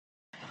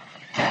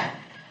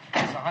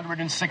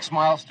106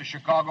 miles to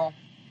Chicago.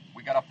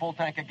 We got a full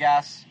tank of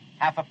gas,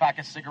 half a pack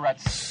of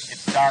cigarettes.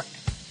 It's dark,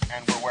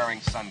 and we're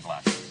wearing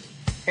sunglasses.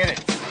 Hit it.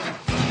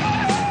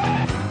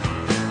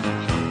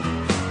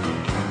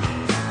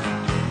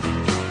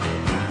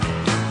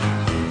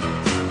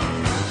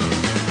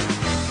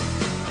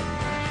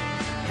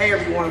 Hey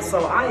everyone,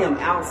 so I am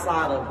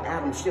outside of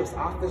Adam Schiff's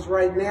office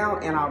right now,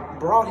 and I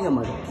brought him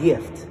a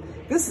gift.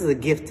 This is a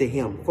gift to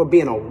him for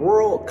being a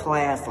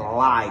world-class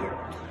liar.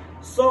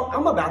 So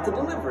I'm about to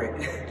deliver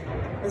it.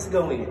 Let's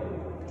go in.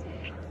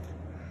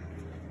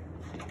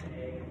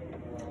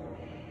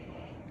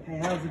 Hey,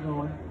 how's it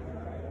going?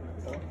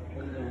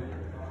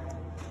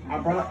 I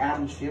brought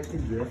Adam Schiff the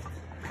gift,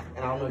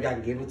 and I don't know if I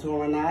can give it to him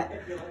or not,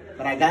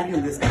 but I got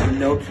him this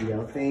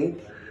Pinocchio thing.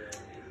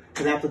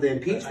 Because after the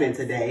impeachment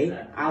today,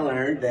 I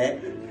learned that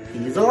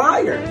he's a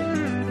liar.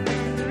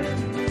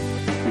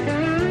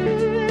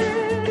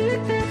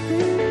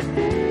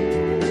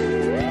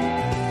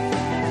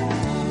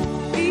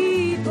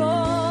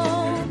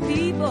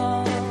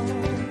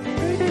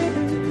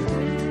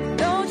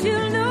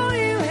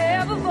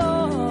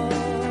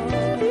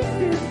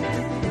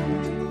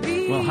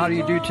 Well, how do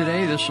you do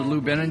today? This is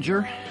Lou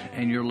Benninger,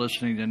 and you're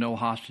listening to No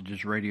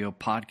Hostages Radio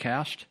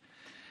podcast.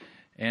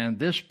 And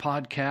this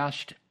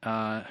podcast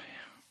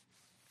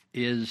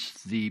is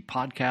the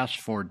podcast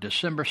for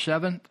December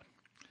 7th,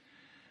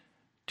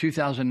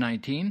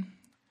 2019.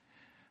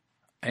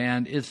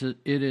 And it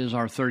is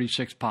our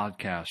 36th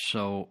podcast.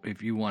 So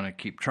if you want to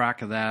keep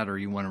track of that or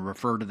you want to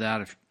refer to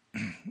that,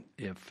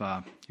 if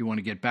you want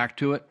to get back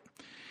to it,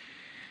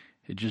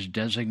 it just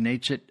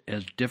designates it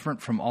as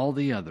different from all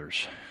the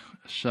others.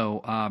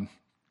 So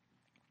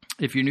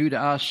if you're new to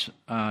us,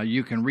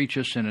 you can reach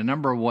us in a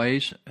number of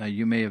ways.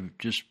 You may have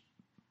just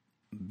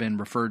been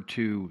referred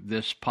to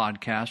this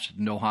podcast,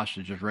 No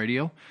Hostages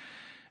Radio,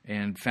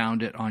 and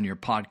found it on your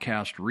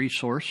podcast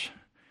resource.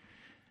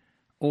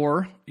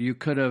 Or you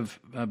could have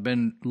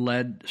been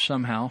led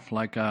somehow,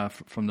 like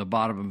from the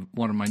bottom of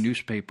one of my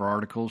newspaper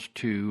articles,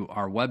 to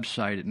our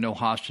website at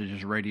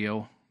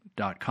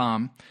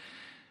nohostagesradio.com,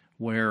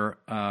 where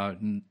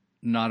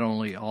not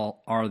only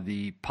all are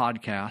the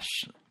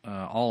podcasts,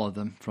 all of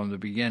them from the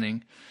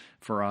beginning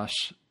for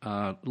us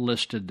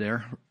listed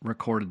there,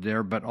 recorded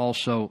there, but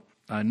also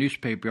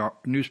newspaper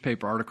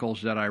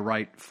articles that I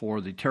write for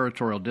the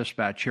Territorial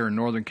Dispatch here in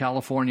Northern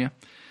California,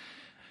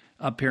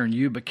 up here in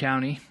Yuba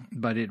County,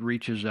 but it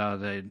reaches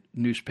the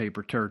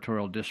newspaper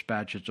Territorial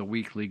Dispatch. It's a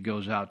weekly,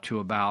 goes out to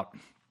about,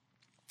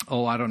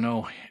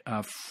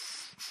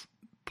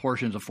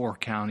 portions of 4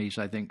 counties,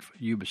 I think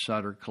Yuba,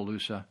 Sutter,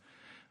 Colusa,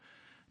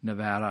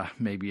 Nevada,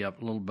 maybe up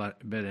a little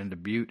bit into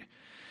Butte.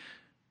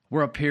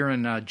 We're up here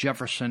in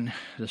Jefferson,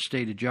 the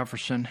state of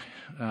Jefferson,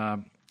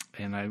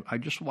 and I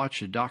just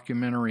watched a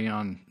documentary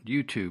on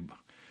YouTube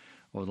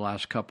over the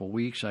last couple of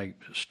weeks. I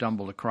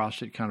stumbled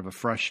across it, kind of a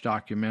fresh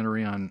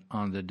documentary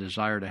on the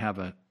desire to have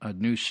a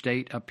new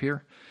state up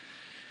here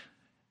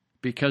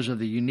because of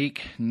the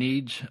unique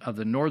needs of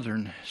the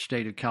northern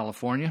state of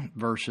California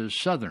versus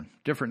southern.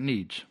 Different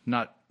needs,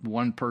 not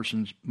one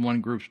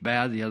group's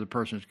bad, the other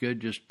person's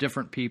good, just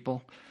different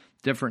people,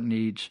 different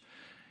needs.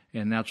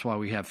 And that's why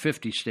we have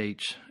 50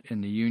 states in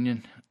the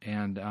union,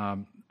 and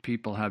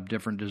people have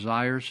different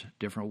desires,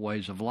 different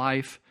ways of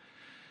life,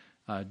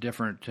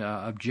 different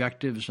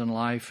objectives in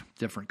life,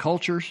 different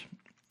cultures.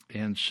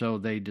 And so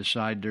they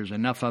decide there's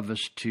enough of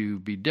us to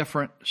be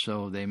different,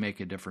 so they make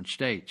a different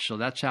state. So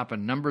that's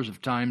happened numbers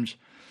of times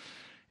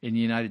in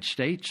the United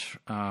States.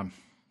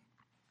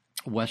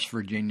 West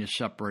Virginia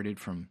separated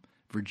from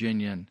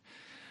Virginia, and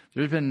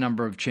there's been a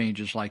number of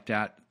changes like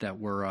that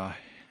were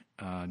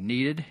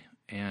needed,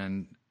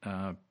 and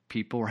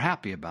people were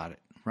happy about it,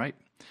 right?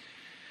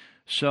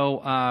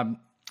 So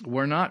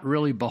we're not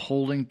really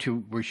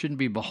we shouldn't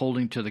be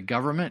beholden to the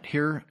government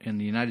here in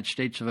the United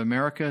States of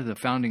America. The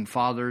Founding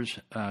Fathers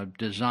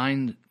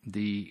designed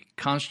the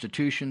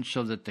Constitution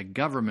so that the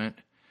government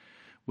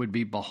would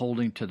be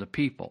beholden to the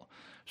people.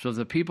 So if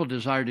the people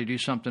desire to do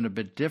something a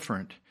bit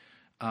different,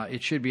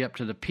 it should be up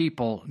to the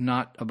people,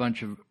 not a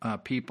bunch of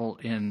people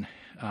in,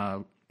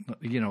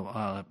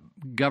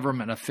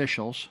 government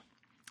officials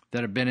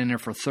that have been in there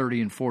for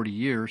 30 and 40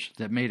 years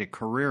that made a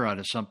career out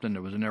of something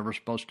that was never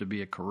supposed to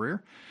be a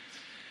career,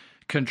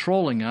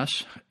 controlling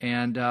us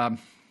and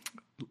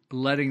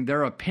letting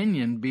their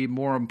opinion be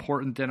more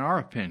important than our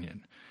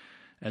opinion,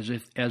 as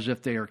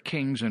if they are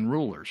kings and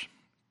rulers.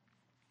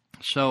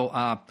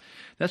 So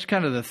that's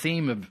kind of the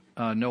theme of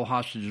No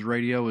Hostages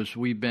Radio, is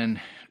we've been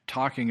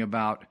talking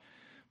about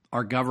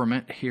our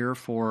government here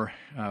for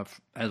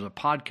as a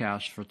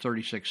podcast for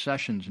 36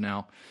 sessions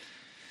now.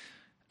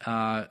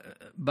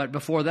 But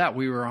before that,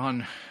 we were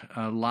on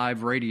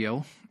live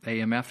radio,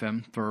 AM,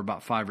 FM, for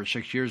about 5 or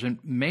 6 years, and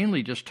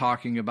mainly just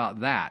talking about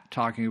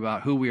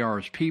who we are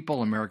as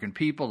people, American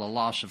people, the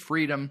loss of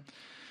freedom,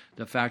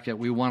 the fact that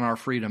we want our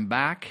freedom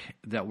back,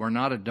 that we're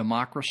not a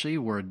democracy,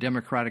 we're a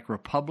democratic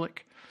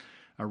republic,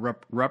 a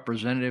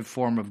representative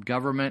form of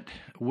government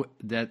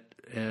that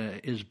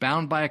is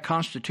bound by a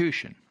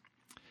constitution.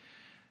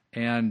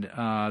 And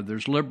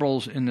there's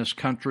liberals in this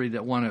country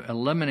that want to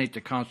eliminate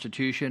the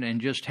Constitution and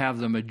just have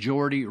the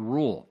majority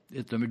rule.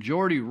 If the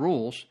majority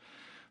rules,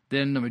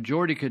 then the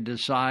majority could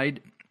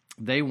decide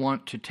they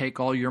want to take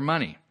all your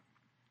money,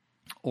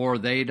 or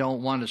they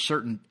don't want a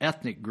certain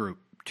ethnic group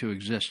to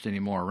exist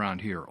anymore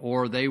around here,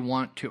 or they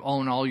want to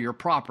own all your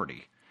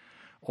property,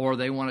 or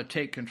they want to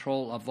take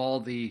control of all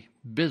the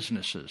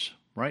businesses,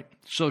 right?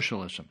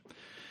 Socialism.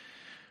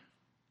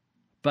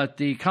 But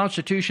the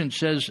Constitution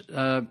says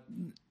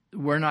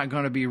we're not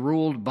going to be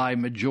ruled by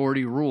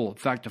majority rule. In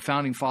fact, the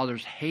Founding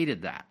Fathers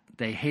hated that.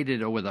 They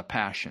hated it with a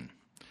passion.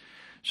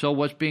 So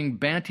what's being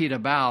bantied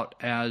about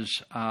as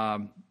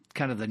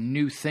kind of the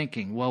new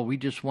thinking, well, we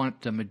just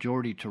want the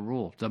majority to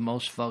rule. The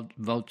most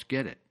votes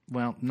get it.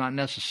 Well, not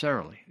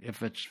necessarily.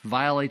 If it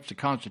violates the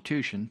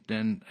Constitution,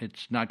 then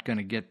it's not going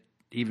to get,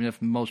 even if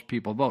most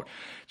people vote.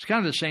 It's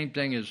kind of the same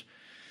thing as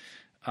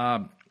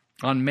on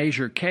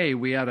Measure K,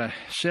 we had a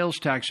sales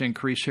tax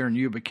increase here in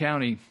Yuba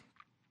County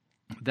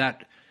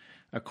that,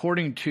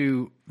 according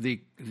to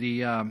the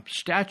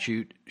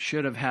statute,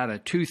 should have had a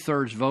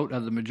 2/3 vote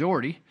of the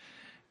majority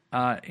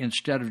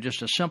instead of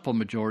just a simple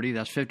majority.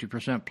 That's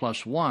 50%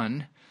 plus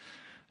one.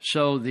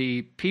 So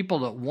the people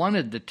that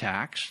wanted the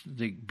tax,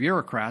 the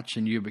bureaucrats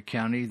in Yuba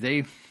County,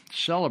 they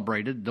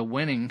celebrated the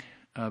winning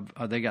of,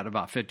 they got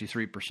about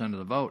 53% of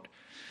the vote.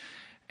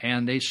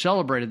 And they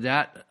celebrated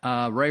that,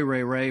 ray,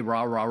 ray, ray,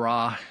 rah, rah,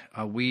 rah.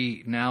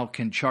 We now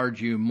can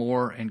charge you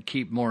more and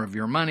keep more of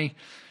your money.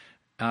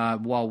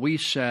 While we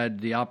said,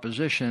 the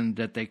opposition,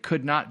 that they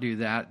could not do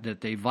that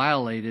they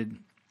violated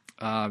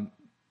the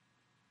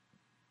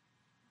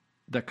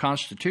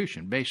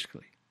Constitution,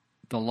 basically,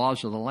 the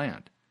laws of the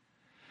land.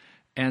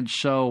 And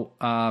so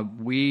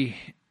we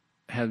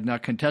have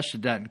not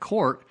contested that in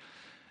court.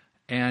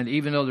 And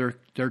even though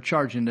they're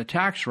charging the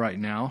tax right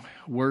now,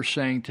 we're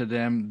saying to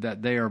them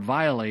that they are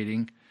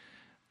violating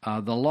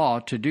the law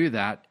to do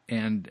that,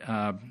 and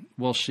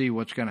we'll see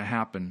what's going to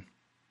happen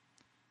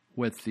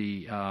with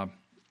the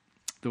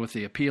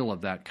appeal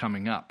of that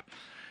coming up.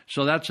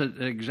 So that's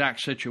an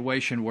exact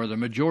situation where the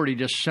majority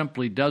just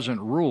simply doesn't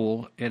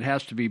rule. It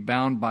has to be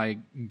bound by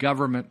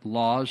government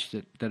laws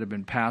that have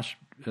been passed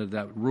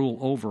that rule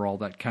over all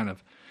that kind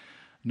of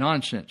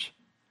nonsense.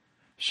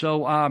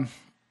 So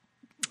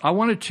I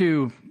wanted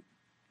to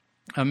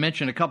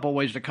mention a couple of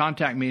ways to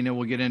contact me, and then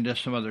we'll get into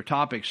some other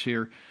topics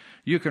here.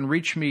 You can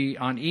reach me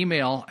on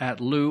email at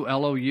Lou, at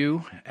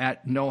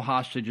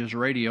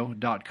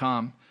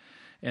nohostagesradio.com.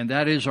 And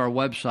that is our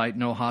website,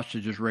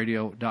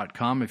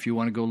 nohostagesradio.com, if you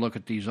want to go look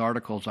at these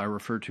articles I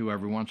refer to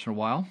every once in a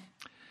while.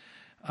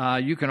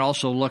 You can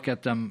also look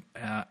at them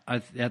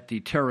at the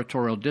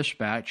Territorial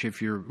Dispatch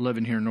if you're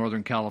living here in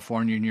Northern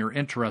California and you're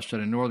interested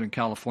in Northern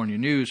California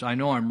news. I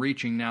know I'm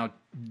reaching now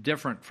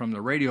different from the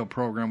radio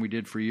program we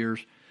did for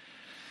years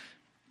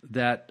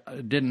that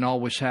didn't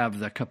always have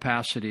the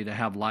capacity to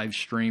have live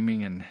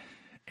streaming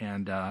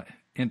and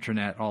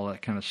internet, all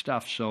that kind of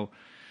stuff. So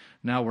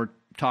now we're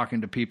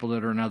talking to people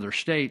that are in other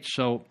states.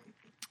 So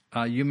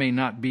you may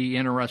not be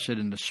interested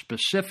in the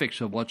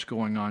specifics of what's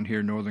going on here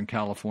in Northern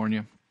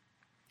California,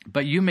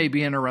 but you may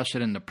be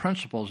interested in the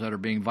principles that are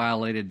being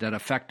violated that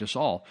affect us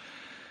all.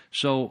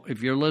 So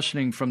if you're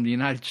listening from the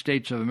United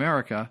States of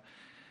America,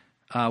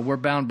 we're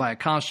bound by a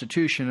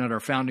Constitution that our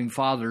Founding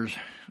Fathers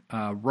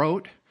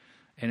wrote,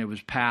 and it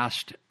was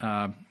passed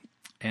and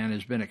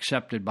has been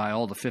accepted by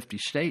all the 50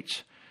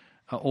 states.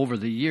 Over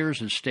the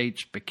years, as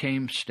states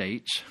became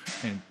states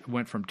and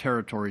went from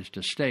territories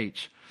to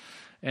states.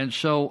 And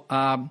so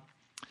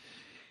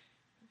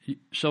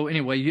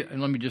anyway,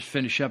 and let me just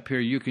finish up here.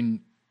 You can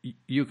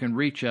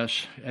reach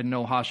us at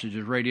No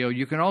Hostages Radio.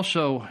 You can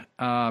also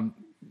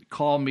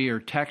call me or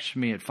text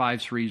me at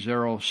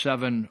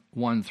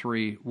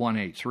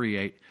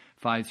 530-713-1838,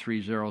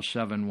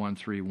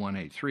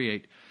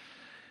 530-713-1838.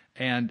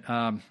 And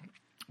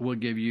we'll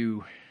give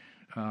you,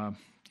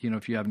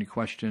 if you have any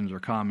questions or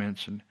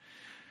comments. And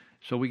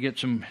so we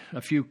get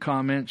a few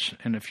comments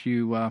and a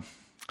few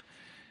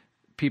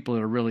people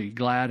that are really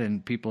glad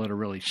and people that are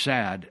really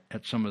sad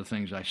at some of the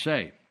things I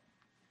say.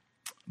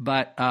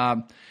 But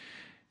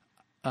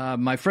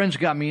my friends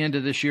got me into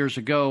this years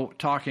ago,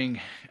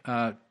 talking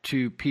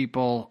to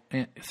people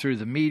through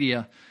the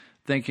media,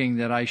 thinking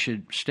that I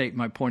should state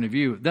my point of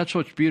view. That's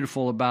what's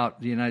beautiful about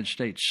the United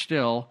States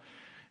still,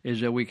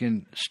 is that we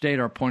can state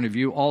our point of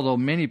view, although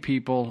many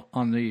people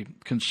on the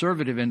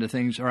conservative end of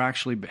things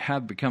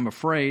have become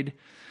afraid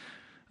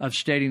of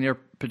stating their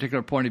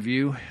particular point of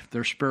view,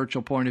 their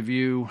spiritual point of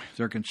view,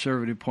 their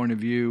conservative point of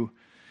view,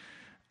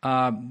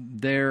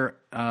 their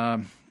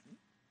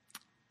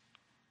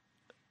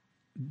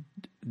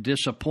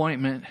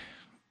disappointment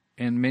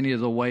in many of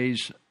the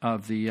ways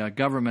of the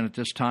government at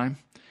this time,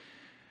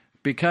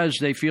 because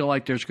they feel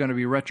like there's going to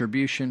be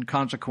retribution,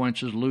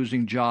 consequences,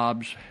 losing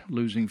jobs,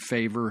 losing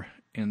favor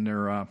in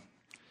their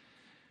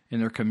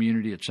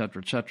community, et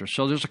cetera, et cetera.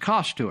 So there's a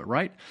cost to it,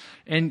 right?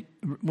 And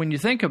when you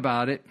think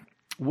about it,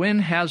 when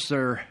has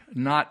there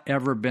not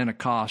ever been a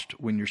cost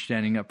when you're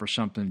standing up for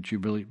something that you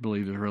really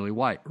believe is really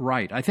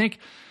right? I think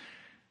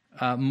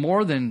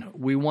more than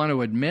we want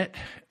to admit,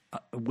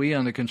 we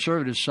on the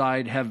conservative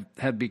side have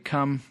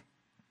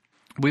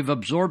we've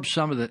absorbed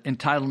some of the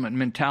entitlement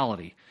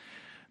mentality.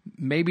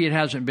 Maybe it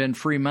hasn't been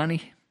free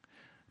money,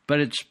 but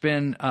it's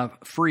been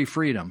free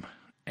freedom.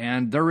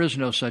 And there is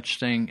no such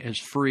thing as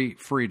free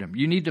freedom.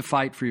 You need to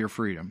fight for your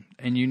freedom,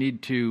 and you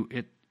need to.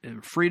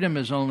 Freedom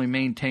is only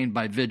maintained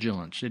by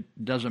vigilance. It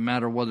doesn't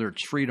matter whether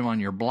it's freedom on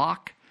your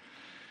block,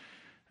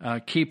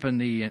 keeping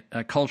the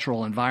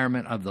cultural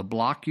environment of the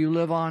block you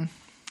live on,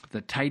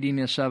 the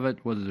tidiness of it,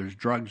 whether there's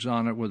drugs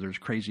on it, whether there's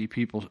crazy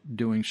people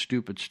doing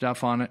stupid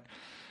stuff on it.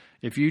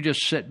 If you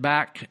just sit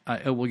back,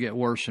 it will get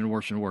worse and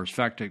worse and worse. In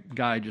fact, a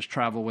guy I just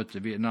traveled with to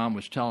Vietnam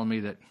was telling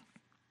me that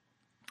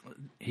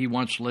he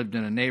once lived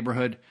in a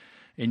neighborhood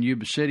in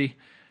Yuba City,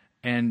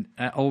 and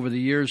over the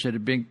years it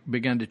had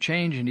begun to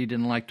change, and he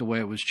didn't like the way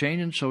it was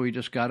changing, so he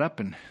just got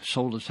up and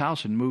sold his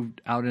house and moved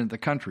out into the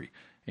country,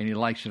 and he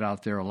likes it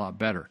out there a lot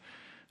better.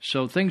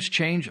 So things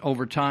change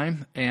over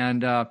time, and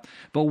but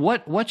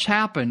what's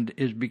happened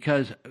is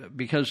because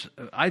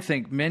I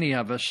think many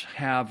of us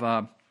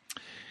have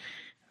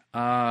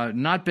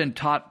not been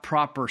taught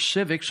proper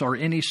civics or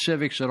any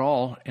civics at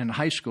all in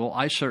high school.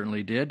 I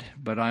certainly did,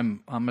 but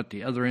I'm at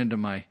the other end of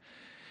my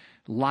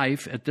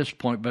life at this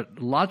point.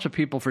 But lots of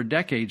people for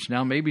decades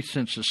now, maybe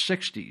since the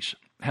 60s,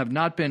 have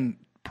not been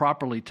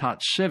properly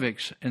taught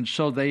civics, and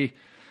so they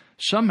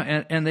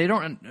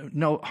don't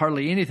know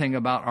hardly anything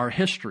about our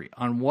history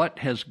on what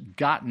has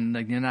gotten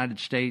the United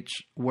States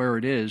where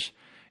it is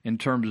in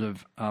terms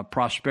of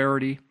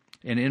prosperity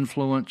and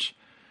influence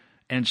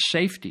and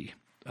safety.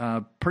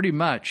 Pretty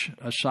much,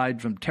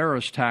 aside from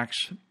terrorist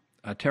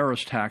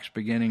attacks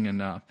beginning in,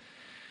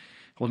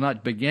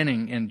 not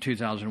beginning in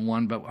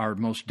 2001, but our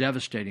most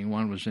devastating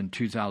one was in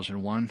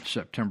 2001,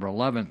 September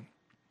 11th.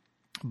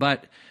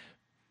 But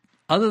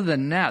other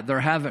than that, there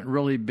haven't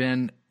really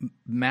been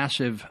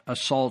massive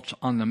assaults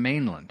on the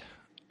mainland.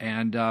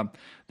 And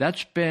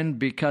that's been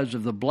because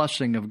of the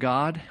blessing of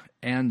God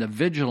and the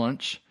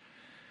vigilance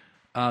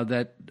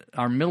that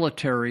our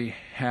military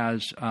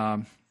has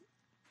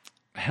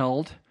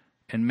held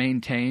and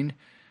maintained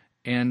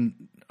and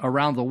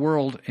around the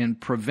world in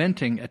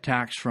preventing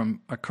attacks from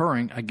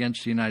occurring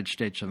against the United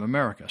States of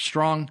America.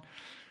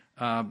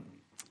 A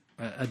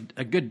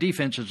good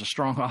defense is a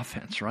strong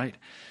offense, right?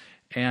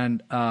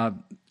 And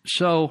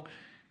so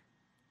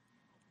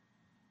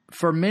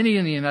for many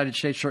in the United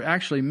States, or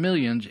actually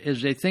millions,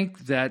 is they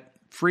think that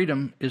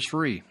freedom is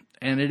free,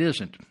 and it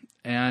isn't.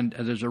 And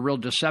there's a real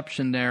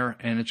deception there,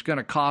 and it's going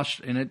to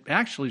cost, and it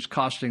actually is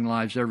costing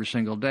lives every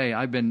single day.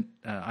 I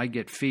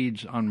get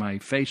feeds on my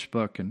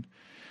Facebook and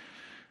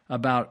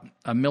about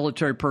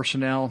military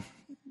personnel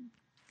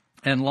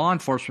and law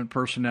enforcement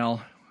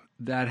personnel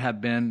that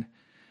have been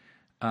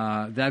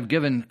that have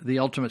given the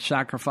ultimate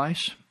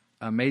sacrifice,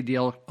 made the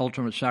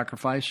ultimate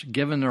sacrifice,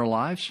 given their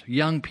lives.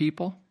 Young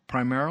people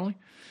primarily.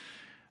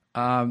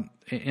 In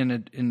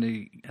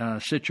the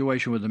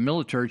situation with the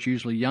military, it's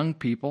usually young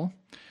people.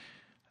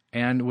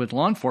 And with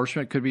law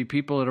enforcement, it could be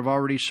people that have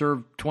already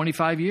served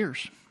 25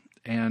 years.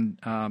 And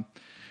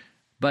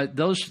but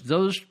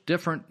those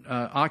different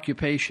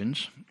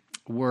occupations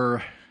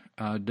were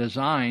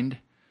designed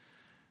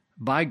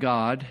by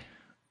God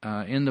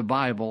in the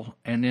Bible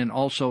and then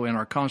also in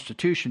our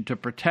Constitution to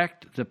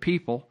protect the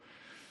people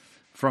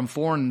from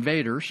foreign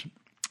invaders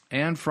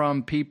and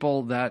from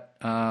people that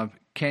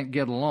can't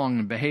get along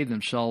and behave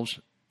themselves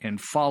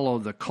and follow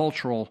the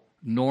cultural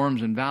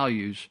norms and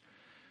values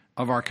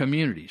of our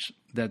communities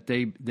that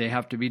they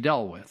have to be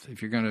dealt with.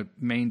 If you're going to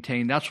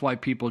maintain, that's why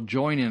people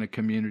join in a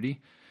community,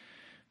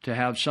 to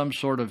have some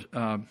sort of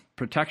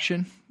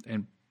protection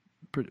and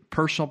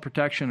personal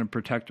protection and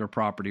protect their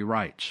property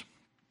rights.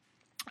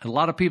 A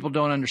lot of people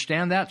don't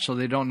understand that, so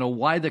they don't know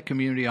why the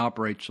community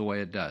operates the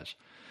way it does.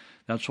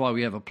 That's why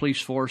we have a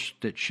police force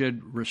that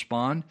should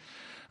respond.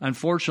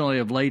 Unfortunately,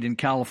 of late in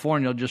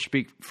California, I'll just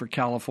speak for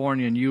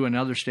California, and you and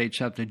other states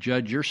have to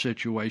judge your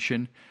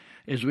situation,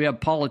 is we have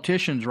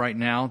politicians right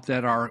now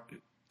that are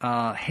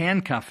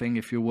handcuffing,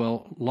 if you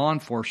will, law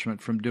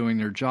enforcement from doing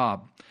their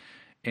job.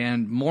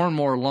 And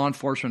more law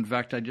enforcement, in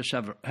fact, I just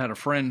had a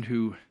friend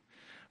who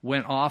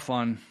went off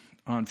on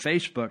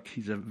Facebook,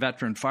 he's a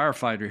veteran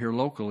firefighter here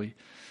locally,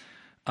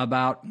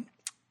 about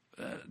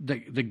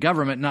the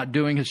government not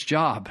doing its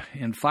job,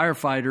 and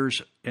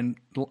firefighters and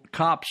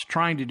cops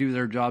trying to do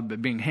their job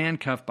but being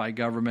handcuffed by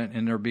government,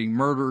 and there being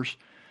murders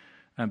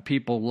and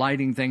people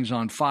lighting things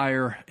on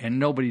fire and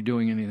nobody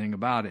doing anything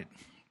about it.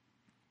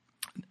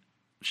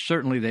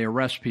 Certainly they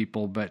arrest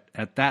people, but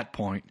at that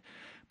point,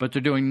 but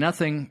they're doing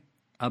nothing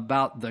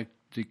about the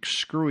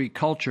screwy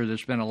culture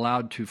that's been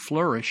allowed to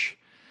flourish,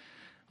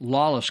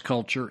 lawless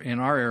culture in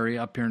our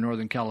area up here in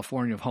Northern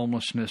California of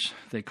homelessness.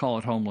 They call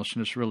it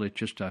homelessness, really it's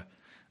just a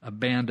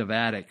band of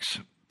addicts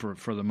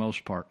for the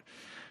most part.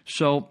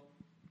 So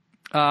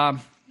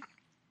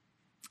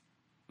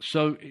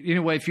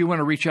anyway, if you want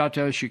to reach out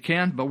to us, you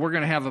can, but we're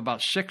going to have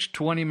about 6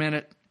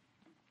 20-minute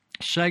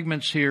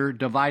segments here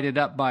divided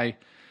up by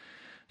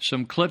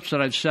some clips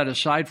that I've set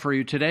aside for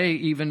you today,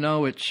 even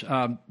though it's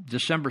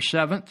December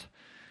 7th.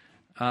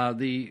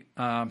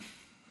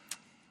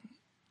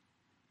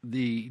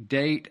 the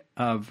date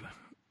of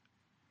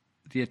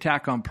the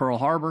attack on Pearl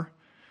Harbor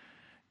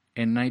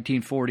in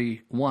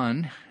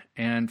 1941,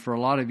 and for a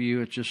lot of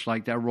you, it's just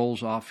like that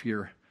rolls off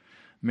your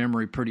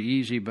memory pretty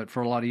easy, but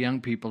for a lot of young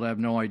people, they have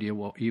no idea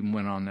what even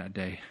went on that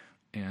day,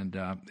 and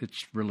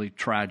it's really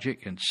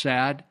tragic and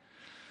sad,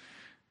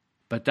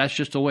 but that's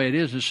just the way it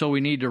is, and so we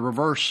need to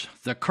reverse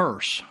the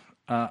curse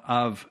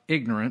of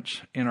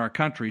ignorance in our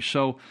country.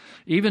 So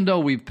even though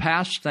we've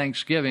passed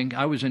Thanksgiving,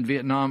 I was in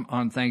Vietnam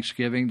on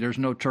Thanksgiving. There's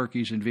no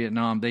turkeys in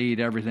Vietnam. They eat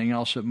everything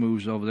else that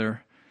moves over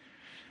there,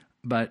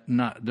 but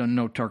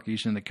no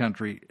turkeys in the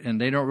country. And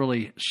they don't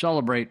really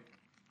celebrate.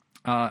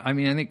 I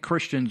think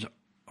Christians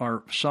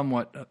are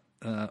somewhat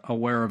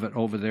aware of it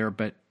over there,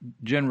 but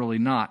generally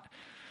not.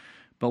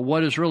 But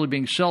what is really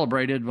being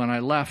celebrated when I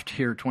left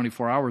here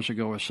 24 hours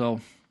ago or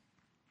so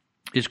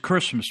is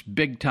Christmas,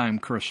 big time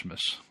Christmas.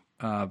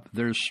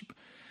 They're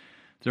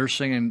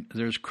singing,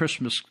 there's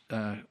Christmas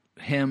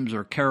hymns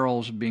or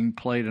carols being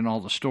played in all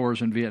the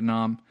stores in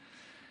Vietnam,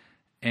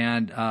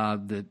 and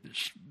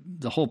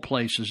the whole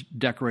place is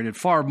decorated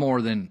far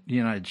more than the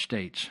United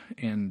States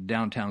in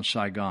downtown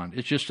Saigon.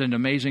 It's just an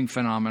amazing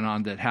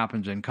phenomenon that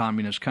happens in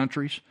communist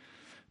countries.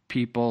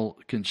 People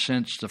can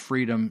sense the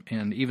freedom,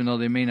 and even though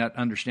they may not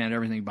understand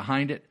everything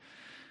behind it,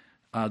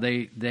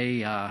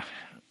 they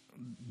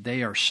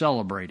are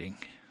celebrating.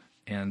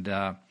 And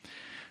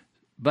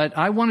but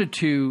I wanted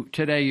to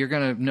today. You're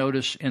going to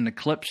notice in the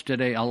clips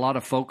today a lot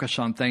of focus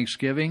on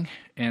Thanksgiving,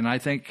 and I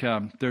think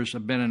there's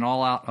been an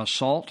all-out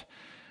assault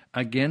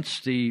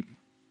against the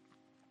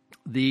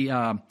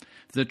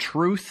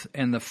truth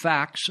and the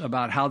facts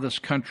about how this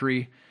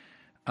country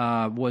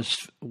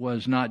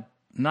was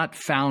not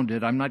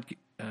founded. I'm not.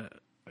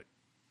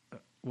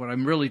 What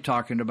I'm really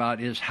talking about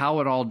is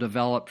how it all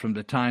developed from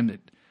the time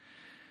that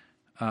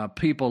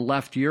people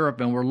left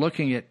Europe, and we're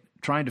looking at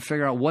trying to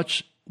figure out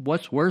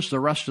where's the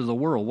rest of the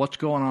world, what's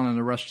going on in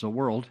the rest of the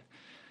world,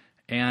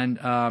 and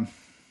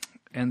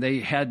they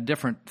had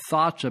different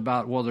thoughts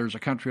about, well, there's a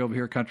country over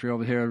here,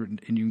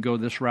 and you can go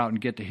this route and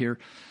get to here.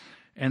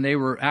 And they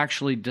were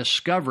actually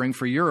discovering,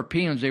 for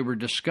Europeans, they were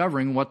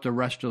discovering what the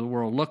rest of the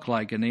world looked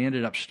like, and they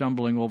ended up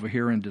stumbling over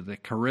here into the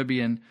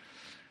Caribbean,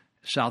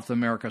 South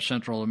America,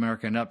 Central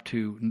America, and up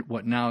to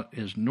what now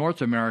is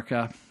North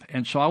America.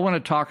 And so I want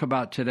to talk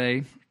about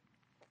today,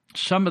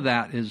 some of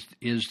that is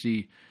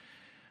the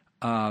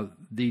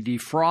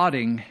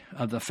defrauding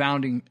of the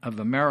founding of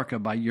America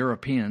by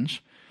Europeans,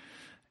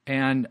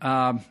 and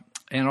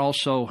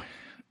also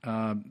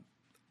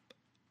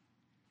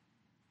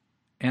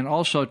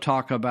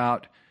talk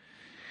about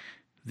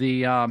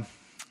the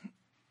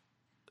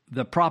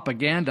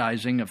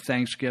propagandizing of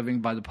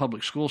Thanksgiving by the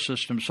public school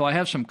system. So I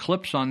have some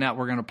clips on that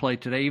we're going to play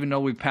today. Even though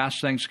we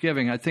passed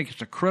Thanksgiving, I think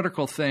it's a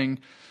critical thing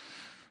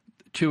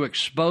to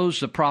expose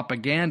the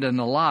propaganda and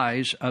the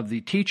lies of the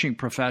teaching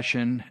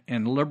profession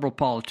and liberal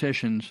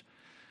politicians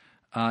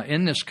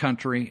in this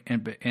country.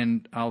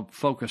 And I'll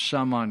focus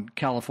some on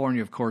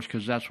California, of course,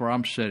 because that's where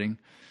I'm sitting.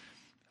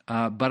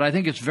 But I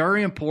think it's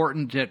very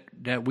important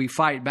that we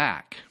fight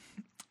back,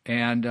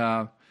 and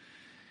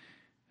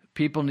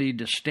people need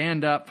to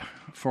stand up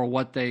for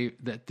what they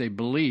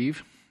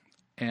believe,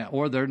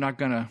 or they're not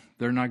gonna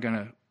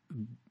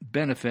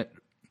benefit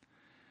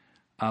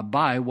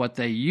by what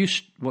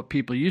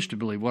people used to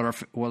believe,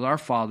 what our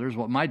fathers,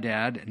 what my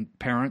dad and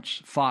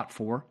parents fought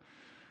for,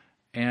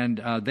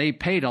 and they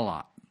paid a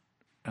lot.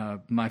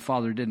 My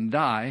father didn't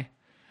die,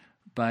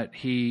 but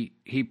he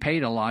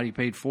paid a lot. He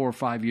paid 4 or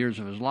 5 years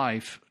of his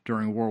life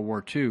during World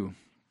War II.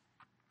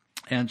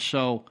 And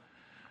so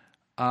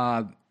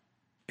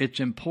it's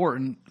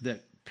important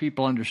that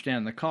people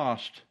understand the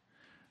cost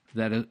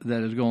that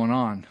is going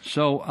on.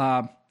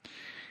 So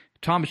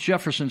Thomas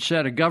Jefferson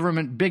said, a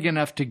government big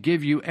enough to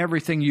give you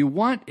everything you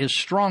want is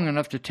strong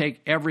enough to take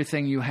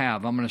everything you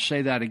have. I'm going to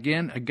say that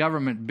again. A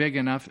government big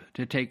enough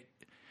to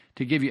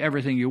give you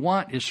everything you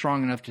want is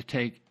strong enough to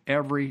take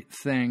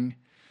everything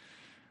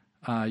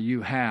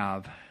you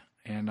have.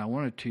 And I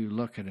wanted to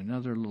look at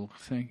another little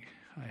thing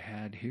I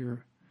had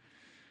here,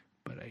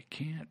 but I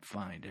can't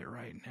find it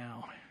right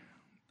now.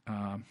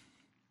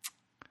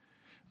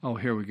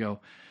 Here we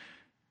go.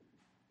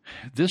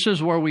 This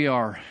is where we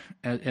are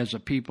as a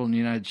people in the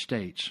United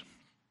States.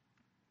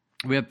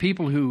 We have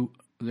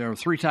there are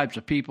 3 types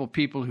of people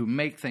who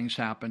make things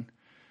happen,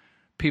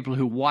 people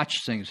who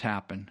watch things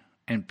happen,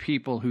 and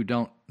people who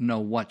don't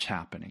know what's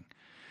happening.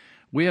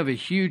 We have a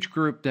huge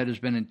group that has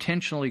been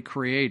intentionally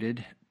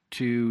created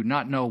to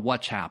not know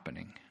what's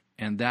happening,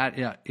 and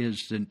that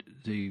is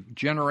the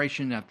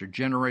generation after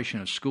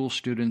generation of school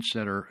students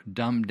that are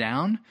dumbed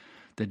down,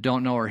 that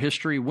don't know our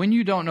history. When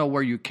you don't know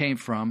where you came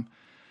from,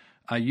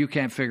 you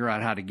can't figure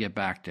out how to get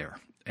back there,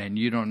 and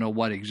you don't know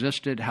what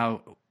existed,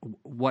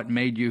 what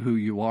made you who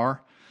you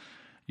are.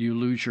 You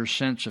lose your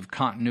sense of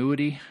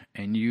continuity,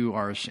 and you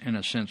are, in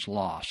a sense,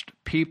 lost.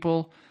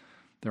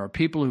 There are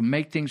people who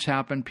make things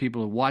happen,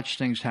 people who watch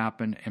things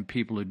happen, and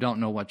people who don't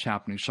know what's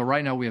happening. So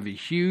right now we have a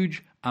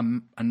huge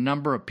a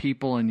number of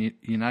people in the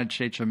United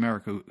States of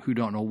America who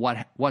don't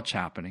know what's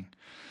happening.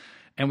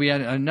 And we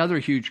had another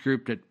huge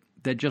group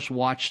that just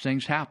watch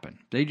things happen.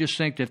 They just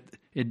think that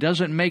it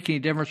doesn't make any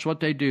difference what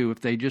they do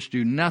if they just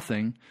do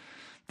nothing,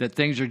 that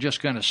things are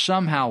just going to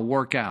somehow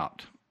work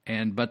out.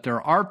 But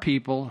there are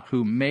people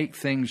who make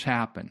things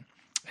happen,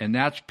 and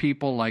that's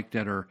people like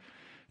that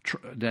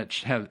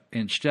have,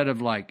 instead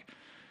of like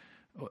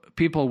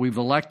people we've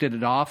elected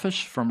at office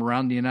from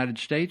around the United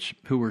States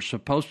who are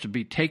supposed to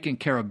be taking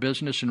care of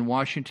business in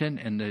Washington,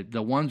 and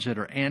the ones that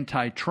are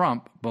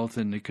anti-Trump, both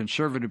in the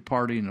Conservative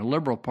Party and the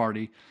Liberal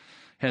Party,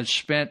 has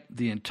spent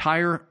the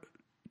entire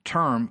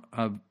term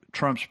of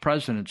Trump's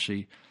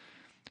presidency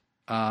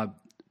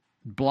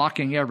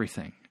blocking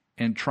everything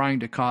and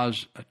trying to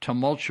cause a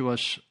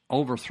tumultuous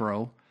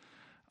overthrow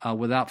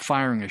without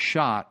firing a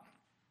shot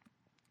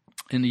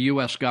in the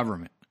U.S.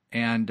 government.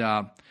 And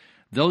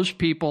those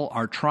people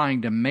are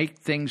trying to make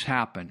things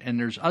happen. And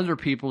there's other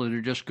people that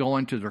are just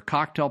going to their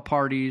cocktail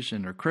parties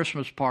and their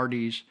Christmas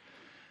parties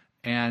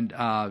and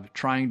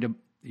trying to,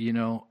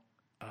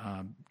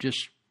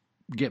 just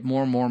get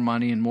more and more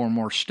money and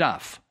more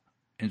stuff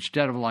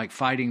instead of like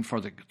fighting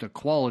for the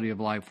quality of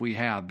life we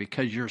have,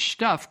 because your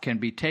stuff can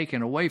be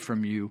taken away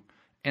from you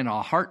in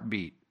a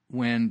heartbeat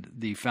when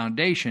the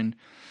foundation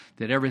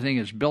that everything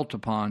is built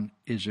upon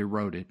is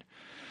eroded.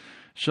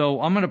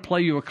 So I'm going to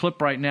play you a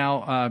clip right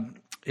now.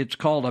 It's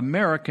called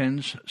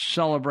Americans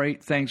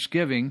Celebrate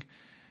Thanksgiving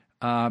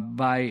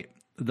by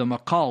the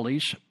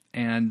Macaulays,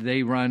 and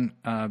they run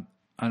an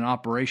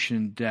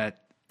operation that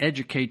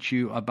educates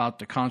you about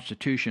the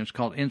Constitution. It's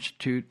called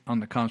Institute on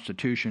the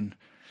Constitution,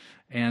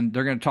 and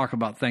they're going to talk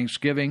about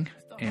Thanksgiving,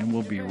 and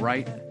we'll be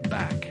right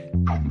back.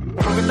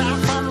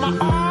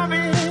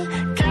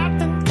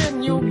 Captain,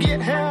 can you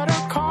get her to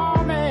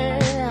call me?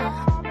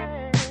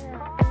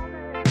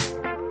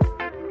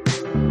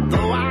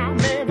 Though I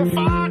may be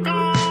far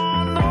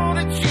gone, know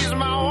that she's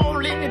my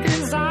only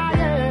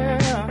desire.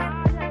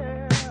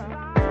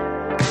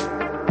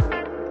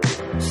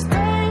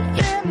 Stay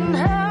in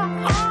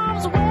her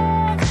arms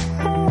where the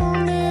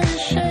moon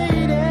is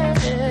shaded.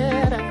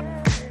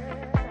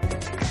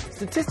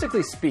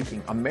 Statistically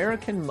speaking,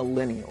 American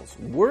millennials'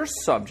 worst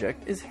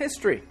subject is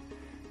history.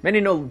 Many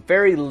know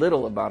very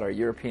little about our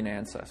European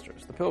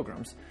ancestors, the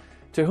Pilgrims,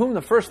 to whom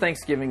the first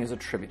Thanksgiving is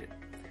attributed.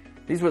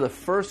 These were the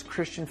first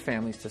Christian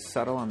families to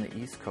settle on the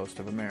east coast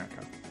of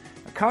America.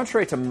 Now,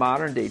 contrary to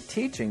modern-day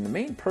teaching, the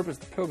main purpose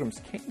the Pilgrims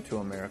came to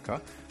America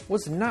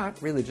was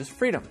not religious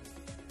freedom.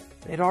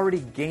 They had already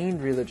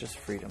gained religious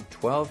freedom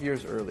 12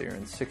 years earlier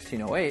in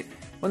 1608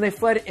 when they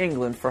fled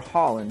England for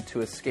Holland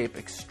to escape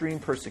extreme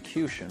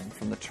persecution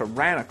from the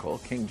tyrannical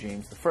King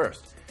James I.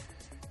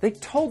 They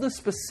told us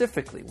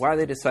specifically why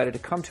they decided to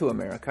come to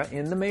America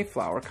in the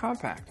Mayflower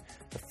Compact,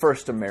 the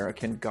first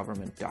American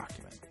government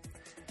document.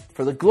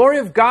 For the glory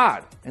of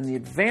God and the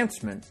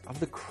advancement of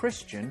the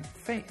Christian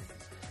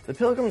faith. The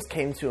Pilgrims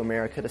came to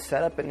America to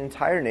set up an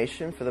entire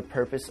nation for the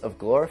purpose of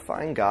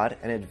glorifying God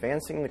and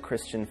advancing the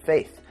Christian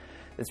faith.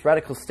 This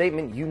radical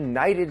statement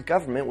united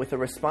government with a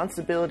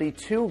responsibility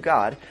to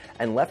God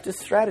and left a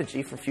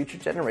strategy for future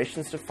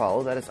generations to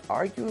follow that has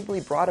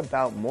arguably brought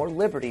about more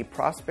liberty,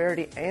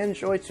 prosperity, and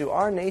joy to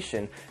our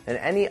nation than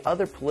any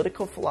other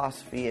political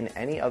philosophy in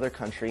any other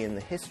country in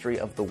the history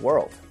of the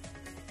world.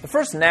 The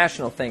first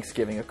national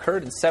Thanksgiving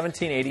occurred in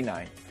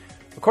 1789.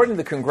 According to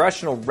the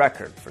Congressional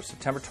Record for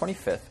September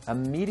 25th,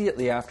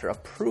 immediately after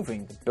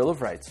approving the Bill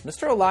of Rights,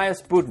 Mr.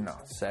 Elias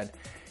Boudinot said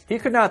he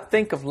could not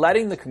think of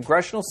letting the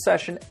congressional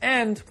session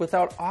end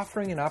without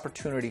offering an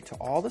opportunity to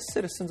all the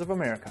citizens of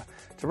America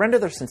to render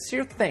their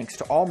sincere thanks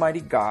to Almighty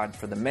God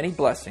for the many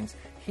blessings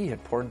He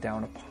had poured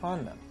down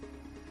upon them.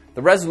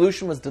 The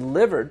resolution was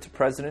delivered to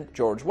President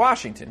George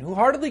Washington, who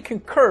heartily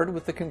concurred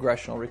with the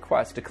congressional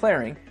request,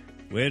 declaring,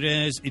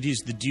 "Whereas it is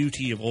the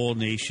duty of all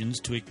nations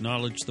to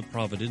acknowledge the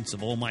providence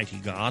of Almighty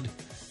God,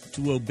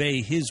 to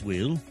obey His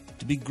will,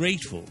 to be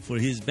grateful for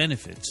His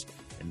benefits,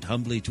 and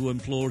humbly to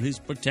implore His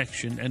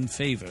protection and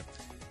favor.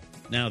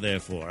 Now,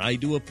 therefore, I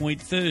do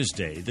appoint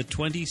Thursday, the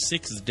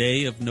 26th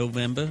day of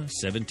November,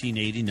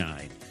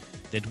 1789,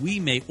 that we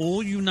may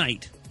all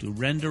unite to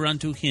render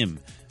unto Him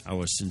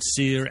our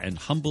sincere and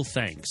humble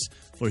thanks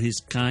for His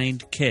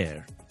kind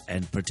care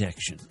and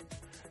protection."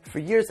 For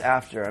years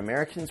after,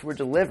 Americans were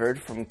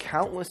delivered from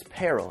countless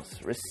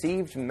perils,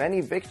 received many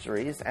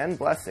victories and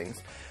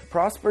blessings,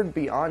 prospered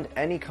beyond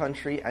any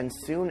country, and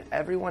soon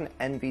everyone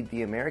envied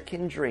the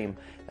American dream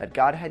that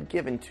God had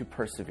given to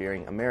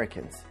persevering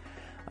Americans.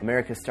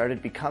 America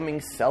started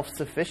becoming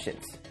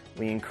self-sufficient.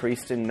 We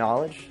increased in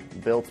knowledge,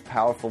 built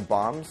powerful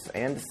bombs,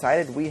 and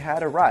decided we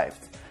had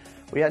arrived.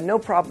 We had no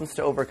problems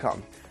to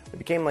overcome. We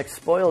became like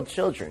spoiled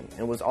children.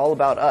 It was all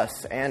about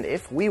us, and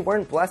if we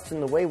weren't blessed in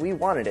the way we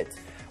wanted it,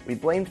 we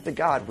blamed the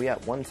God we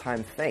at one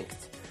time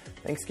thanked.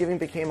 Thanksgiving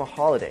became a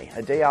holiday,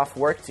 a day off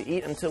work to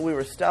eat until we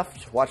were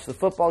stuffed, watch the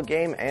football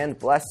game, and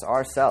bless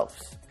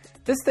ourselves.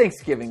 This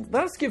Thanksgiving,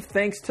 let us give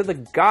thanks to the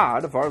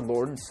God of our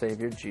Lord and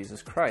Savior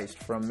Jesus Christ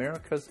for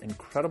America's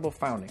incredible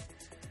founding,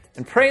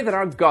 and pray that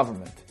our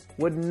government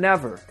would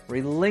never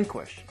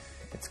relinquish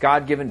It's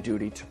God-given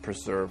duty to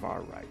preserve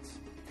our rights.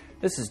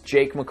 This is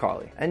Jake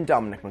McCauley And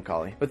Dominic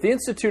McCauley. with the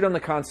Institute on the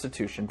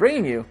Constitution,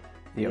 bringing you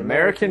the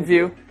American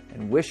View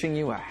and wishing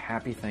you a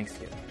happy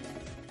Thanksgiving.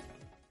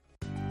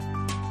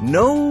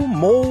 No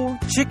more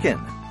chicken.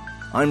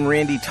 I'm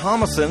Randy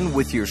Thomason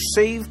with your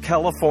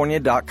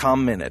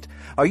SaveCalifornia.com Minute.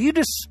 Are you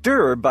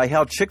disturbed by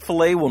how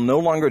Chick-fil-A will no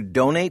longer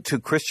donate to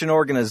Christian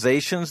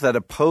organizations that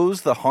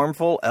oppose the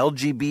harmful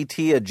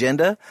LGBT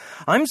agenda?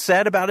 I'm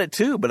sad about it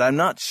too, but I'm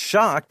not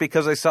shocked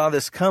because I saw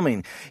this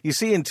coming. You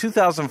see, in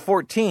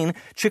 2014,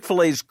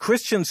 Chick-fil-A's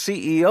Christian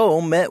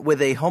CEO met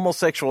with a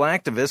homosexual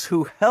activist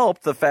who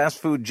helped the fast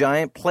food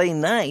giant play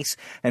nice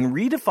and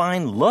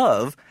redefine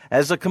love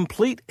as a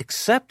complete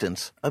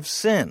acceptance of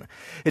sin.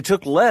 It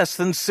took less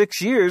than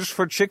 6 years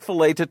for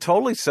Chick-fil-A to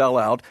totally sell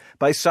out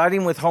by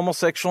siding with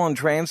homosexual and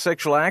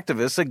transsexual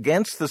activists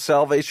against the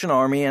Salvation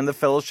Army and the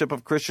Fellowship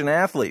of Christian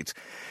Athletes.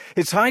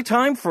 It's high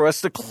time for us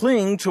to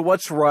cling to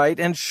what's right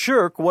and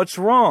shirk what's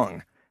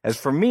wrong. As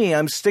for me,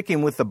 I'm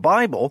sticking with the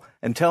Bible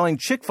and telling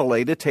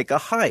Chick-fil-A to take a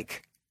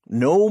hike.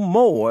 No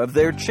more of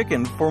their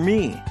chicken for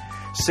me.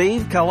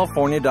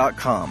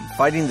 SaveCalifornia.com,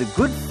 fighting the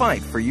good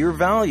fight for your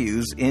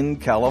values in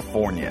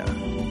California.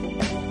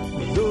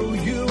 Though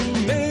you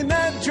may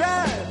not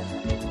drive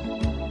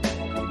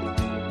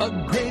a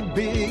great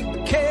big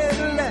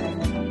Cadillac,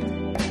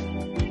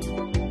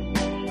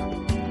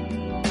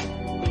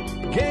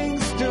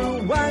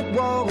 gangster white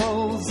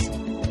walls,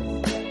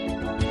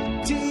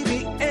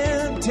 TV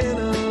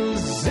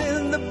antennas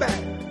in the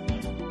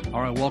back. All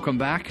right, welcome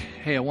back.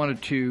 Hey, I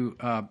wanted to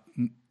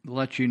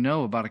let you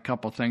know about a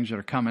couple of things that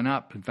are coming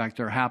up. In fact,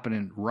 they're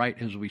happening right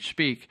as we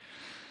speak.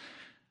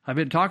 I've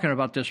been talking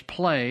about this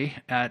play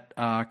at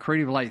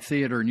Creative Light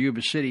Theater in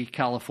Yuba City,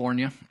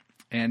 California,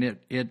 and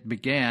it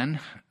began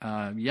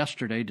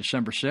yesterday,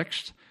 December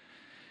 6th,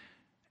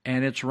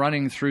 and it's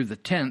running through the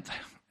 10th,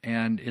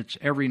 and it's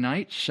every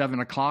night, 7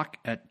 o'clock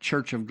at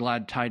Church of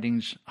Glad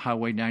Tidings,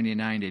 Highway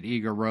 99 at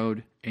Eagle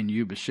Road in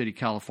Yuba City,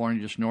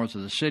 California, just north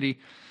of the city.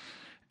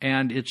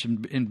 And it's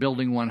in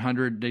Building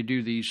 100. They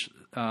do these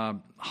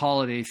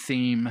holiday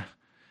theme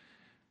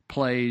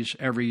plays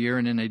every year,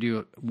 and then they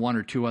do one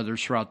or two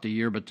others throughout the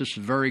year. But this is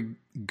a very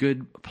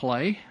good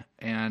play,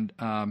 and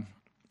I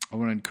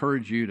want to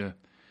encourage you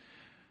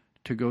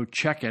to go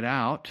check it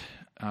out.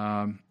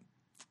 And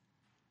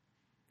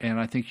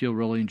I think you'll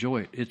really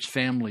enjoy it. It's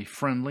family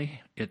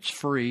friendly. It's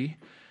free.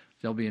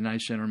 There'll be a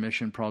nice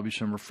intermission, probably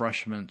some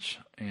refreshments,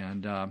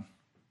 and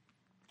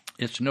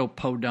it's no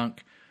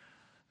podunk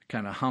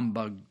kind of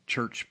humbug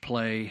church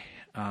play.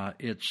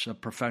 It's a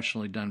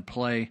professionally done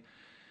play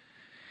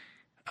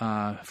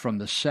from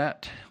the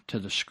set to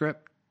the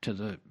script to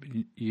the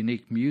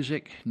unique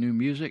music, new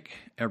music.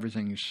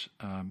 Everything's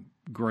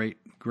great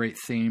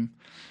theme.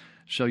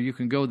 So you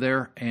can go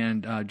there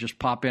and just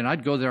pop in.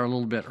 I'd go there a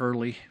little bit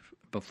early,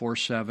 before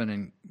 7,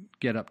 and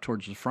get up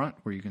towards the front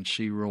where you can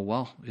see real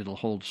well. It'll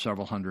hold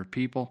several hundred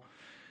people,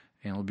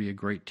 and it'll be a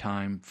great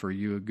time for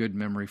you, a good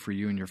memory for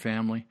you and your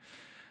family.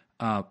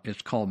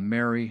 It's called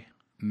Mary,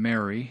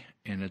 Mary,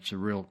 and it's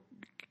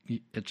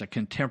a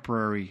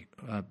contemporary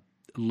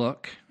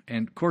look.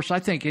 And of course, I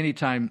think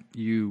anytime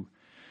you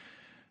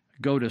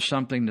go to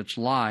something that's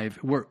live,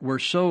 we're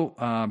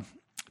so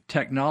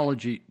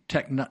technologically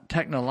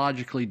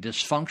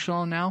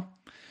dysfunctional now.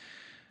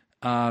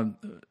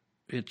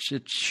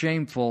 It's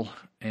shameful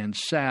and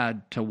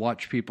sad to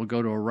watch people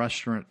go to a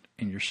restaurant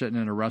and you're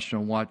sitting in a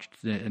restaurant and watch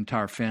the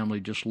entire family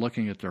just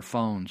looking at their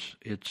phones.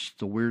 It's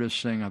the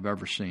weirdest thing I've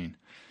ever seen.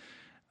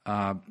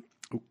 The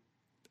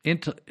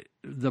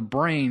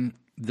brain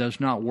does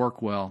not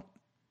work well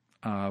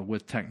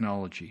with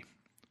technology.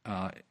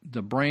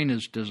 The brain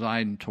is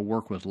designed to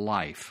work with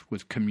life,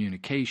 with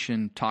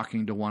communication,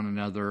 talking to one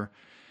another,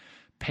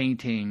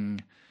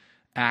 painting,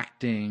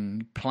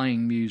 acting,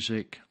 playing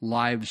music,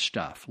 live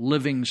stuff,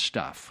 living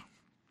stuff.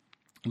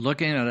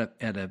 Looking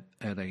at a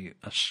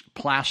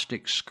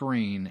plastic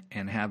screen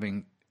and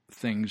having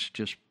things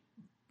just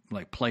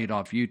like played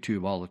off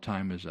YouTube all the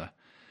time is a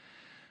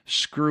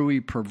screwy,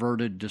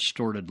 perverted,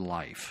 distorted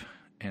life,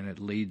 and it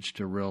leads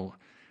to real,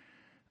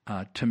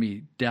 to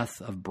me,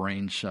 death of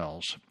brain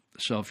cells.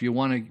 So if you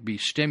want to be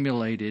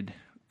stimulated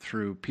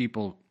through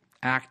people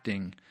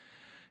acting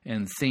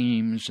and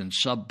themes and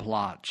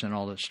subplots and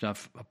all that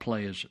stuff, a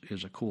play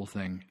is a cool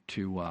thing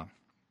to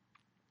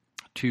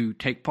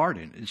take part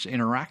in. It's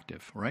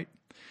interactive, right?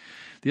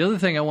 The other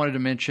thing I wanted to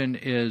mention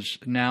is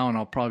now, and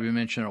I'll probably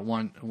mention it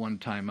one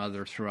time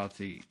other throughout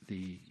the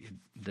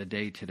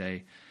day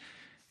today,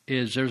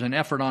 is there's an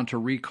effort on to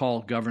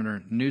recall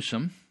Governor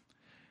Newsom,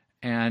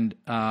 and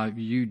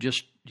you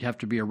have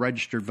to be a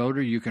registered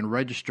voter. You can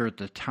register at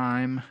the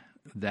time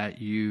that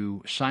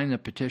you sign the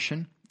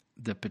petition.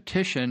 The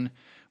petition,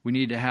 we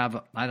need to have,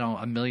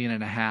 1.5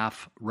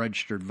 million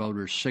registered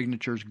voters'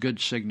 signatures, good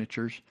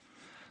signatures.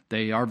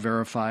 They are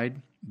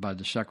verified by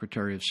the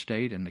Secretary of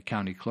State and the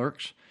county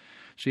clerks.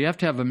 So you have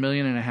to have 1.5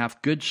 million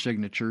good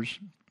signatures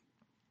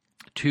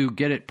to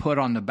get it put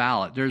on the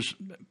ballot. There's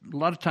a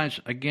lot of times,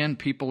 again,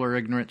 people are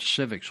ignorant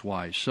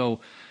civics-wise.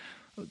 So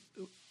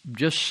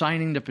just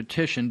signing the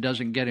petition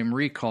doesn't get him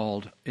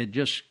recalled. It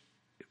just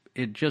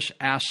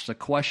asks the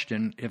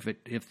question, if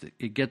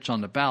it gets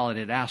on the ballot,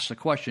 it asks the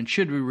question,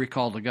 should we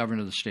recall the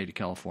governor of the state of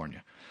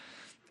California?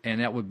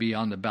 And that would be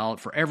on the ballot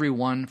for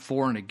everyone,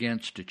 for and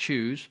against, to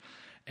choose.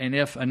 And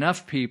if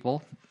enough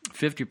people,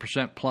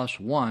 50% plus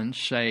one,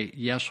 say,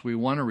 yes, we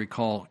want to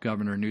recall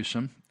Governor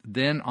Newsom,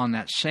 then on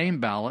that same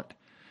ballot,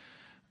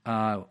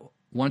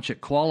 once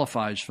it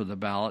qualifies for the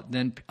ballot,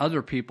 then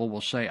other people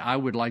will say, I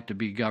would like to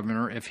be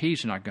governor if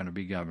he's not going to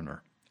be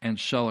governor. And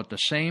so at the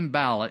same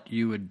ballot,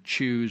 you would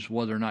choose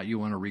whether or not you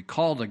want to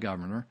recall the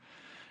governor.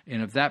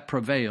 And if that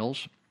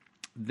prevails,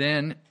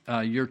 then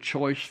your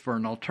choice for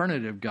an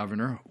alternative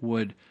governor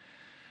would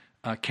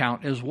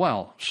count as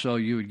well. So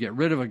you would get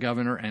rid of a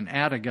governor and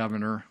add a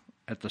governor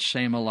at the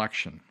same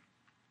election.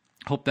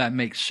 Hope that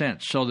makes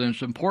sense. So then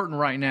it's important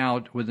right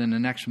now, within the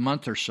next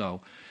month or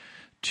so,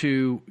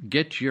 to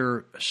get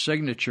your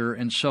signature.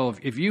 And so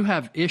if you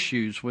have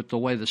issues with the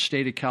way the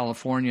state of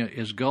California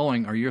is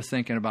going, or you're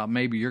thinking about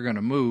maybe you're going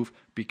to move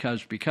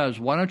because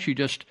why don't you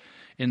just,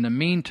 in the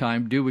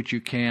meantime, do what you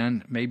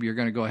can. Maybe you're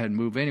going to go ahead and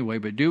move anyway,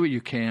 but do what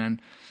you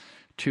can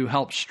to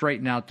help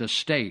straighten out the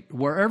state.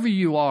 Wherever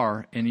you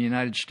are in the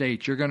United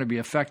States, you're going to be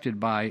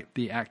affected by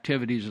the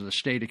activities of the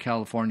state of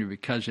California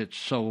because it's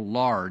so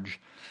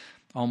large,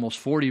 almost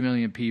 40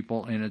 million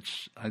people, and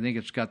I think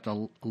it's got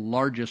the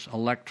largest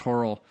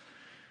electoral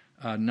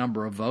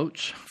number of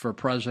votes for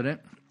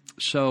president.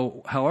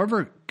 So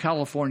however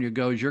California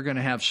goes, you're going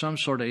to have some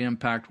sort of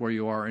impact where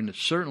you are, and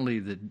it's certainly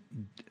the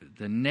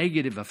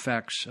negative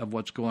effects of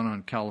what's going on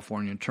in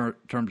California in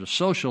terms of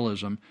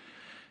socialism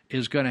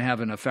is going to have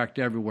an effect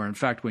everywhere. In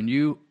fact, when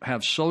you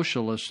have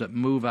socialists that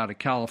move out of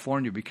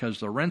California because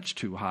the rent's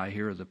too high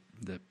here, the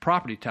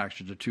property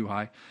taxes are too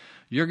high,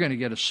 you're going to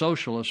get a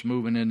socialist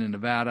moving into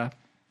Nevada,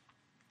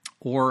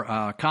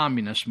 or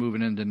communists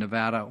moving into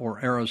Nevada or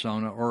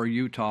Arizona or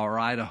Utah or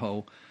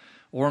Idaho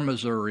or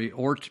Missouri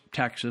or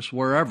Texas,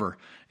 wherever.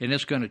 And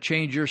it's going to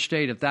change your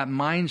state if that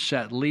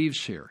mindset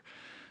leaves here.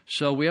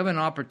 So we have an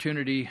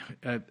opportunity.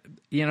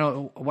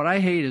 What I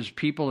hate is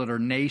people that are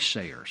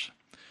naysayers.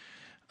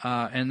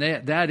 And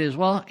that is,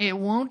 well, it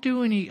won't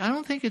do any, I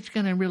don't think it's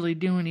going to really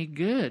do any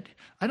good.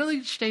 I don't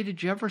think the state of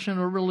Jefferson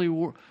will really,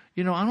 I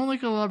don't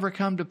think it'll ever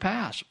come to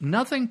pass.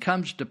 Nothing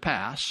comes to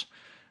pass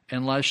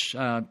unless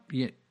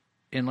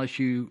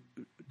you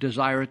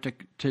desire it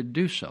to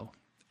do so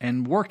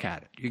and work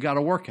at it. You got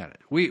to work at it.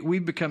 We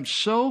become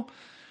so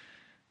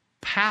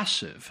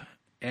passive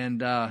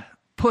and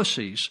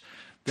pussies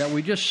that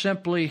we just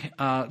simply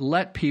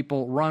let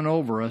people run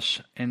over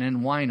us and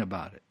then whine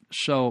about it.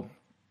 So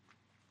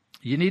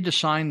you need to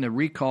sign the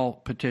recall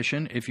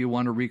petition if you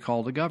want to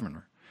recall the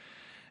governor.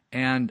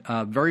 And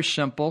very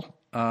simple.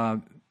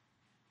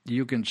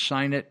 You can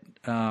sign it.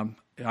 I'm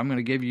going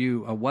to give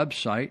you a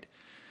website,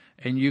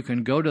 and you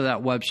can go to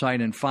that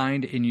website and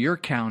find in your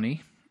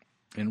county,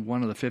 in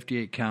one of the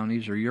 58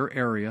 counties or your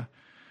area,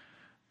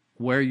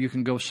 where you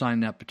can go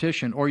sign that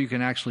petition. Or you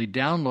can actually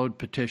download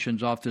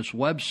petitions off this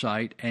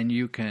website, and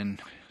you can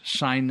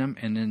sign them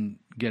and then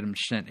get them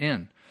sent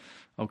in.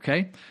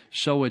 Okay?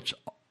 So it's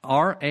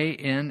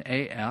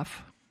RANAF.org,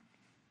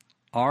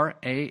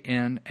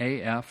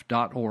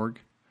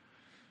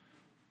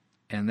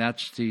 and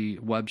that's the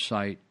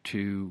website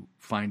to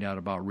find out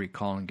about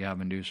recalling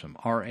Gavin Newsom,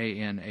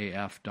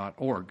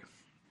 RANAF.org,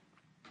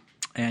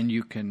 and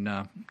you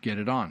can get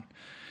it on.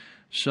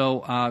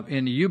 So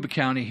in Yuba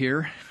County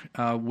here,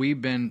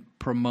 we've been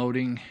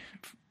promoting,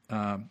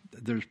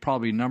 there's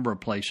probably a number of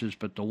places,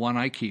 but the one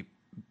I keep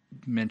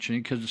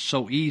mentioning because it's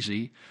so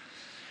easy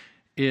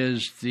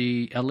is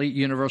the Elite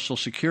Universal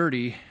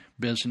Security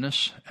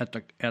business at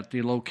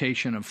the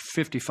location of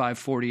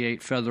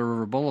 5548 Feather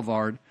River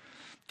Boulevard,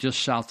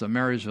 just south of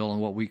Marysville in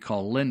what we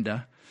call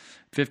Linda,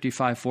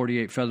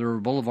 5548 Feather River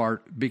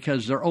Boulevard,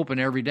 because they're open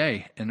every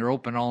day and they're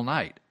open all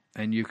night.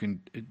 And you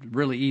can,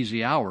 really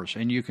easy hours,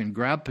 and you can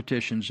grab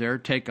petitions there,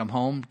 take them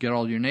home, get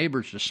all your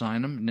neighbors to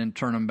sign them, and then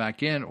turn them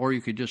back in. Or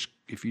you could just,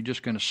 if you're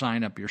just going to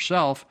sign up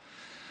yourself,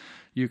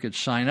 you could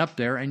sign up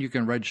there and you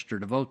can register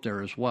to vote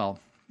there as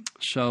well.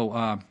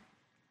 So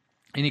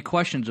any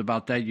questions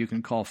about that, you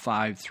can call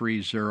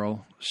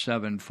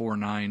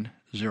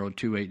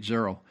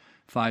 530-749-0280,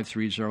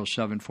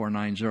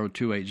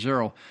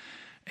 530-749-0280.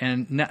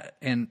 And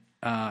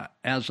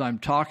as I'm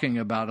talking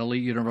about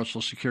Elite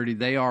Universal Security,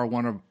 they are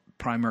one of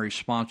primary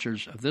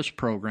sponsors of this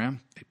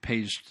program. It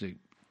pays the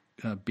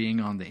being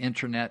on the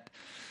internet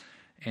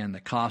and the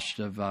cost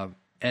of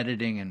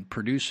editing and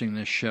producing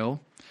this show.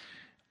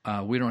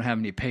 We don't have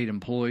any paid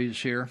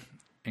employees here,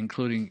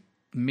 including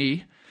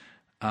me.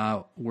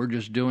 We're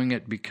just doing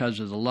it because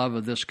of the love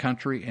of this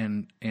country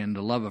and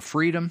the love of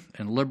freedom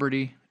and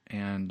liberty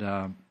and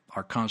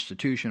our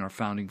Constitution, our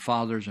founding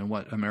fathers, and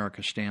what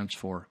America stands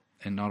for,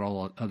 and not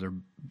all other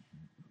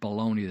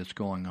baloney that's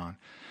going on.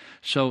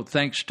 So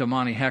thanks to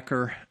Monty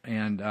Hecker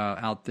and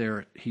out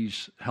there,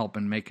 he's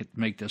helping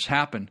make this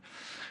happen.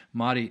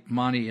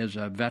 Monty is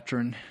a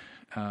veteran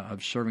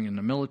of serving in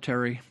the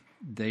military.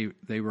 They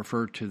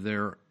refer to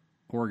their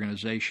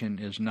organization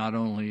as not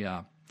only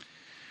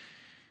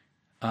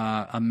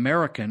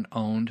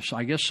American-owned. So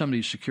I guess some of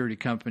these security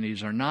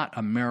companies are not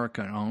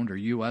American-owned or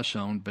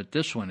U.S.-owned, but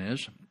this one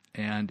is,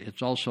 and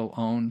it's also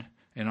owned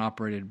and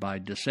operated by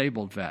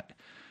Disabled Vet.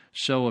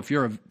 So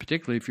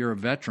particularly if you're a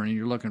veteran and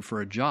you're looking for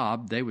a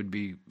job, they would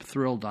be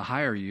thrilled to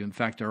hire you. In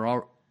fact, they're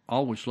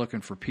always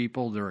looking for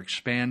people. They're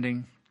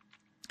expanding.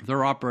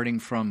 They're operating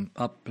from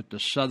up at the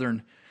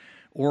southern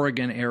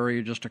Oregon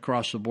area, just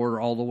across the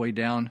border, all the way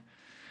down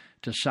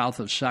to south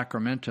of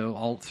Sacramento,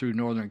 all through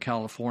Northern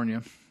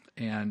California.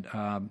 And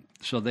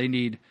so they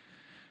need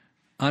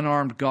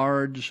unarmed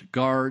guards,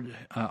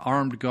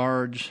 armed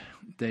guards.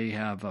 They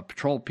have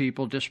patrol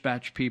people,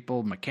 dispatch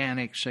people,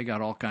 mechanics. They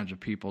got all kinds of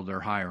people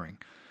they're hiring.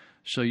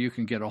 So you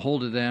can get a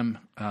hold of them.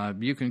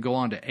 You can go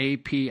on to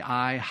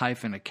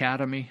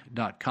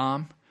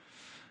api-academy.com,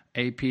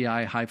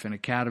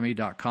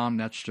 api-academy.com.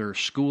 That's their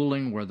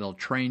schooling where they'll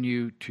train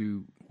you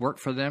to work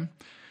for them.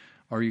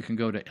 Or you can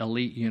go to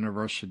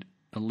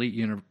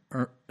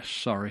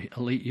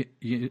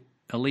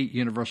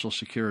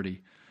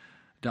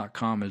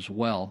eliteuniversalsecurity.com as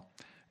well,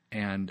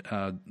 and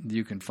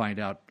you can find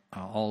out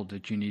all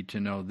that you need to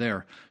know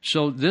there.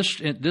 So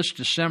this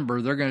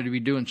December, they're going to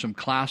be doing some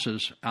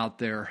classes out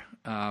there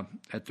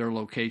at their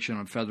location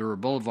on Feather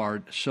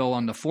Boulevard. So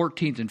on the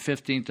 14th and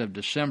 15th of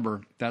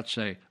December, that's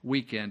a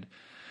weekend,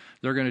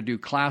 they're going to do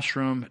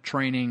classroom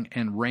training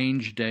and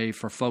range day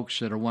for folks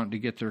that are wanting to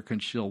get their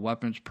concealed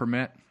weapons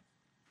permit.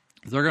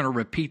 They're going to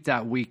repeat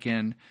that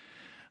weekend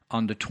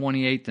on the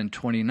 28th and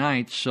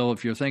 29th. So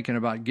if you're thinking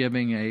about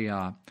giving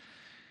a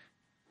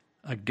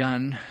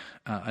gun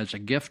as a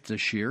gift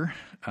this year,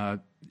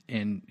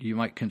 and you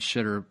might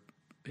consider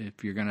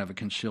if you're going to have a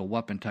concealed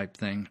weapon type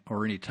thing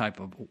or any type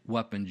of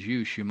weapons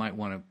use, you might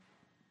want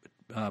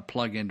to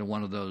plug into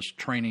one of those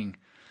training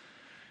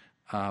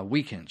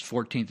weekends,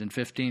 14th and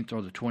 15th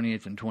or the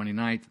 28th and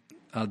 29th.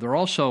 They're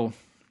also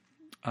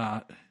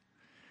I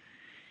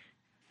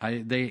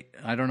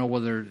don't know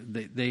whether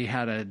they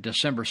had a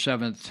December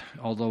 7th,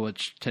 although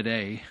it's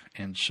today,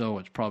 and so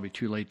it's probably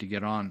too late to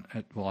get on.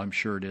 Well, I'm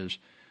sure it is.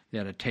 They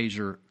had a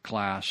taser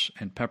class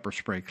and pepper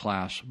spray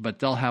class, but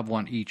they'll have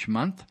one each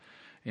month,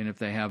 and if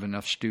they have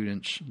enough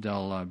students,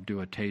 they'll do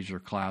a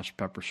taser class,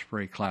 pepper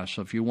spray class.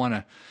 So if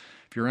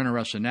you're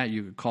interested in that,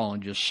 you could call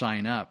and just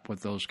sign up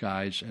with those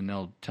guys, and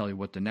they'll tell you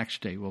what the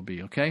next day will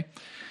be, okay?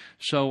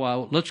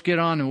 So let's get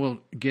on, and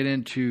we'll get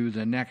into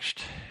the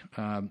next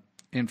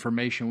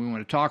information we want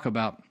to talk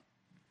about.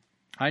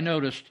 I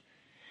noticed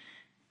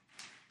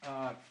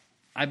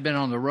I've been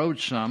on the road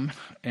some,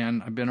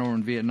 and I've been over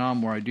in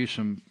Vietnam where I do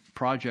some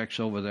projects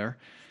over there,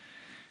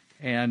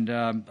 and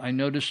I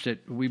noticed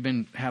that we've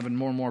been having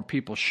more and more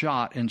people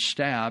shot and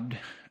stabbed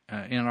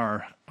in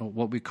our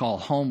what we call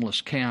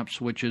homeless camps,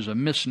 which is a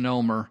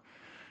misnomer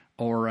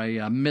or a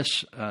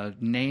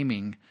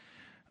misnaming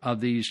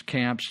of these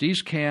camps.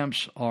 These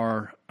camps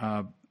are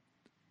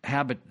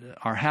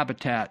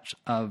habitats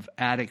of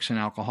addicts and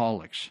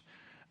alcoholics.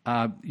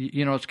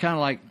 It's kind of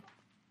like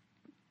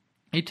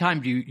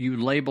anytime you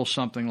label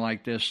something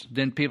like this,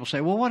 then people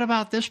say, well, what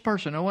about this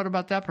person or what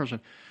about that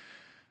person?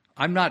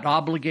 I'm not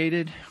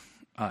obligated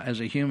as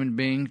a human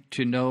being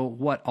to know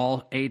what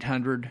all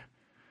 800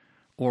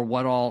 or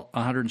what all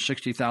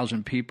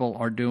 160,000 people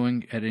are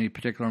doing at any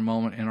particular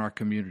moment in our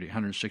community,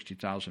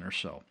 160,000 or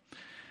so.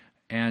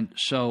 And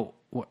so,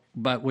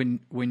 but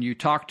when you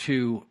talk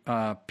to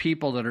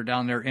people that are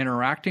down there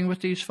interacting with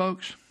these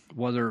folks,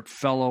 whether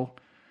fellow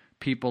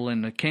people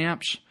in the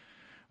camps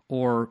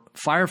or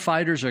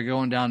firefighters are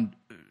going down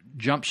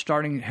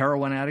jump-starting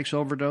heroin addicts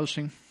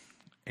overdosing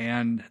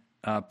and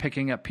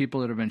picking up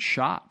people that have been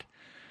shot,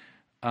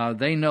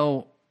 they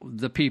know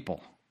the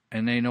people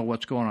and they know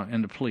what's going on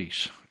in the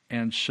police.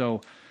 And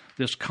so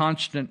this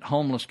constant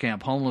homeless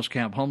camp,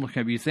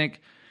 you think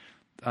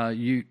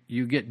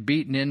you get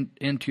beaten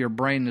into your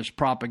brain this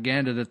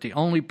propaganda that the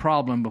only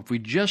problem, if we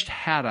just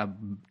had a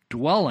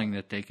dwelling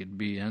that they could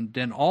be in,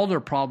 then all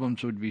their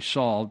problems would be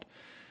solved.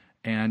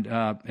 And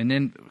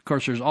then, of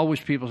course, there's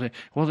always people say,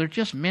 well, they're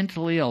just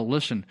mentally ill.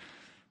 Listen,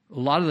 a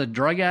lot of the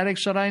drug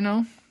addicts that I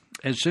know,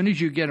 as soon as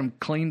you get them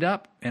cleaned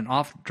up and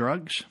off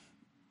drugs,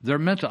 their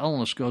mental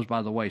illness goes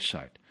by the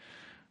wayside.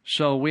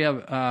 So we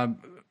have,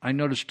 I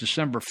noticed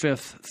December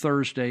 5th,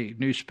 Thursday,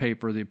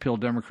 newspaper, the Appeal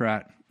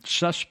Democrat,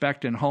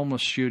 suspect in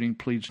homeless shooting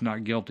pleads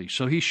not guilty.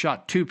 So he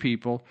shot two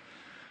people.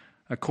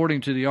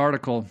 According to the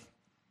article,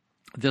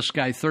 this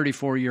guy,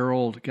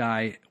 34-year-old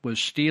guy,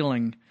 was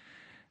stealing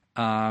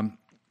from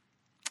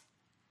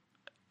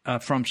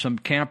some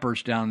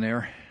campers down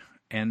there,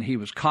 and he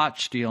was caught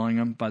stealing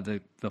them by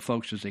the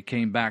folks as they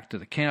came back to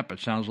the camp, it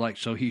sounds like,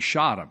 so he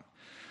shot him.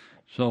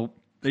 So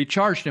they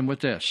charged him with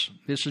this.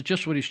 This is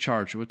just what he's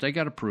charged with. They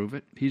got to prove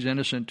it. He's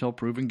innocent until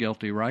proven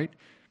guilty, right?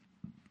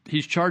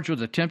 He's charged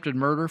with attempted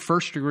murder,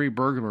 first-degree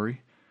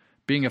burglary,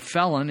 being a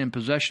felon in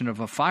possession of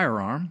a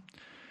firearm,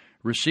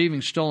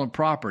 receiving stolen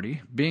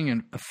property,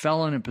 being a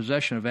felon in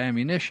possession of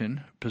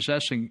ammunition,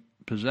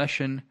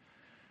 possession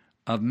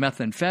of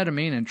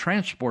methamphetamine, and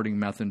transporting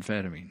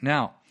methamphetamine.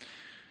 Now,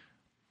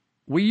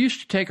 we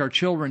used to take our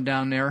children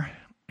down there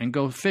and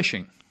go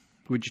fishing.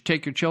 Would you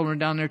take your children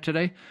down there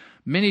today?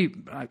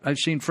 I've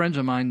seen friends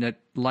of mine that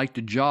like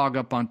to jog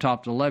up on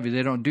top of the levee.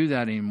 They don't do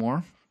that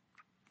anymore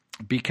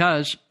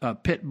because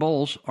pit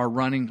bulls are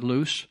running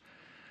loose.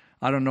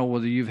 I don't know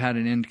whether you've had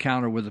an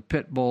encounter with a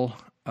pit bull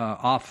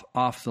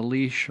off the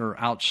leash or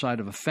outside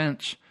of a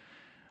fence.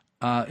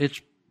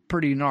 It's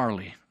pretty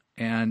gnarly.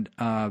 And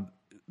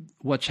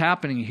what's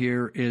happening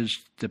here is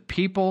the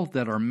people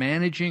that are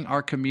managing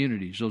our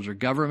communities, those are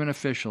government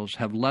officials,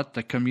 have let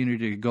the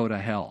community go to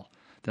hell.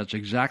 That's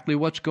exactly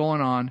what's going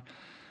on,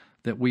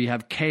 that we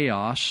have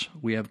chaos.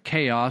 We have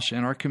chaos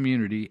in our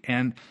community.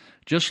 And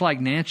just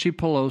like Nancy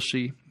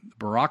Pelosi,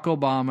 Barack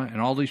Obama, and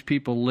all these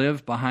people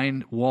live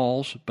behind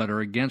walls but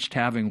are against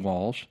having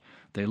walls.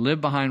 They live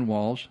behind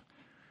walls,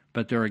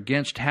 but they're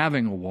against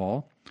having a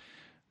wall.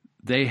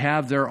 They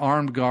have their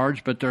armed guards,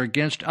 but they're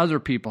against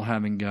other people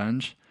having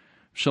guns.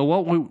 So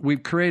what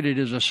we've created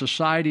is a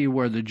society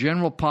where the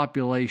general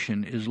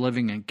population is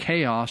living in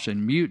chaos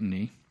and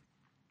mutiny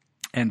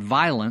and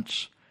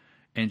violence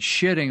and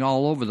shitting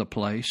all over the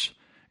place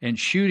and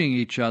shooting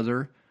each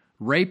other,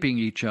 raping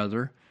each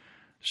other.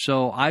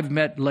 So I've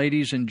met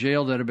ladies in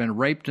jail that have been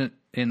raped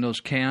in those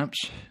camps,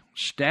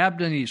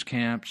 stabbed in these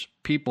camps,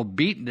 people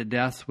beaten to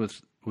death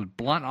with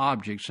blunt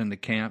objects in the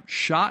camp,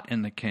 shot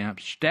in the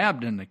camps,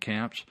 stabbed in the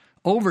camps,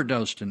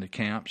 overdosed in the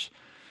camps.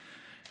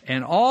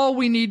 And all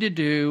we need to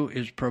do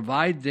is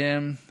provide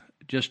them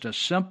just a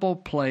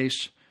simple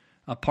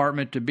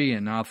apartment to be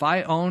in. Now, if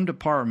I owned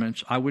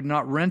apartments, I would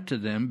not rent to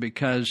them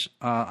because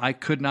I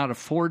could not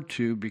afford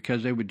to,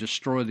 because they would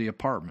destroy the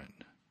apartment.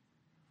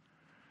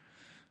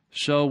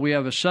 So we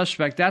have a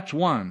suspect. That's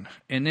one.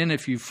 And then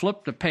if you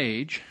flip the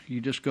page,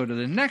 you just go to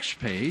the next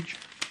page.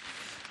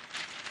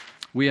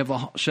 We have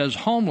says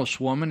homeless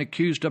woman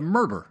accused of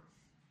murder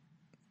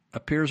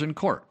appears in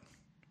court.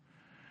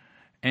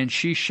 And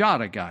she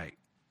shot a guy.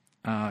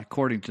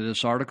 According to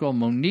this article,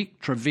 Monique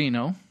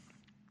Trevino,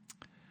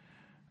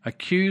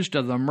 accused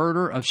of the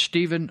murder of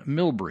Stephen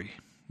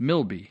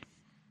Milby,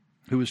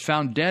 who was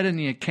found dead in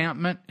the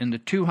encampment in the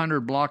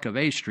 200 block of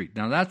A Street.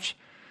 Now, that's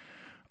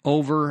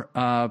over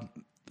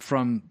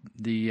from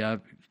the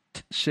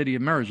city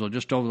of Marysville,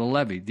 just over the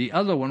levee. The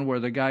other one where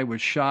the guy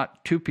was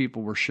shot, 2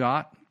 people were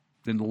shot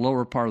in the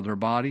lower part of their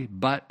body,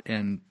 butt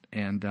and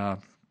in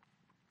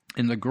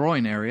the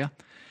groin area.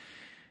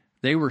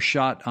 They were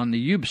shot on the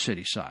Yuba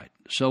City side.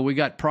 So we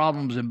got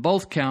problems in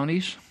both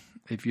counties.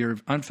 If you're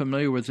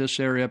unfamiliar with this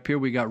area up here,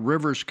 we got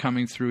rivers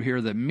coming through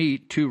here that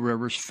meet, 2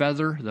 rivers,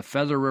 the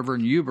Feather River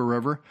and Yuba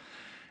River.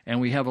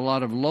 And we have a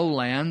lot of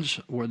lowlands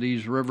where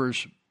these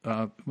rivers,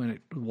 when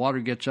water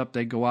gets up,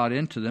 they go out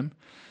into them.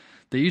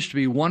 They used to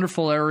be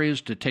wonderful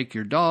areas to take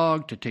your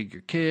dog, to take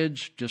your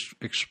kids, just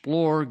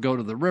explore, go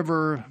to the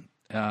river.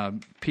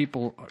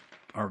 People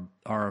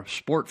are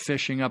sport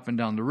fishing up and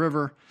down the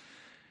river.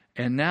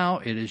 And now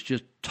it is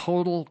just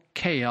total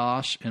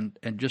chaos and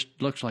just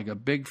looks like a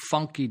big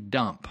funky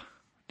dump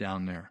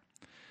down there.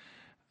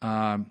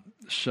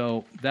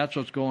 So that's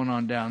what's going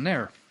on down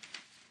there.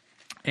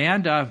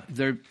 And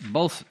they're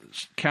both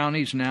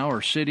counties now,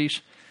 or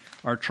cities,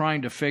 are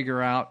trying to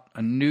figure out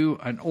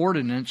an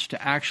ordinance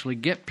to actually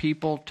get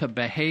people to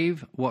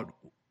behave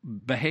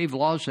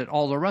laws that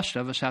all the rest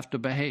of us have to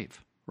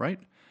behave, right?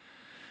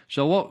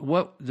 So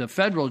what the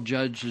federal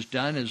judge has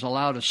done is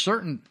allowed a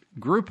certain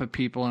group of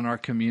people in our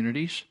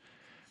communities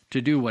to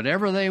do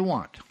whatever they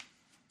want,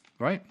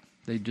 right?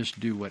 They just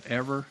do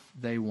whatever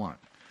they want.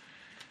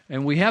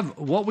 And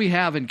what we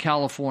have in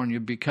California,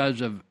 because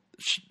of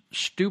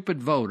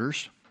stupid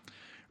voters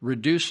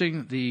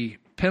reducing the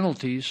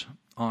penalties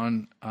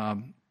on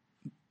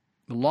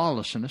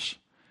lawlessness,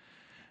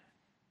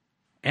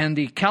 and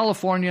the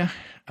California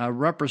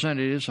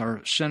representatives,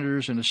 our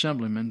senators and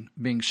assemblymen,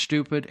 being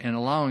stupid and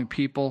allowing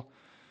people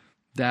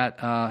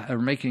that are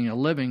making a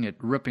living at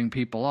ripping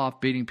people off,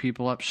 beating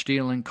people up,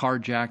 stealing,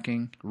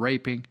 carjacking,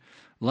 raping,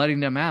 letting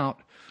them out,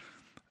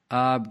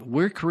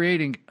 we're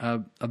creating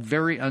a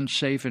very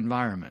unsafe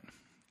environment.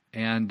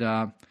 And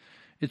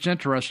it's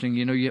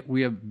interesting,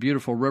 we have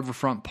beautiful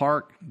Riverfront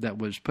Park that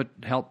was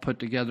helped put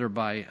together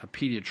by a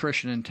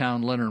pediatrician in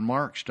town,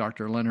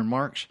 Dr. Leonard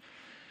Marks.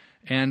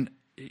 And,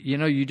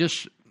 you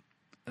just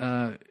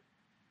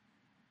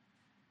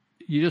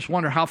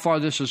wonder how far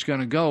this is going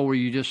to go, where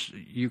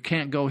you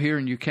can't go here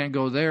and you can't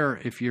go there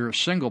if you're a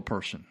single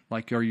person,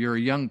 or you're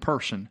a young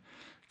person.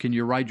 Can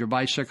you ride your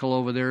bicycle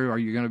over there? Are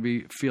you going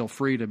to feel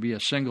free to be a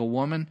single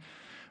woman,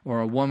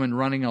 or a woman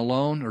running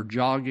alone, or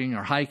jogging,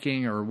 or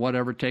hiking, or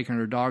whatever, taking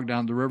her dog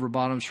down the river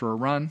bottoms for a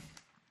run,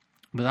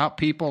 without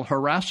people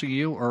harassing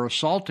you or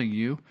assaulting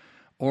you,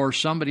 or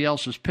somebody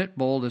else's pit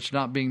bull that's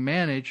not being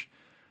managed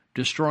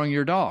destroying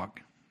your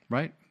dog,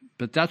 right?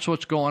 But that's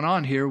what's going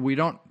on here.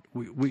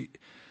 You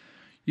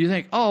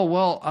think,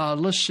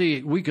 let's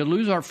see, we could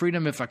lose our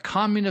freedom if a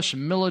communist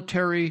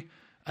military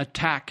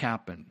attack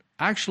happened.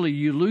 Actually,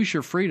 you lose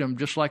your freedom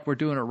just like we're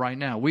doing it right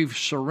now. We've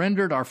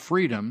surrendered our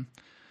freedom.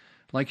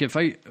 I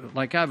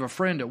have a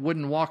friend that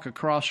wouldn't walk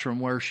across from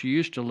where she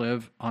used to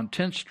live on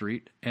 10th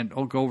Street and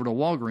go over to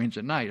Walgreens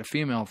at night, a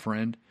female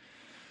friend.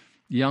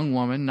 young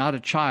woman, not a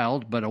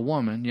child, but a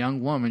woman,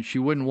 young woman, she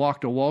wouldn't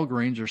walk to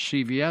Walgreens or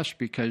CVS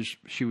because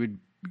she would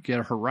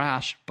get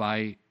harassed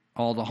by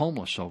all the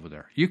homeless over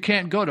there. You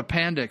can't go to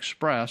Panda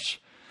Express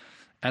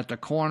at the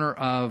corner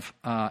of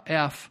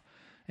F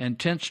and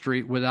 10th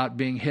Street without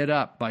being hit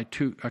up by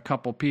a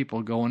couple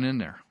people going in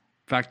there.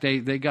 In fact,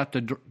 they got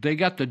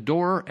the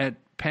door at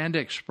Panda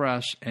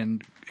Express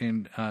and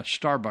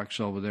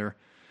Starbucks over there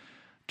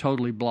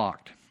totally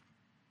blocked.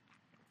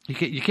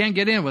 You can't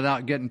get in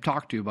without getting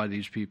talked to by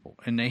these people,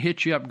 and they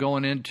hit you up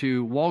going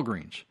into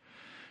Walgreens.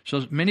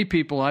 So many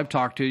people I've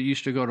talked to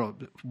used to go to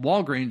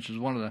Walgreens, is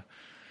one of the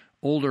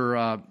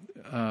older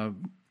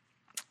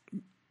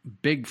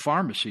big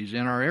pharmacies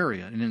in our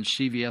area, and then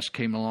CVS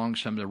came along,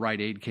 some of the Rite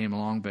Aid came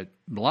along, but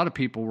a lot of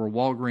people were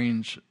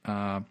Walgreens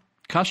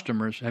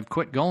customers have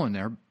quit going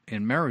there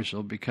in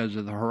Marysville because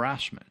of the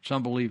harassment. It's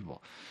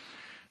unbelievable.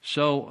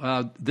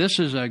 So this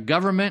is a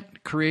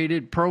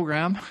government-created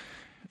program.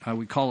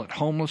 We call it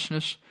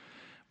homelessness,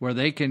 where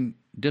they can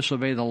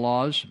disobey the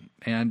laws.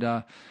 And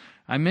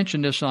I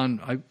mentioned this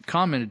I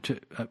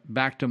commented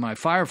back to my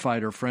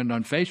firefighter friend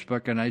on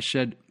Facebook, and I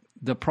said,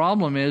 the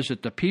problem is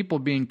that the people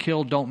being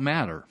killed don't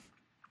matter.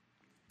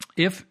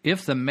 If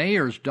the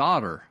mayor's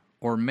daughter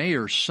or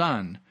mayor's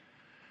son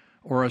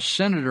or a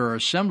senator or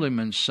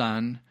assemblyman's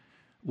son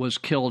was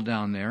killed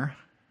down there,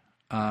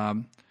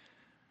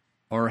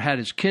 or had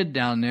his kid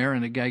down there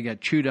and the guy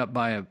got chewed up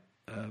by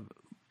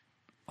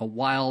a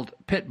wild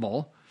pit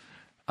bull,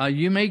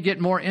 you may get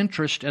more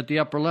interest at the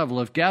upper level.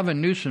 If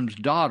Gavin Newsom's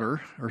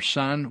daughter or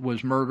son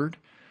was murdered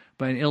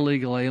by an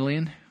illegal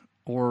alien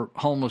or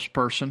homeless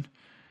person,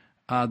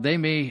 they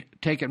may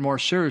take it more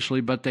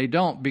seriously, but they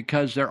don't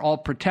because they're all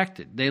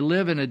protected. They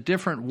live in a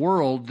different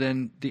world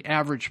than the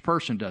average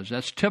person does.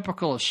 That's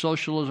typical of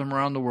socialism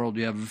around the world.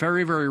 You have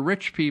very, very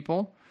rich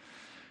people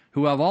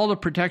who have all the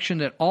protection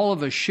that all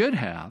of us should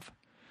have,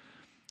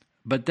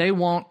 but they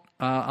won't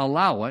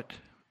allow it,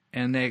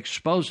 and they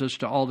expose us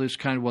to all this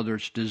kind of, whether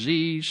it's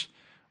disease,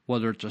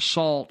 whether it's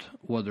assault,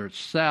 whether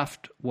it's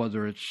theft,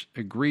 whether it's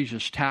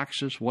egregious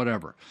taxes,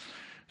 whatever.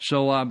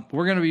 So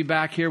we're going to be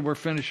back here. We're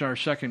finishing our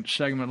second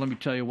segment. Let me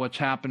tell you what's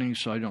happening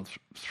so I don't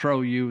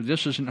throw you.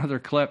 This is another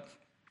clip.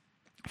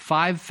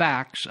 5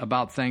 facts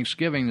about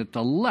Thanksgiving that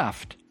the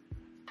left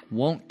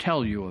won't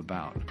tell you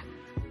about.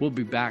 We'll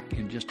be back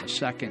in just a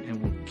second,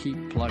 and we'll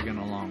keep plugging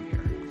along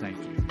here. Thank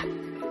you.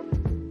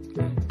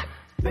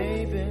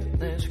 Baby,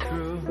 let's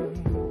cruise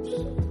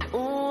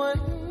away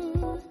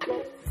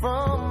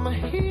from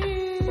here.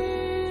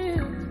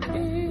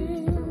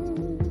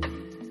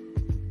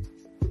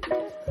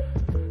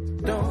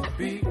 Don't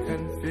be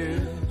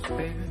confused,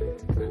 baby.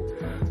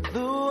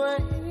 The way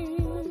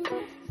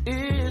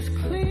is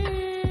clear.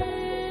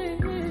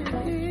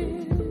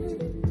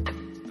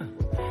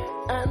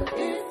 And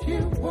if you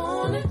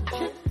want it,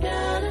 you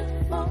got it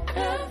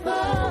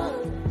forever.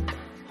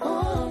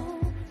 Oh,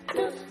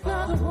 just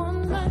for the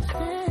one night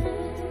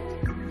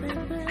stand,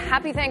 baby.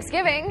 Happy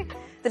Thanksgiving,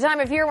 the time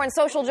of year when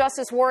social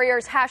justice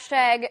warriors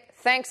hashtag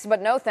thanks but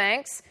no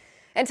thanks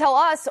and tell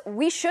us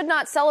we should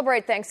not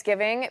celebrate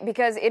Thanksgiving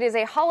because it is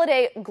a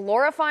holiday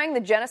glorifying the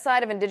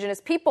genocide of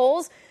indigenous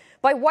peoples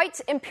by white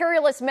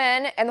imperialist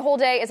men, and the whole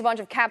day is a bunch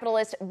of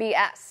capitalist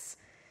BS.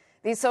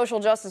 These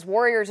social justice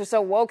warriors are so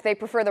woke they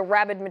prefer the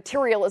rabid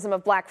materialism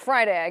of Black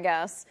Friday, I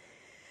guess.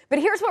 But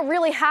here's what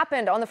really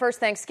happened on the first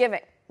Thanksgiving,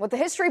 what the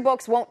history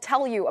books won't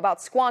tell you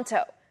about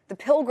Squanto, the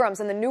Pilgrims,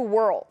 and the New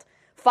World.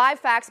 5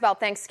 facts about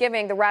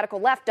Thanksgiving the radical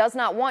left does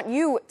not want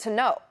you to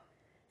know.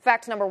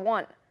 Fact number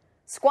 1.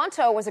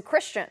 Squanto was a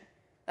Christian.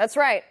 That's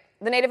right.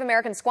 The Native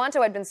American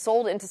Squanto had been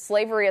sold into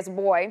slavery as a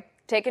boy,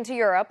 taken to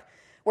Europe,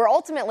 where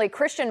ultimately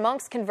Christian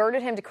monks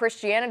converted him to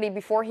Christianity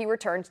before he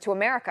returned to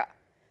America.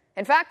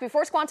 In fact,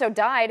 before Squanto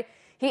died,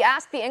 he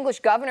asked the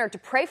English governor to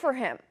pray for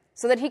him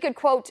so that he could,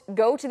 quote,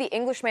 go to the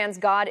Englishman's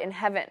God in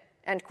heaven,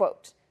 end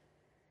quote.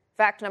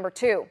 Fact number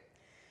 2.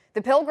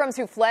 The Pilgrims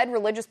who fled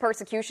religious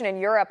persecution in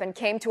Europe and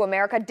came to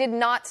America did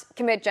not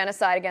commit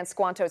genocide against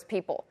Squanto's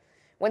people.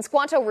 When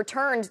Squanto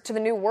returned to the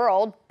New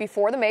World,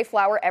 before the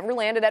Mayflower ever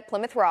landed at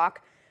Plymouth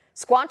Rock,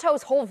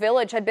 Squanto's whole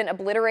village had been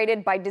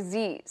obliterated by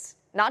disease.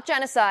 Not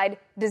genocide,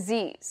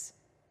 disease.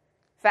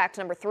 Fact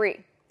number 3.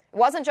 It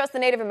wasn't just the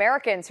Native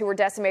Americans who were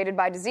decimated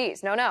by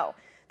disease. No.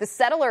 The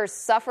settlers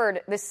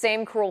suffered this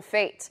same cruel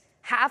fate.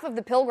 Half of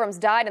the Pilgrims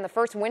died in the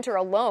first winter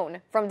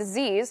alone from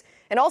disease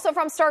and also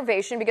from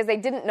starvation because they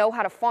didn't know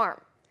how to farm.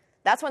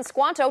 That's when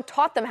Squanto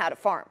taught them how to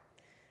farm.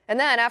 And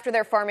then, after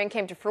their farming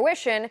came to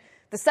fruition,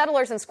 the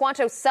settlers in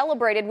Squanto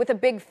celebrated with a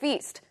big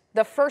feast,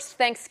 the first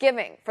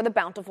Thanksgiving for the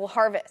bountiful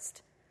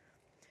harvest.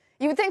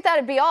 You would think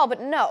that'd be all, but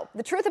no.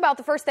 The truth about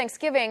the first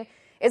Thanksgiving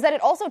is that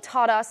it also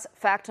taught us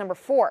fact number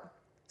 4.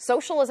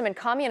 Socialism and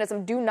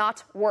communism do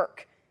not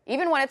work,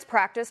 even when it's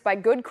practiced by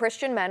good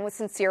Christian men with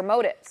sincere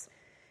motives.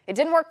 It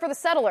didn't work for the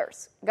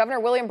settlers. Governor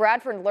William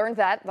Bradford learned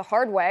that the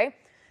hard way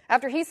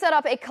after he set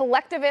up a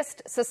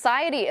collectivist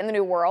society in the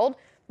New World.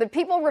 The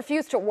people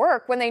refused to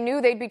work when they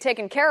knew they'd be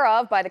taken care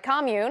of by the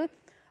commune.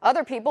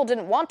 Other people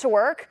didn't want to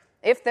work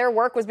if their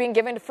work was being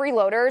given to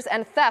freeloaders,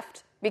 and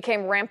theft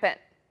became rampant.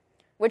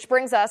 Which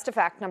brings us to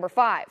fact number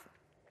 5.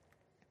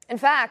 In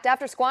fact,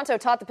 after Squanto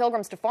taught the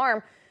Pilgrims to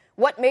farm,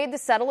 what made the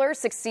settlers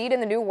succeed in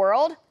the New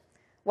World?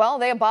 Well,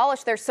 they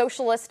abolished their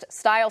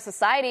socialist-style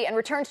society and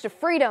returned to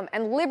freedom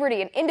and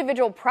liberty and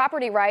individual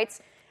property rights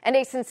and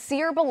a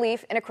sincere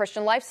belief in a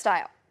Christian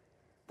lifestyle.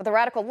 But the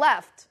radical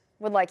left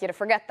would like you to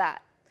forget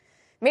that.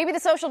 Maybe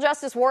the social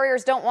justice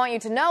warriors don't want you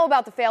to know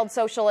about the failed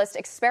socialist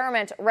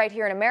experiment right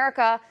here in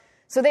America,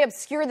 so they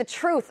obscure the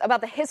truth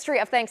about the history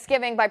of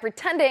Thanksgiving by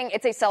pretending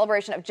it's a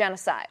celebration of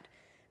genocide.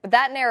 But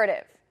that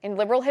narrative, in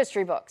liberal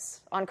history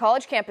books, on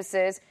college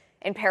campuses,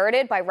 and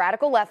parroted by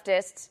radical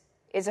leftists,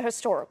 is a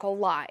historical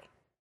lie.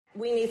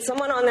 We need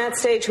someone on that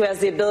stage who has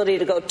the ability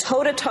to go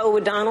toe-to-toe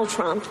with Donald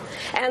Trump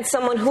and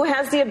someone who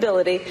has the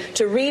ability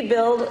to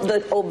rebuild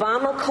the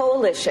Obama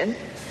coalition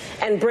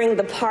and bring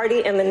the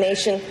party and the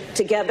nation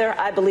together.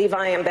 I believe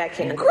I am that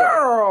candidate.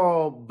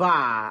 Girl,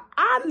 bye.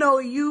 I know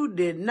you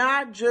did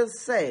not just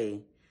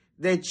say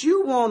that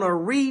you want to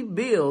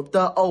rebuild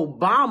the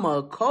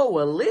Obama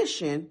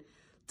coalition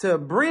to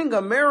bring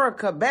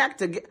America back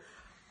together.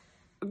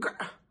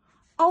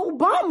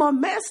 Obama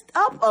messed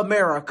up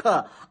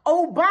America.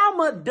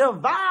 Obama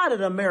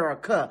divided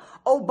America.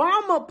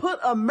 Obama put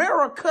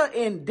America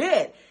in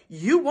debt.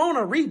 You want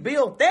to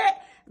rebuild that?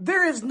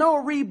 There is no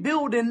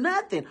rebuilding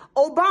nothing.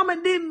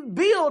 Obama didn't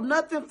build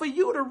nothing for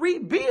you to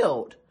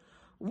rebuild.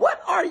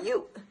 What are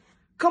you?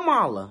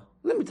 Kamala,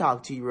 let me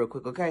talk to you real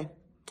quick, okay?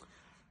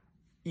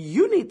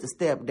 You need to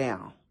step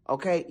down,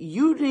 okay?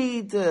 You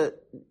need to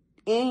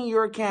end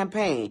your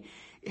campaign.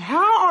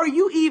 How are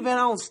you even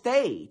on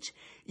stage?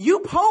 You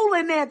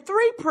polling at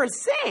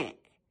 3%.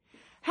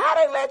 How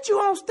they let you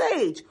on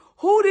stage?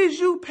 Who did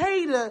you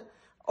pay to,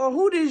 or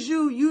who did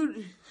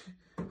you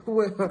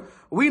well,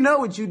 we know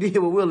what you did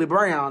with Willie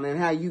Brown and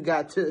how you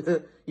got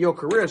to your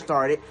career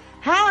started.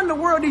 How in the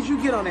world did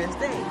you get on that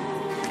stage?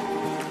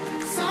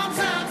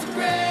 Sometimes the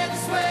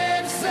greatest way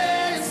to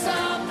say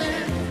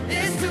something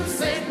is to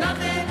say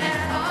nothing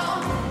at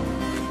all.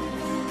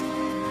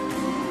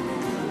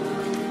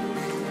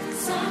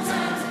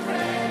 Sometimes the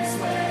greatest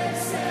way to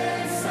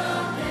say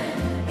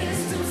something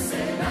is to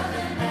say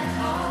nothing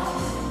at all.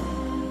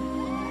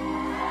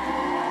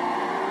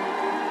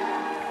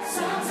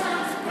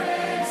 Sometimes the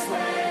greatest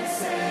way to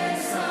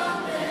say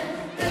something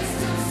is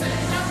to say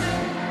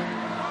nothing.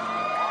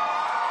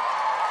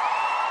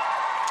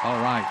 All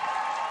right.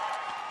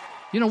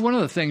 You know, one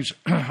of the things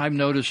I've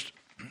noticed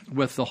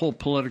with the whole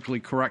politically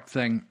correct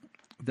thing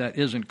that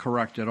isn't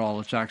correct at all,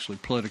 it's actually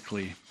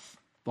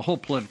the whole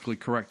politically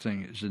correct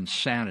thing is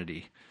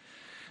insanity.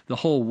 The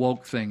whole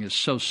woke thing is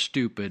so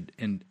stupid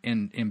and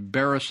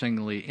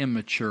embarrassingly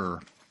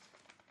immature.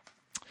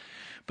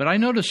 But I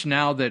notice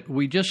now that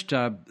we just,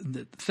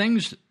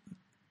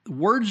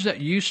 words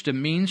that used to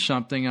mean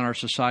something in our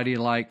society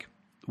like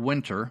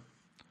winter,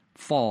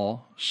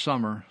 fall,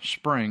 summer,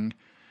 spring,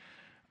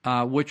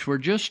 which were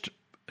just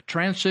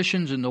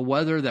transitions in the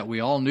weather that we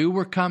all knew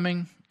were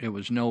coming. It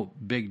was no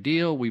big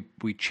deal.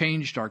 We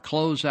changed our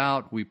clothes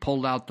out. We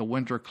pulled out the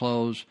winter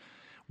clothes.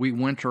 We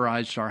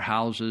winterized our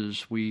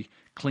houses. We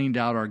cleaned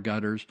out our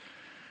gutters.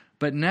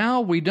 But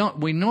now we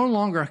no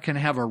longer can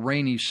have a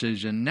rainy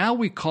season. Now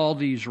we call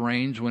these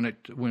rains when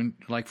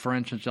like for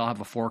instance, I'll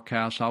have a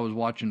forecast. I was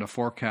watching the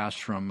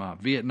forecast from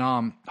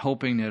Vietnam,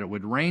 hoping that it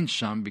would rain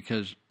some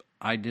because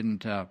I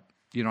didn't,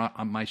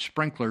 my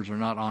sprinklers are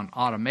not on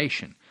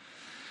automation.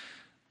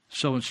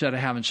 So instead of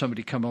having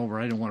somebody come over,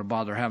 I didn't want to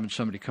bother having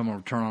somebody come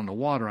over, turn on the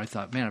water. I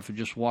thought, man, if it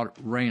just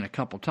rain a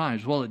couple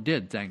times. Well, it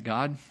did, thank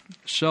God.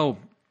 So,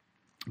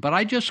 but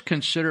I just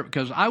consider,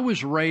 because I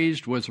was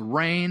raised with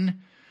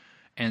rain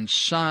and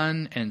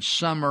sun and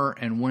summer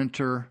and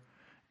winter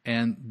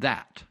and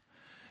that.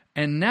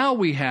 And now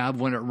we have,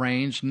 when it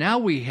rains, now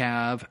we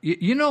have, do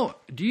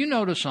you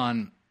notice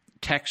on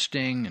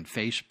texting and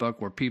Facebook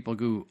where people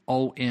go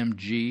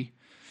OMG?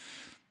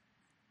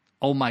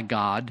 Oh my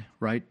God,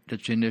 right?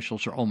 That's the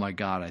initials are oh my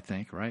God, I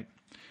think, right?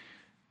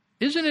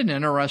 Isn't it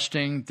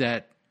interesting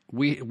that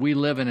we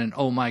live in an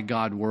oh my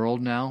God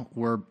world now,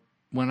 where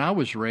when I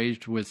was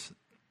raised with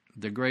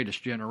the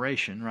greatest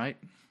generation, right?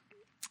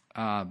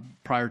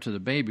 Prior to the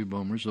baby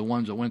boomers, the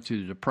ones that went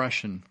through the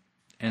Depression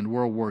and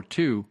World War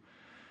II,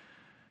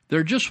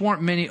 there just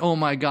weren't many oh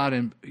my God.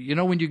 And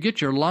when you get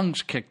your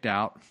lungs kicked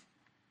out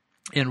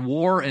in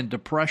war and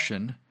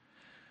depression,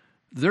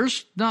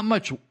 there's not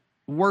much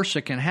worse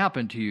that can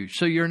happen to you.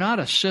 So you're not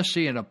a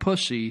sissy and a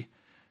pussy,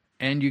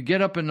 and you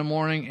get up in the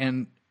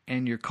morning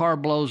and your car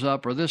blows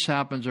up, or this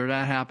happens or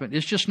that happens.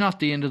 It's just not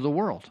the end of the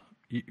world.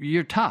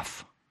 You're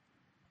tough.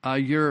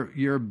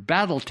 You're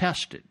battle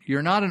tested.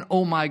 You're not an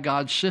oh my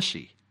God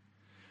sissy.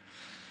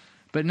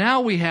 But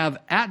now we have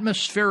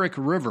atmospheric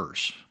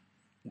rivers.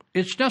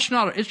 It's just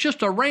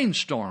a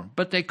rainstorm,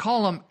 but they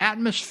call them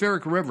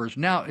atmospheric rivers.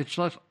 Now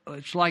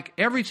it's like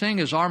everything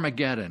is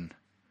Armageddon.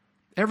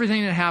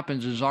 Everything that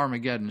happens is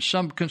Armageddon.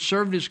 Some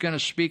conservative's going to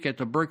speak at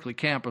the Berkeley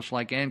campus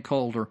like Ann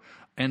Coulter,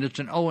 and it's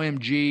an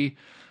OMG.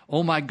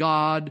 oh my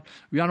God,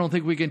 I don't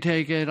think we can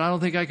take it. I don't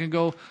think I can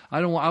go.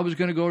 I was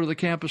going to go to the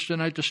campus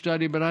tonight to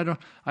study, but I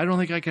don't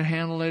think I can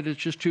handle it.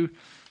 It's just too.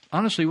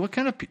 Honestly,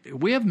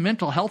 we have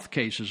mental health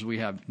cases we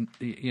have,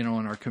 in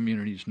our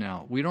communities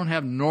now. We don't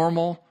have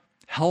normal,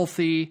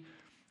 healthy,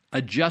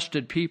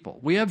 adjusted people.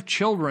 We have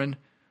children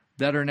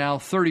that are now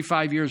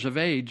 35 years of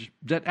age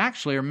that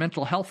actually are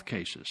mental health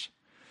cases.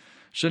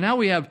 So now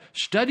we have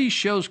studies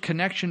shows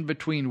connection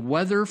between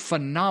weather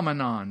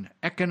phenomenon,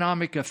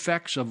 economic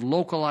effects of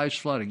localized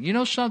flooding. You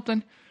know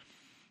something?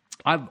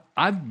 I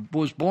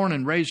was born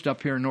and raised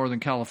up here in Northern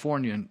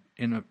California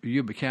in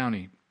Yuba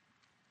County.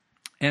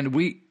 And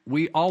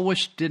we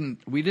always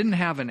didn't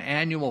have an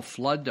annual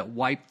flood that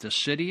wiped the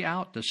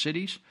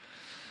cities.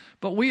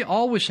 But we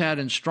always had,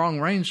 in strong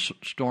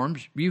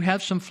rainstorms, you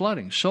have some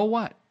flooding. So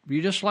what?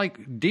 You just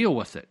deal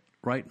with it,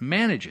 right?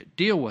 Manage it,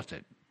 deal with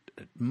it,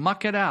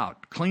 muck it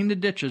out, clean the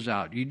ditches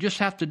out. You just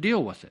have to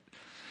deal with it.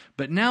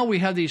 But now we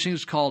have these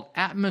things called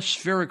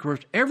atmospheric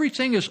risk.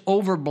 Everything is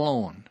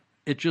overblown.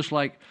 It's just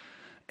like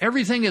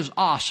everything is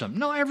awesome.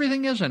 No,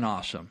 everything isn't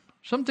awesome.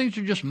 Some things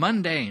are just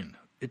mundane.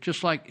 It's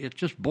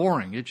just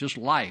boring. It's just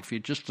life.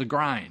 It's just the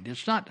grind.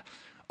 It's not,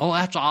 oh,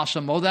 that's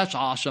awesome. Oh, that's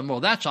awesome. Oh,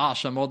 that's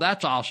awesome. Oh,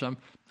 that's awesome.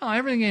 No,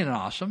 everything ain't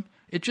awesome.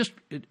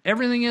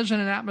 Everything is in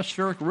an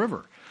atmospheric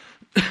river.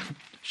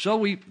 So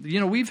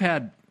we've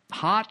had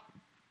hot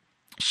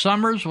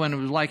summers when it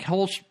was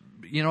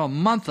a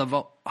month of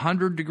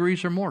 100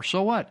 degrees or more.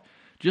 So what?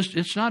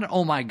 It's not,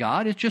 oh my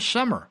God, it's just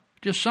summer.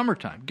 Just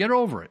summertime. Get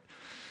over it.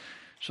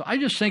 So I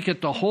just think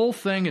that the whole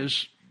thing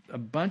is a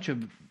bunch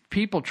of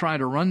people trying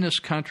to run this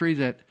country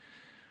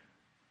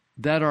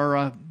that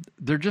are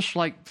they're just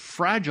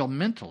fragile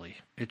mentally.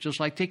 It's just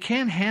they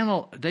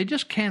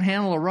just can't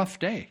handle a rough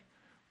day.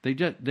 They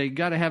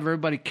got to have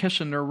everybody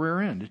kissing their rear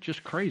end. It's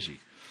just crazy.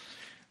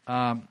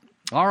 All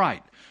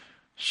right.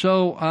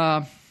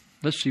 So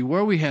let's see, where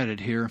are we headed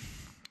here?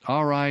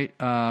 All right.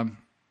 I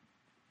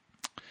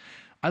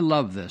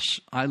love this.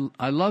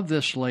 I love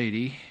this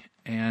lady,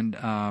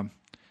 and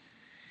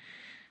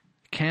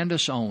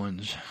Candace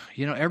Owens.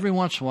 Every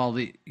once in a while,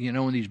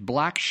 when these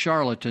black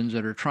charlatans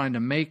that are trying to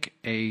make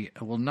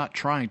not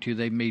trying to,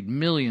 they've made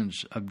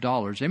millions of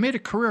dollars. They made a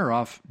career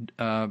off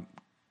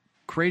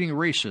creating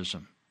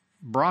racism.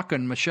 Barack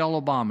and Michelle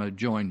Obama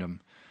joined them.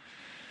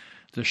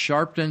 The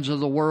Sharptons of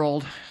the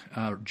world,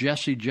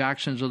 Jesse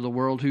Jacksons of the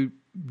world, who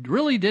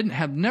really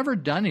have never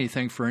done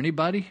anything for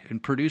anybody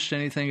and produced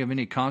anything of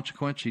any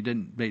consequence.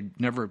 They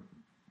never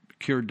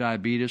cured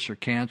diabetes or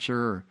cancer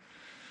or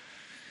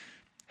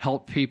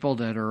helped people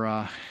that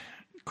are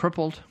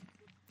crippled.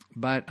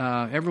 But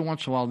every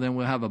once in a while, then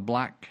we'll have a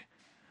black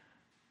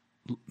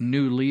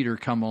new leader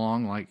come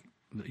along, like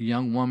a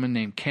young woman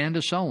named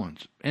Candace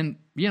Owens. And,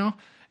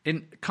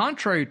 and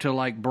contrary to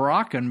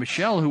Barack and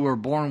Michelle, who were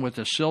born with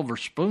a silver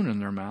spoon in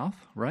their mouth,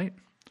 right?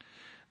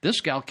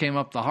 This gal came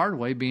up the hard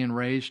way, being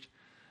raised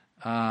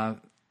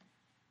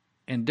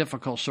in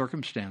difficult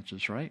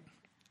circumstances, right?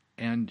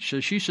 And so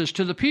she says,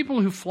 to the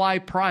people who fly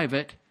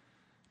private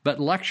but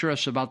lecture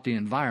us about the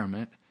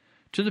environment,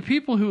 to the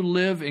people who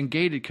live in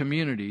gated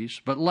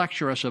communities but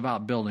lecture us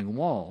about building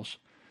walls,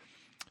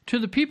 to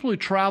the people who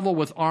travel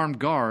with armed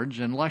guards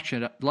and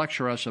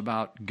lecture us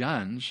about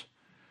guns,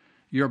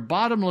 your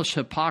bottomless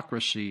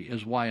hypocrisy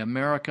is why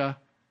America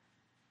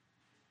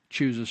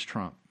chooses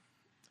Trump.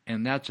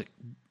 And that's it.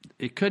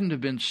 It couldn't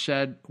have been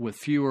said with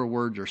fewer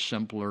words or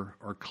simpler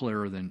or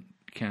clearer than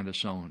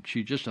Candace Owens.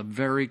 She's just a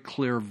very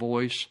clear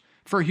voice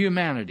for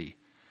humanity.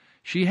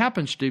 She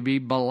happens to be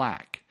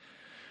black,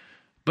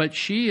 but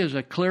she is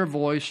a clear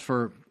voice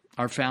for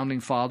our founding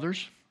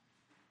fathers.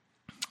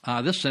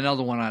 This is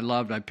another one I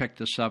loved. I picked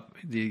this up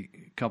a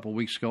couple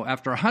weeks ago.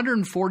 After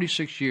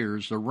 146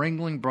 years, the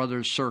Ringling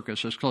Brothers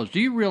Circus is closed. Do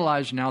you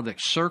realize now that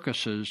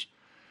circuses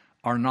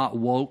are not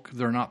woke?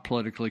 They're not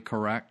politically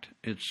correct.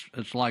 It's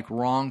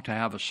wrong to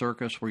have a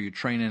circus where you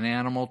train an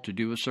animal to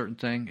do a certain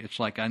thing. It's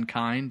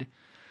unkind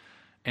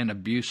and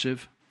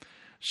abusive.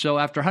 So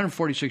after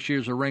 146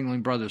 years, the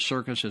Ringling Brothers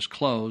Circus is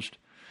closed.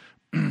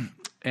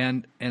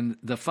 And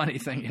the funny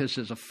thing is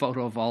a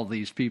photo of all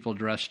these people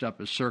dressed up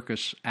as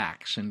circus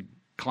acts and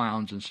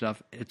clowns and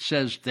stuff. It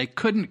says they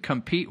couldn't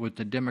compete with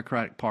the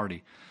Democratic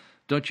Party.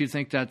 Don't you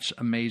think that's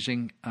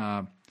amazing?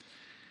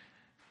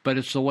 But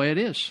it's the way it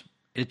is.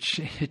 It's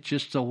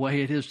just the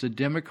way it is. The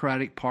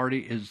Democratic Party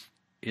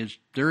is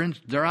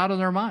they're out of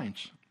their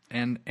minds.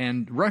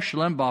 And Rush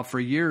Limbaugh for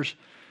years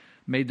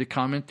made the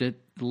comment that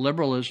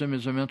liberalism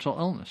is a mental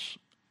illness.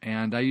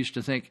 And I used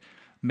to think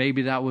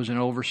maybe that was an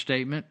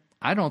overstatement.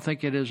 I don't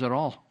think it is at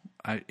all.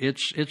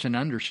 It's an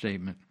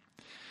understatement.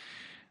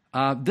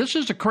 This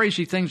is the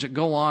crazy things that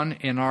go on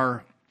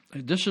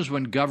this is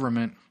when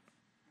government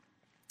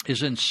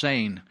is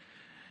insane.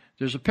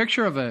 There's a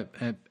picture of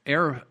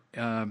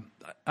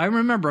I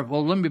remember,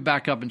 let me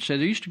back up and say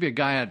there used to be a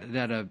guy that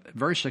had a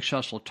very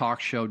successful talk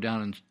show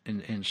down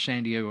in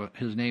San Diego.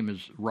 His name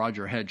is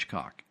Roger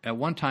Hedgecock. At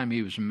one time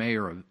he was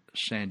mayor of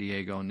San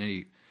Diego, and then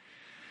he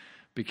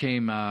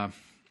became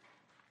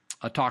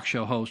a talk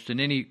show host, and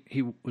then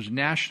he was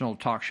national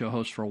talk show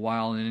host for a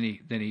while, and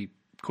then he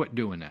quit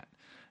doing that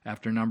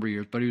after a number of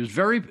years. But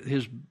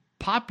his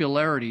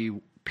popularity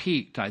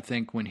peaked, I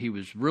think, when he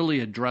was really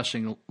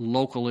addressing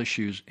local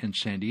issues in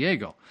San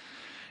Diego.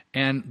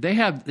 And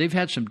they've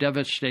had some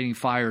devastating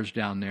fires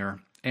down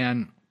there,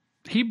 and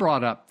he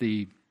brought up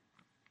the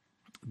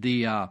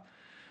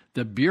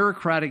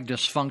bureaucratic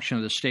dysfunction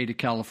of the state of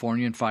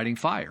California in fighting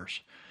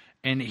fires.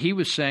 And he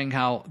was saying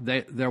how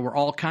there were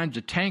all kinds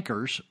of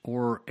tankers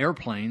or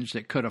airplanes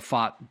that could have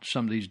fought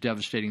some of these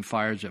devastating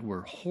fires that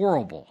were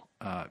horrible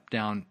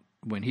down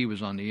when he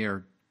was on the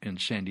air in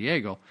San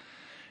Diego.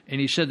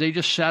 And he said they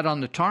just sat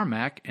on the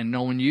tarmac and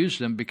no one used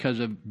them because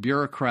of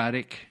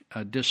bureaucratic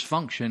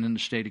dysfunction in the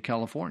state of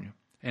California,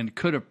 and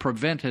could have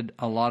prevented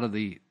a lot of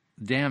the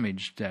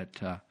damage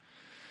that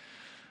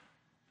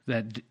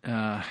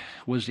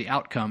was the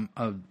outcome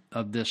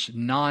of this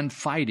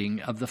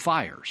non-fighting of the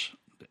fires.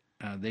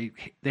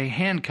 They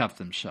handcuffed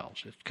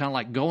themselves. It's kind of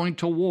like going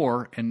to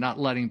war and not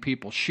letting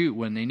people shoot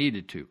when they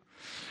needed to.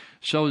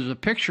 So there's a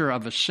picture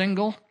of a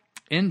single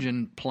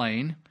engine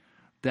plane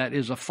that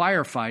is a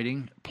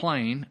firefighting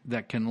plane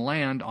that can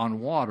land on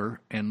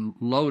water and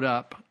load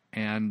up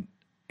and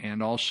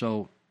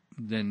also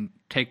then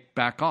take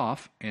back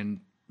off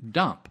and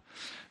dump.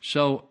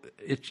 So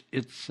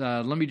it's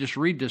let me just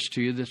read this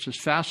to you. This is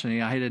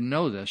fascinating. I didn't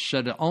know this.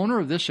 Said the owner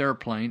of this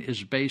airplane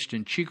is based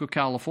in Chico,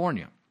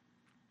 California.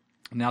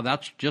 Now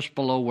that's just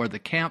below where the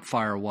Camp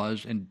Fire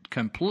was, and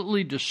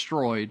completely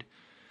destroyed.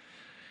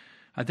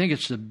 I think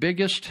it's the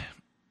biggest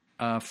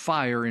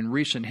fire in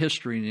recent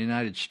history in the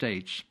United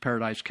States.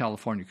 Paradise,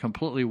 California,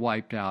 completely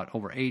wiped out.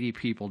 Over 80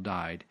 people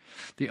died.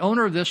 The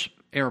owner of this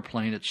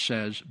airplane, it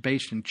says,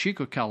 based in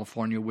Chico,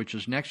 California, which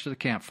is next to the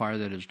Camp Fire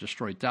that has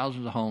destroyed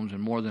thousands of homes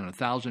and more than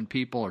 1,000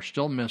 people are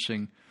still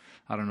missing.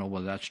 I don't know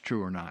whether that's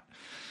true or not,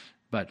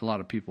 but a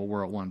lot of people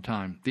were at one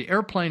time. The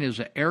airplane is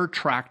an Air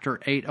Tractor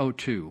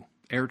 802.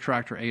 Air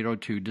Tractor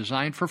 802,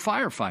 designed for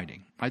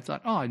firefighting. I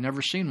thought, I've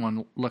never seen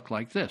one look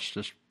like this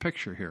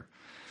picture here.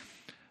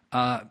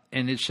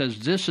 And it says,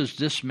 this is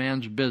this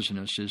man's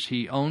business, is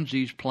he owns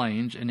these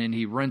planes and then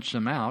he rents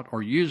them out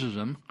or uses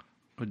them,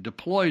 or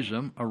deploys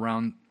them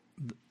around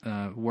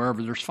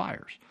wherever there's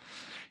fires.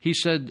 He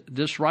said,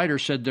 this writer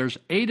said, there's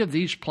 8 of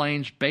these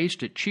planes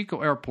based at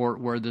Chico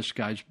Airport where this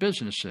guy's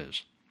business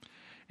is.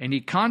 And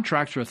he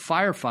contracts with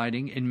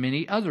firefighting in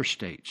many other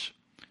states.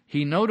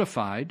 He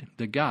notified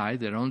the guy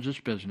that owns this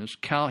business,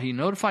 he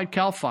notified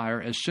CAL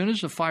FIRE as soon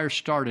as the fire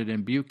started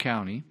in Butte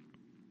County,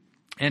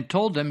 and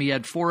told them he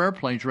had 4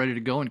 airplanes ready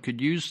to go and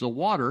could use the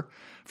water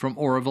from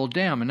Oroville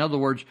Dam. In other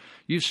words,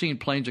 you've seen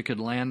planes that could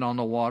land on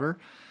the water.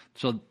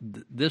 So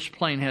this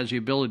plane has the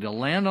ability to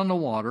land on the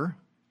water,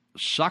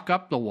 suck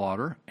up the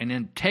water, and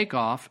then take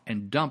off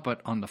and dump it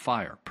on the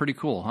fire. Pretty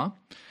cool, huh?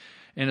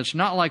 And it's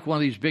not like one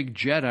of these big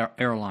jet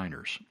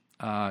airliners.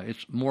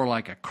 It's more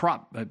like a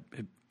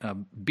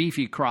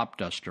beefy crop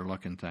duster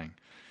looking thing.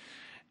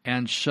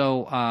 And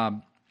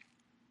so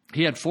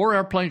he had 4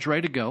 airplanes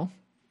ready to go,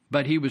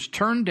 but he was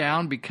turned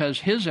down because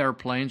his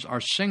airplanes are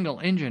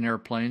single-engine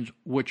airplanes,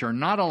 which are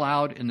not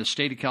allowed in the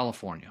state of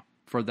California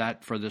for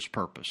this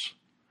purpose.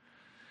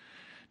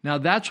 Now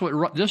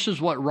this is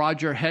what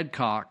Roger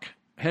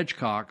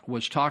Hedgecock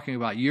was talking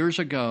about years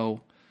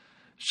ago.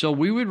 So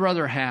we would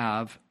rather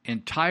have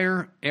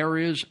entire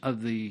areas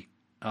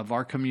of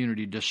our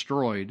community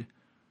destroyed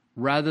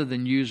rather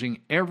than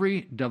using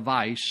every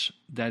device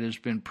that has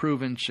been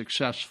proven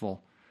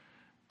successful,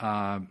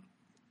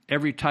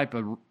 every type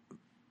of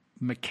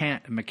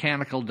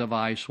mechanical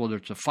device, whether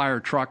it's a fire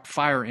truck,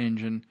 fire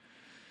engine,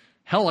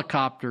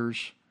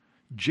 helicopters,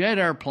 jet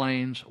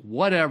airplanes,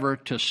 whatever,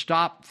 to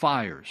stop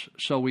fires.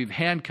 So we've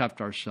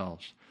handcuffed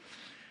ourselves.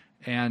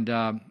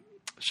 And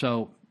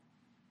so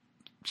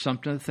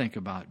something to think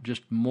about,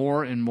 just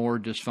more and more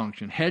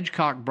dysfunction.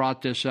 Hedgecock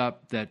brought this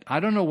up, that I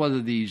don't know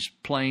whether these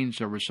planes,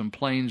 there were some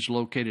planes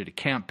located at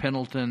Camp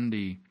Pendleton,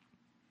 the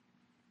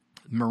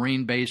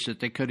Marine base that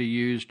they could have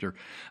used. Or,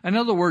 in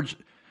other words,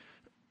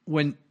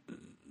 when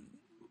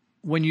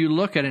you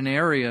look at an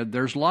area,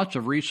 there's lots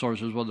of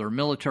resources, whether they're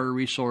military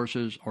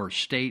resources or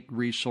state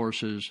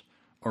resources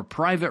or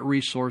private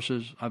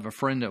resources. I have a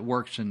friend that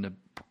works in the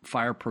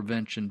fire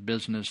prevention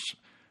business,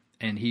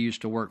 and he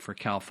used to work for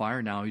CAL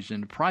FIRE. Now he's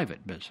in the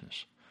private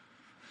business.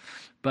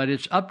 But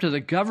it's up to the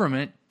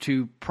government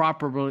to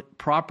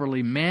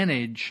properly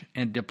manage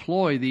and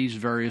deploy these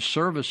various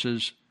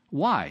services.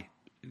 Why?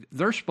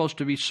 They're supposed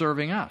to be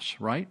serving us,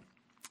 right?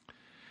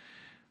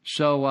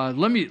 So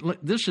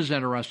this is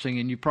interesting,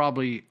 and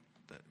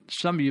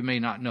some of you may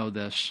not know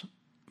this,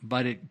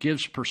 but it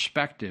gives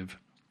perspective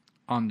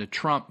on the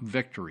Trump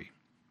victory.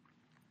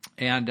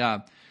 And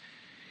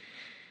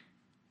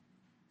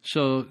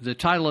so the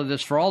title of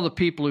this, for all the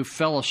people who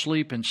fell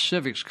asleep in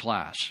civics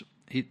class,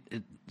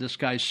 this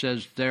guy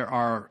says there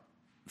are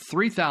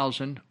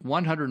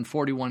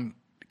 3,141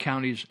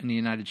 counties in the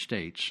United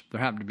States.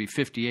 There happen to be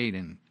 58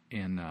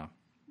 in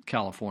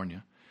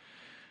California.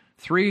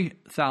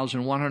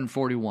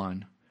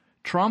 3,141.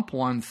 Trump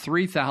won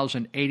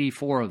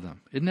 3,084 of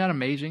them. Isn't that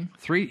amazing?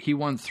 He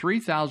won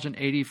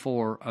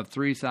 3,084 of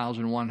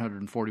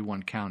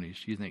 3,141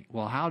 counties. You think,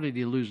 well, how did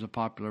he lose the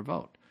popular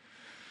vote?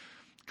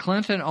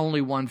 Clinton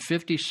only won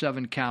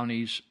 57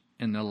 counties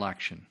in the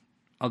election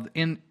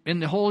in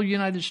the whole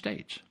United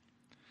States.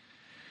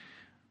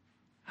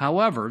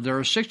 However, there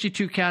are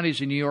 62 counties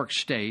in New York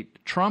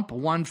State. Trump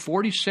won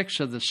 46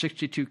 of the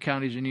 62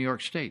 counties in New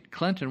York State.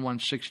 Clinton won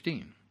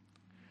 16.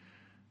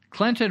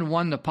 Clinton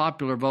won the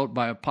popular vote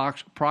by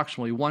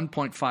approximately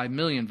 1.5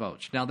 million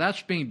votes. Now,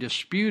 that's being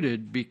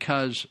disputed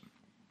because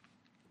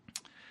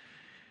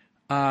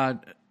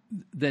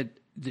that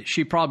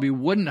she probably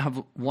wouldn't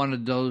have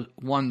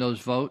won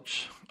those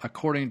votes,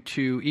 according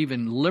to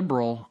even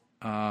liberal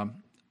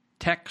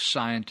tech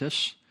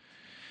scientists,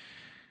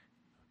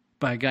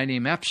 by a guy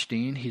named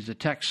Epstein. He's a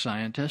tech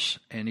scientist,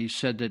 and he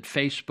said that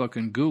Facebook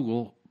and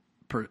Google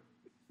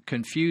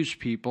confused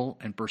people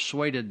and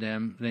persuaded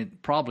them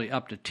that probably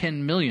up to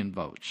 10 million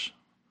votes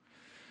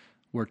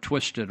were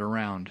twisted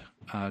around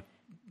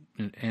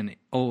and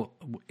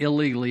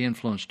illegally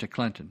influenced to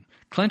Clinton.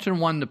 Clinton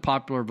won the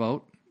popular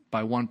vote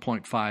by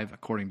 1.5,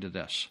 according to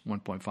this,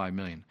 1.5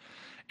 million.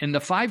 In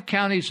the 5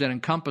 counties that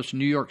encompass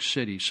New York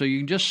City, so you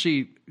can just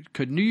see,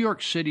 could New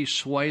York City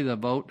sway the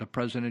vote, the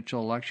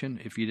presidential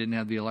election, if you didn't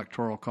have the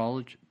Electoral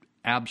College?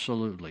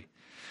 Absolutely.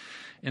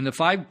 In the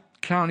 5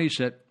 counties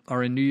that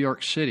are in New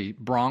York City,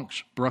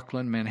 Bronx,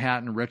 Brooklyn,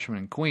 Manhattan, Richmond,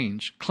 and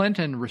Queens,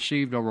 Clinton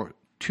received over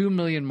 2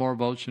 million more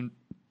votes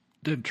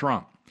than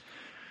Trump.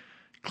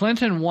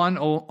 Clinton won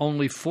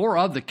only 4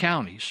 of the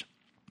counties.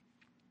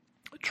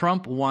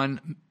 Trump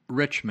won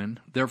Richmond.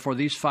 Therefore,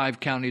 these 5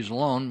 counties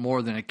alone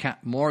more than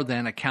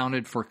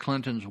accounted for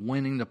Clinton's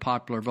winning the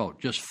popular vote.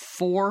 Just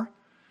 5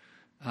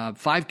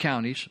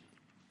 counties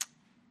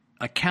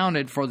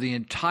accounted for the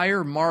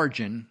entire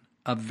margin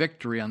of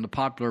victory on the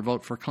popular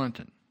vote for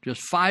Clinton.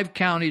 Just 5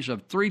 counties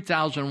of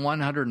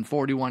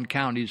 3,141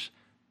 counties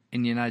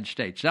in the United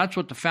States. That's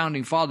what the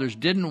Founding Fathers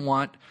didn't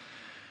want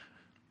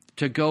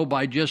to go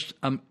by just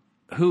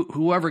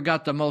whoever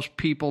got the most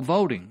people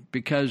voting,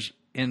 because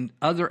in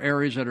other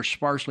areas that are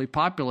sparsely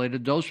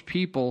populated, those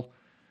people,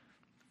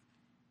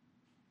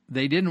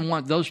 they didn't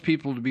want those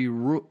people to be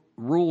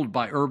ruled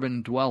by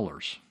urban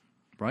dwellers,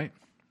 right?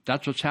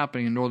 That's what's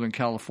happening in Northern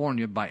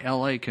California by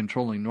L.A.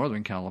 controlling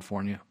Northern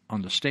California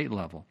on the state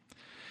level.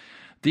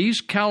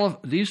 These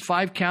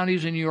 5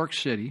 counties in New York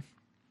City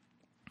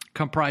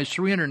comprise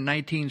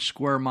 319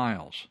 square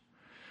miles.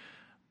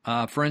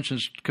 For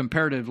instance,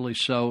 comparatively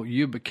so,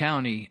 Yuba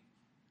County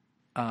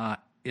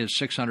is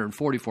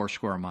 644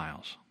 square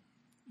miles.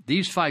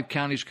 These 5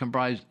 counties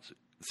comprise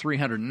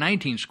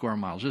 319 square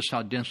miles. This is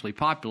how densely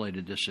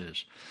populated this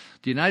is.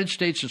 The United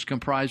States is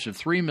comprised of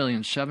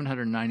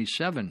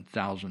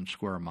 3,797,000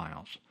 square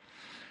miles.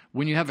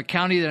 When you have a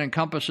county that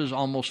encompasses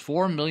almost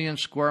 4 million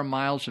square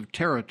miles of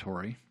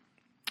territory,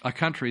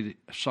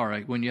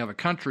 when you have a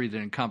country that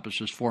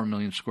encompasses 4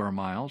 million square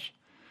miles,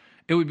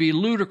 it would be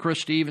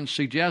ludicrous to even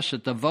suggest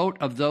that the vote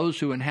of those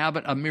who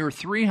inhabit a mere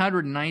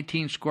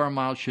 319 square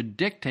miles should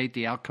dictate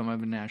the outcome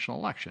of a national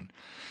election.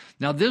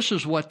 Now, this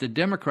is what the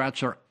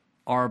Democrats are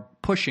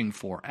pushing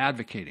for,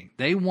 advocating.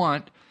 They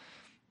want,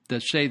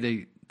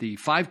 the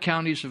 5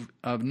 counties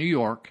of New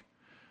York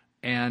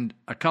and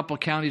a couple of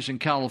counties in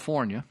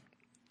California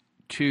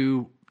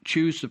to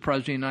choose the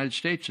President of the United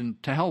States,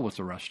 and to hell with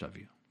the rest of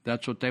you.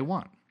 That's what they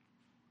want.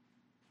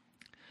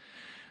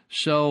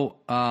 So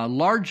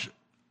large,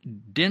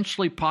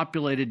 densely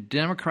populated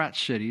Democrat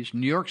cities,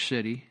 New York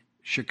City,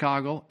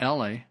 Chicago,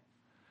 L.A.,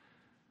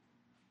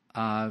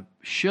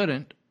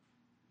 shouldn't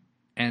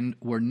and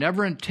were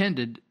never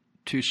intended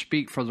to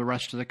speak for the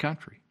rest of the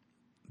country.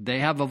 They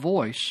have a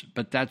voice,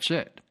 but that's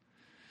it.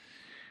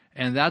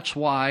 And that's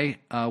why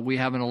we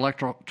have an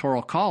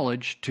electoral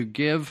college to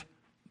give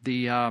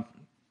the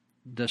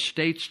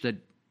states that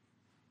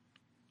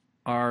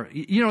are,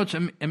 it's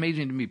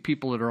amazing to me,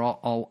 people that are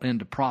all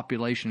into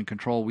population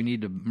control. We need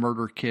to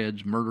murder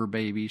kids, murder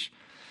babies.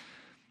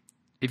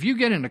 If you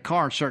get in a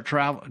car and start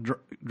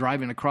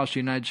driving across the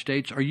United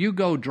States, or you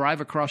go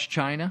drive across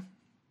China,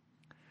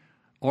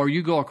 or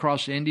you go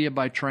across India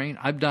by train,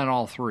 I've done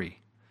all 3.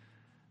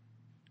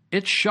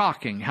 It's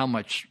shocking how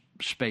much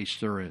space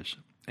there is.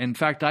 In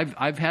fact,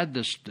 I've had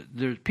this.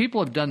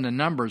 People have done the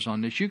numbers on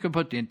this. You can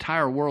put the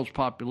entire world's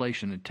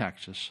population in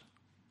Texas,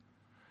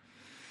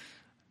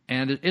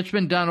 and it's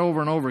been done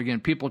over and over again.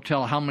 People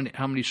tell how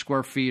many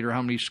square feet or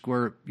how many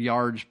square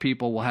yards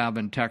people will have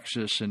in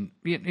Texas, and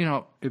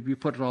if you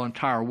put the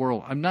entire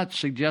world. I'm not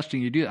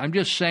suggesting you do that. I'm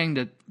just saying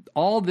that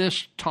all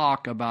this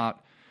talk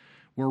about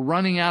we're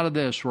running out of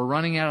this, we're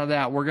running out of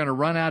that, we're going to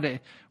run out of,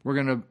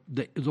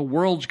 the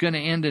world's going to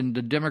end, and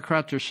the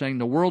Democrats are saying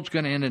the world's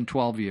going to end in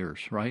 12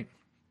 years, right?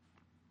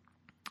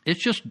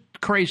 It's just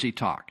crazy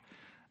talk.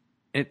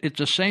 It's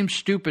the same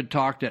stupid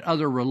talk that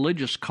other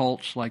religious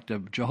cults like the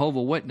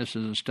Jehovah's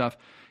Witnesses and stuff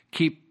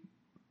keep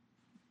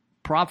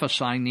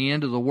prophesying the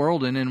end of the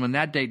world, and then when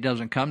that date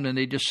doesn't come, then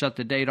they just set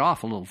the date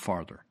off a little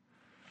farther.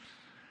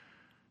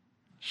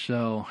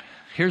 So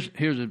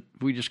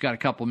we just got a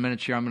couple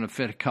minutes here. I'm going to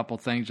fit a couple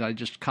things. I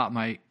just caught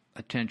my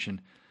attention.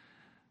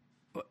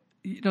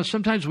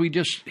 Sometimes we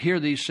just hear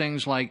these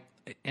things like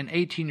an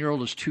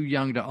 18-year-old is too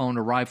young to own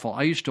a rifle.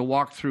 I used to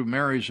walk through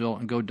Marysville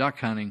and go duck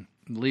hunting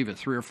and leave at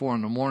 3 or 4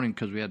 in the morning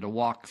because we had to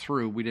walk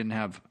through. We didn't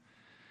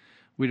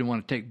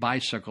want to take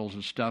bicycles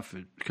and stuff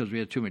because we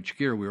had too much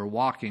gear. We were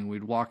walking.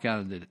 We'd walk out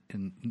of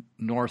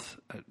north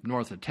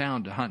of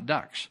town to hunt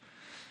ducks.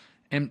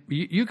 And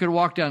you could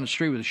walk down the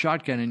street with a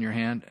shotgun in your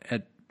hand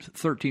at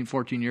 13,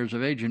 14 years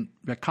of age, and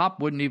the cop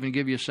wouldn't even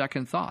give you a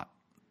second thought.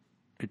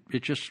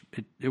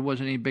 It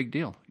wasn't any big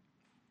deal.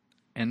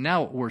 And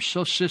now we're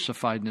so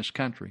sissified in this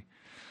country.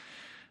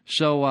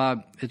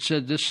 So it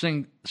said this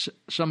thing,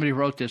 somebody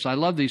wrote this. I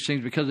love these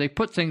things because they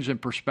put things in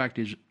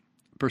perspective.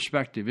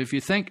 If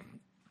you think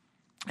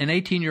an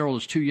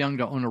 18-year-old is too young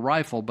to own a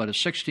rifle, but a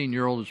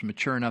 16-year-old is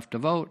mature enough to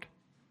vote,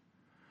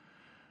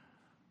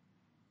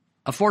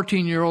 a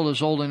 14-year-old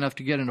is old enough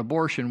to get an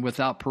abortion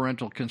without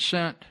parental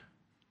consent,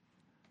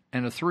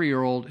 and a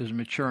 3-year-old is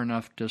mature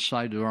enough to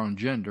decide their own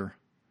gender,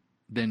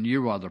 then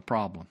you are the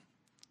problem.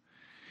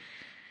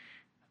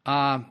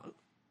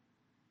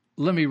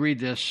 Let me read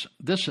this.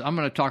 I'm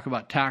going to talk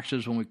about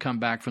taxes when we come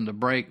back from the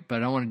break,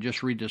 but I want to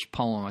just read this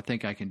poem. I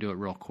think I can do it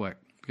real quick.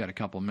 We've got a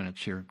couple of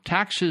minutes here.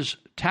 Tax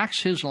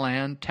his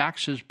land,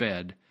 tax his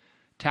bed,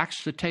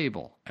 tax the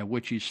table at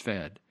which he's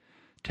fed.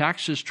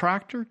 Tax his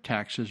tractor,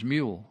 tax his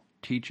mule.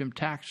 Teach him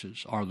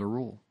taxes are the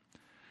rule.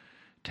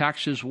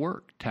 Tax his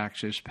work,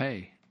 tax his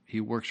pay. He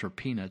works for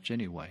peanuts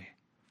anyway.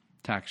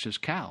 Tax his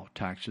cow,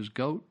 tax his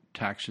goat,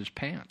 tax his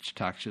pants,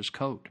 tax his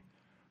coat.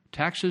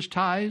 Tax his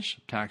ties,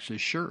 tax his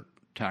shirt,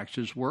 tax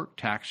his work,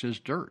 tax his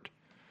dirt.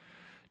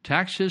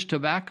 Tax his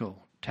tobacco,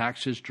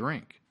 tax his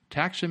drink.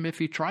 Tax him if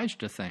he tries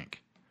to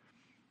think.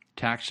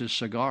 Tax his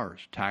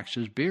cigars, tax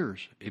his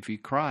beers. If he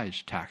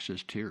cries, tax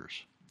his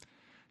tears.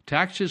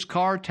 Tax his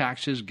car,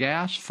 tax his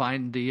gas,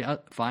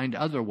 find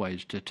other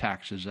ways to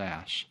tax his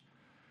ass.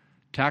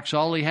 Tax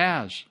all he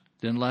has,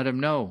 then let him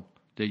know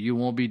that you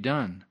won't be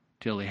done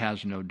till he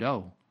has no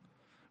dough.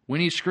 When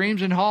he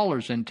screams and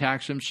hollers, then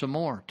tax him some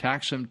more.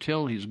 Tax him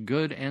till he's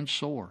good and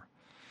sore.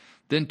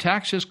 Then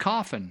tax his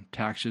coffin,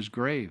 tax his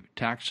grave,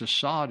 tax the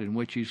sod in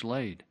which he's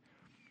laid.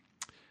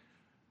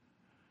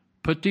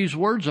 Put these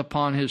words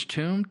upon his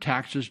tomb,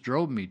 taxes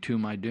drove me to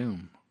my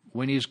doom.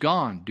 When he's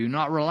gone, do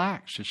not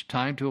relax. It's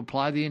time to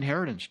apply the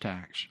inheritance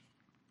tax.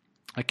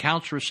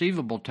 Accounts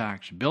receivable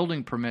tax,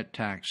 building permit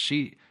tax,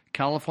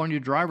 California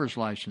driver's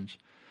license,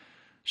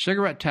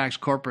 cigarette tax,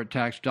 corporate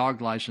tax,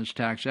 dog license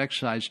tax,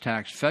 excise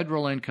tax,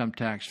 federal income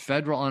tax,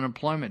 federal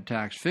unemployment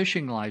tax,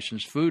 fishing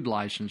license, food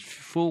license,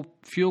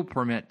 fuel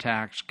permit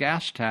tax,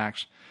 gas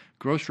tax,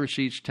 gross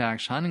receipts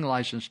tax, hunting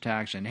license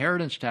tax,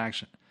 inheritance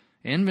tax,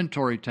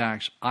 inventory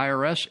tax,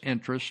 IRS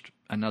interest,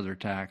 another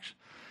tax,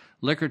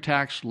 liquor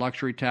tax,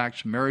 luxury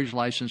tax, marriage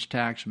license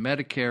tax,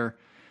 Medicare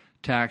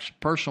tax,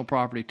 personal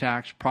property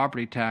tax,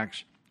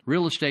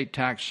 real estate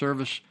tax,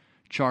 service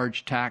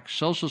charge tax,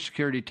 Social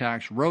Security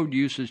tax, road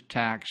usage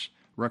tax,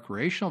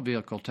 recreational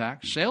vehicle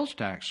tax, sales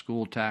tax,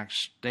 school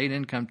tax, state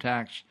income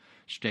tax,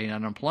 state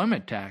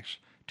unemployment tax,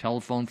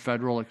 telephone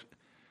federal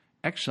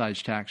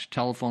excise tax,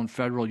 telephone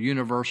federal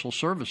universal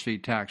service fee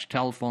tax,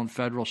 telephone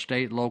federal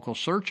state local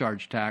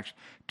surcharge tax,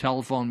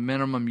 telephone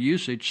minimum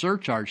usage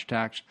surcharge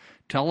tax,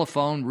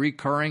 telephone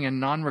recurring and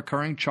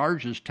non-recurring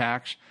charges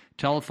tax,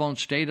 telephone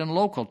state and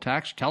local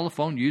tax,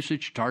 telephone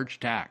usage charge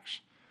tax.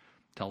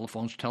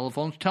 Telephones.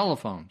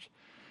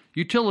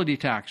 Utility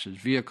taxes,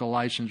 vehicle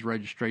license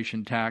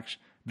registration tax,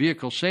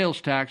 vehicle sales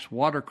tax,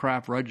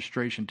 watercraft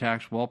registration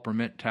tax, well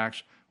permit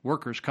tax,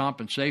 workers'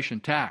 compensation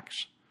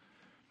tax.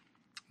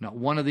 Now,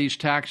 one of these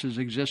taxes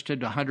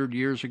existed 100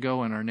 years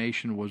ago, and our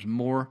nation was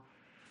more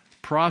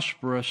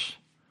prosperous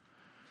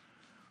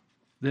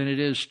than it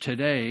is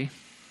today.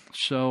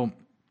 So,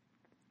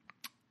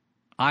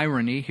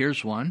 irony,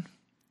 here's one.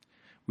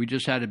 We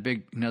just had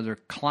another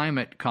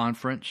climate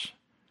conference,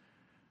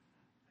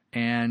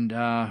 and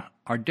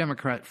our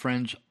Democrat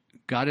friends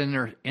got in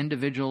their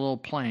individual little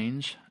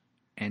planes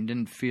and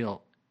didn't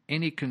feel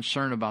any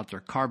concern about their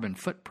carbon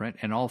footprint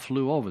and all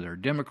flew over there.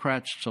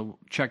 Democrats, so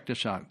check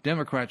this out.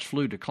 Democrats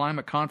flew to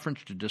climate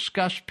conference to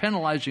discuss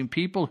penalizing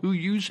people who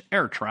use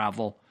air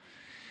travel.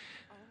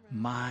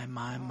 My.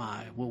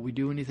 Will we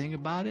do anything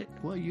about it?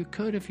 Well, you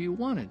could if you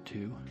wanted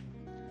to.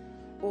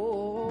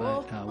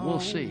 But we'll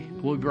see.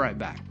 We'll be right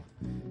back.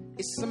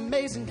 It's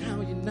amazing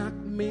how you knock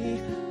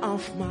me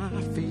off my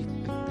feet.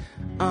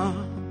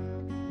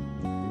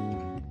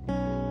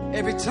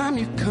 Every time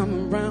you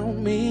come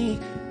around me,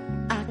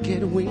 I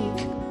get weak.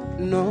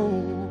 No,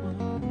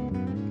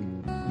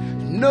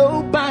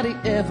 nobody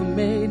ever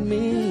made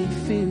me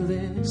feel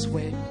this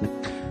way.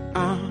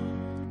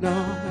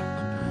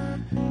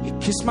 No, you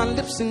kiss my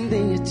lips and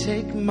then you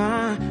take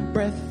my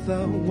breath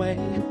away.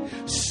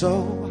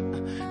 So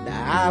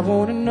now I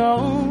wanna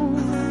know.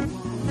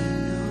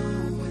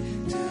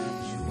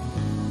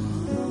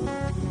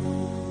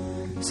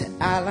 Say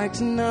I like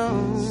to know.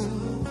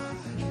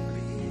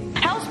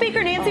 House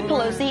Speaker Nancy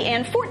Pelosi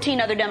and 14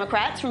 other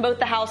Democrats from both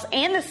the House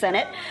and the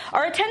Senate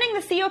are attending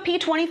the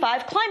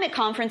COP25 climate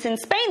conference in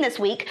Spain this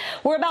week,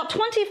 where about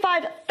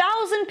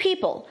 25,000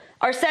 people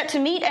are set to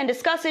meet and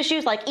discuss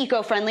issues like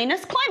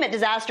eco-friendliness, climate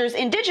disasters,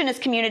 indigenous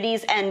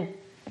communities, and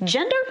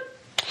gender?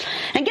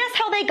 And guess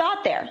how they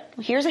got there?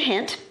 Here's a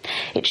hint.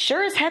 It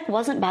sure as heck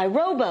wasn't by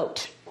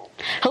rowboat.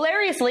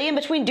 Hilariously, in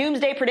between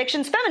doomsday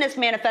predictions, feminist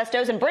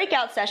manifestos, and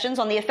breakout sessions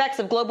on the effects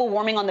of global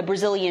warming on the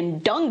Brazilian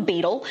dung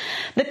beetle,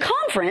 the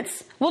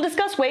conference will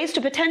discuss ways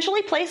to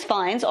potentially place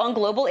fines on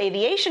global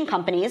aviation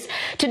companies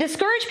to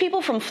discourage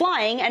people from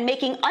flying and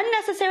making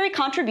unnecessary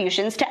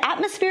contributions to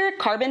atmospheric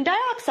carbon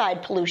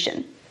dioxide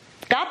pollution.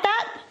 Got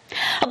that?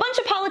 A bunch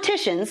of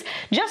politicians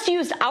just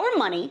used our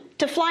money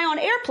to fly on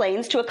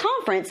airplanes to a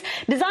conference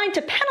designed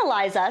to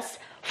penalize us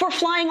for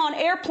flying on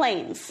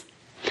airplanes.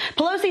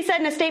 Pelosi said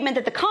in a statement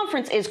that the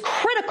conference is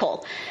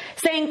critical,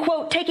 saying,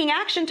 quote, taking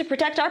action to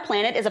protect our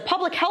planet is a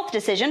public health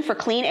decision for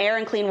clean air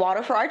and clean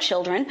water for our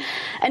children,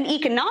 an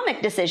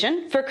economic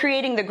decision for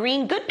creating the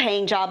green,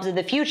 good-paying jobs of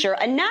the future,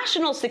 a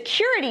national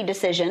security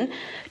decision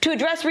to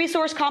address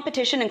resource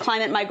competition and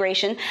climate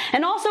migration,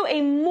 and also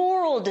a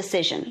moral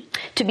decision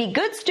to be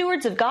good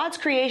stewards of God's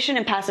creation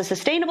and pass a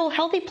sustainable,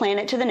 healthy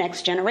planet to the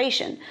next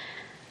generation.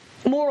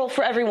 Moral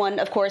for everyone,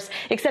 of course,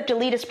 except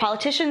elitist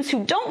politicians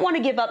who don't want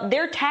to give up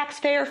their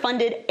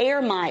taxpayer-funded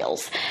air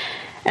miles.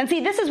 And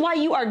see, this is why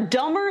you are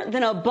dumber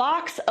than a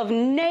box of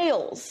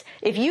nails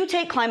if you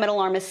take climate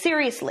alarmists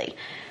seriously.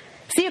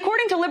 See,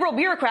 according to liberal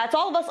bureaucrats,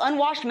 all of us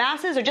unwashed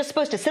masses are just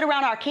supposed to sit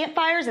around our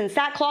campfires in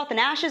sackcloth and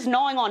ashes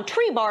gnawing on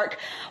tree bark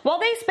while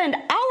they spend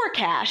our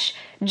cash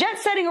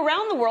jet-setting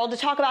around the world to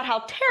talk about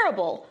how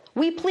terrible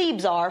we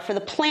plebes are for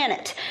the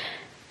planet.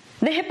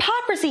 The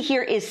hypocrisy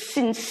here is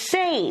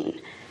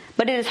insane.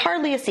 But it is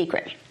hardly a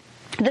secret.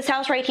 This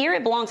house right here,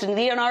 it belongs to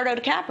Leonardo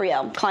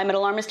DiCaprio, climate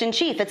alarmist in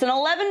chief. It's an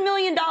 $11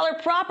 million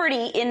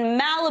property in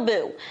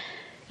Malibu.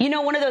 You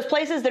know, one of those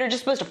places that are just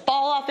supposed to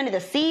fall off into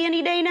the sea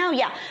any day now?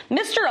 Yeah,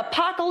 Mr.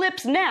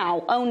 Apocalypse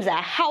Now owns a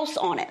house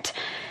on it.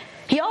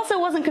 He also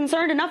wasn't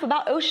concerned enough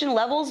about ocean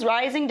levels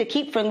rising to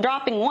keep from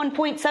dropping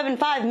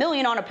 $1.75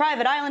 million on a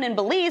private island in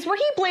Belize where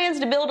he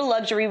plans to build a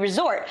luxury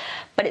resort.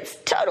 But it's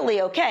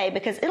totally okay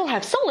because it'll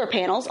have solar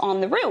panels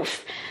on the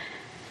roof.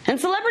 And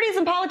celebrities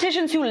and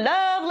politicians who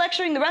love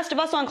lecturing the rest of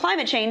us on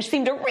climate change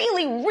seem to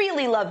really,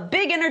 really love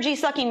big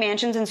energy-sucking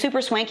mansions and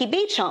super swanky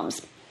beach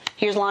homes.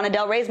 Here's Lana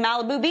Del Rey's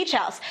Malibu Beach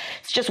House.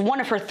 It's just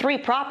one of her 3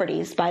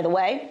 properties, by the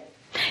way.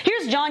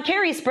 Here's John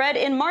Kerry's spread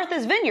in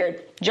Martha's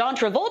Vineyard. John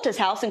Travolta's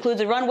house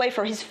includes a runway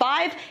for his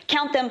 5,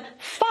 count them,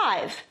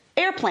 5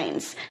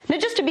 airplanes. Now,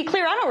 just to be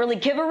clear, I don't really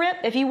give a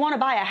rip if you want to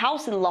buy a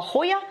house in La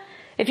Jolla.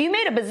 If you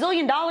made $1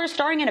 billion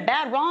starring in a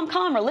bad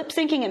rom-com or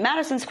lip-syncing at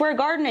Madison Square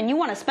Garden and you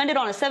want to spend it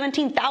on a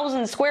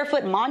 17,000 square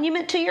foot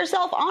monument to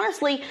yourself,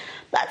 honestly,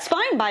 that's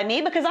fine by me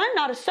because I'm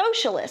not a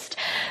socialist.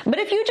 But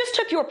if you just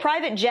took your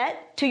private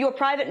jet to your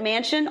private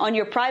mansion on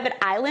your private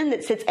island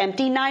that sits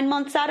empty 9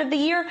 months out of the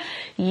year,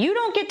 you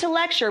don't get to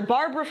lecture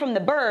Barbara from the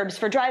Burbs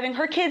for driving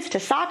her kids to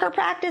soccer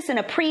practice in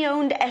a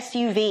pre-owned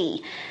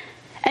SUV.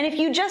 And if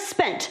you just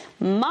spent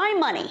my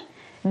money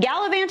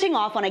gallivanting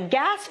off on a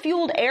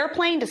gas-fueled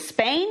airplane to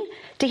Spain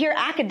to hear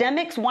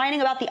academics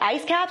whining about the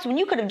ice caps when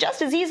you could have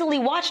just as easily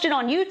watched it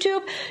on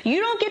YouTube,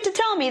 you don't get to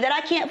tell me that I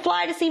can't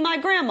fly to see my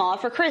grandma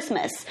for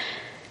Christmas.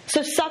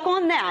 So suck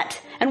on that,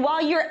 and while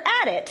you're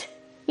at it,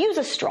 use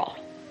a straw.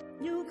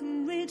 You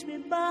can reach me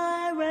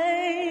by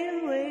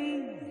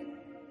railway.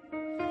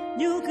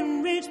 You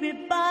can reach me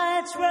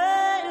by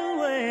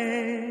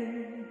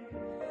trainway.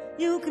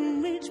 You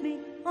can reach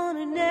me on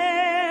an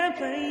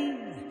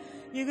airplane.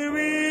 You can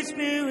reach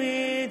me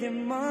with your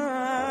mind.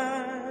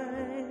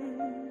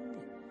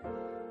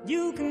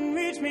 You can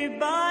reach me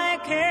by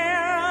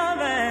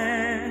caravan.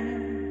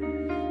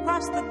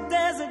 Cross the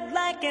desert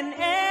like an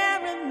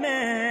errand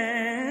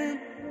man.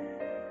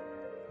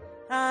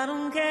 I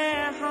don't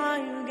care how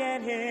you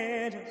get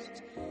here,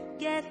 just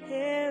get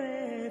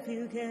here if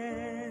you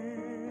can.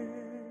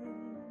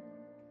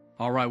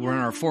 All right, we're in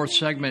our 4th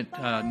segment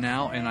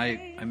now, and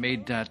I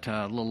made that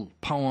little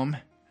poem,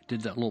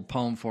 did that little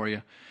poem for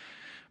you.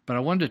 But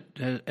I wanted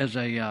to, as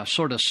a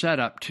sort of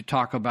setup, to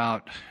talk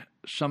about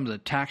some of the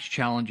tax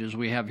challenges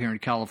we have here in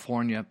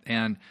California.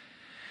 And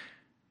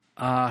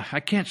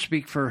I can't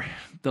speak for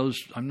those.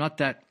 I'm not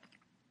that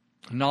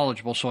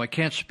knowledgeable, so I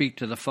can't speak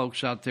to the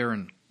folks out there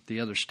in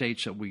the other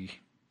states that we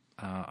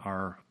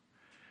are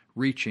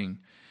reaching.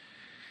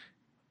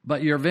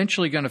 But you're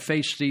eventually going to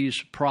face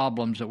these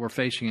problems that we're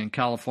facing in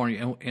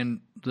California. And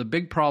the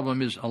big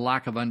problem is a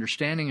lack of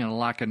understanding and a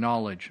lack of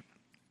knowledge.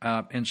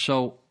 And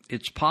so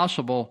it's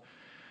possible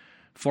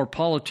for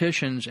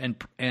politicians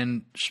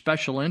and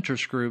special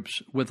interest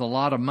groups with a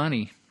lot of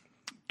money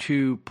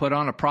to put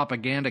on a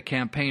propaganda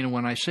campaign. And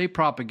when I say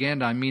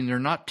propaganda, I mean they're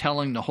not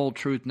telling the whole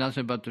truth,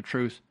 nothing but the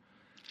truth.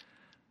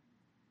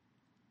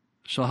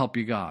 So help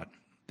you God.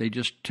 They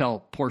just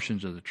tell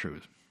portions of the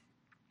truth.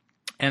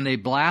 And they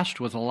blast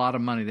with a lot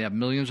of money. They have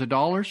millions of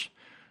dollars,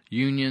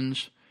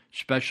 unions,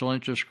 special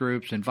interest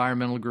groups,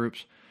 environmental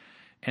groups,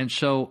 And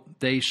so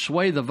they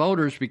sway the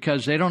voters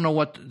because they don't know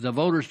what the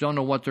voters don't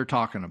know what they're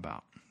talking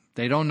about.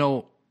 They don't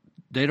know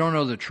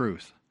the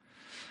truth.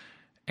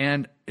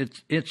 And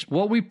it's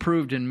what we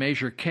proved in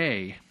Measure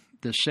K,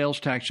 the sales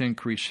tax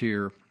increase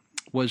here,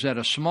 was that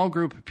a small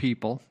group of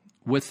people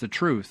with the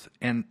truth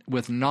and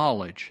with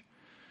knowledge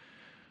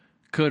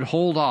could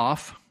hold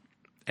off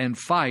and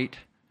fight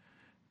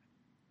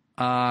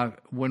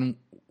when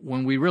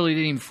we really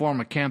didn't even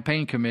form a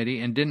campaign committee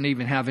and didn't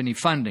even have any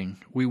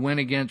funding. We went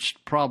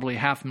against probably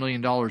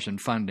 $500,000 in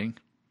funding,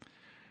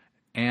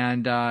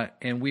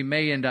 and we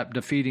may end up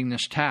defeating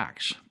this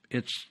tax.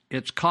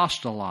 It's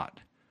cost a lot.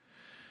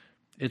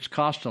 It's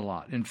cost a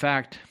lot. In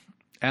fact,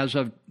 as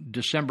of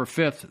December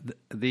 5th,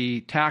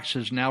 the tax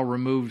has now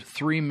removed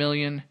 $3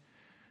 million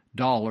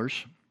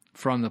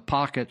from the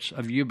pockets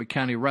of Yuba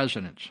County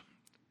residents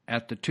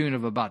at the tune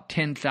of about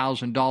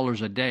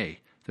 $10,000 a day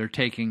they're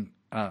taking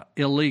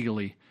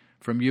illegally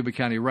from Yuba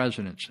County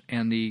residents.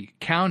 And the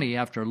county,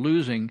 after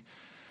losing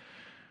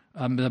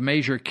the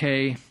Measure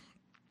K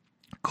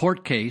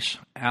court case,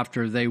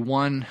 after they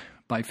won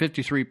by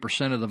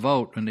 53% of the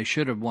vote, and they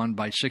should have won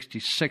by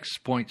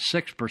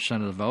 66.6%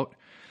 of the vote,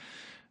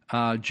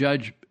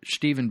 Judge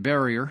Stephen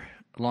Barrier,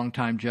 a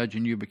longtime judge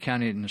in Yuba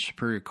County in the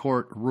Superior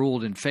Court,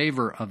 ruled in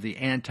favor of the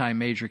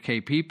anti-Measure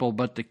K people,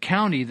 but the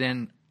county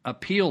then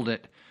appealed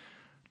it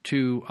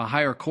to a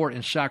higher court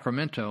in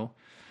Sacramento,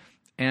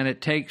 and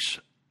it takes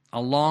a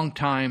long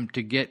time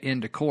to get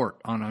into court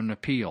on an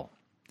appeal.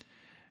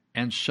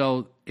 And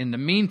so in the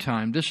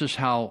meantime, this is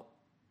how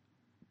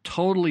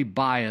totally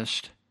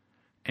biased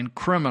and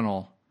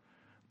criminal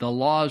the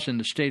laws in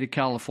the state of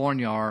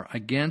California are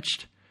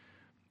against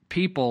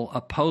people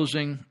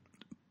opposing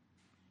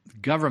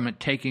government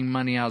taking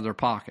money out of their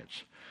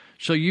pockets.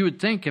 So you would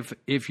think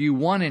if you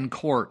won in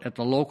court at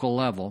the local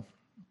level,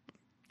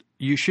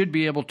 you should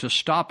be able to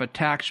stop a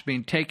tax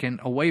being taken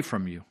away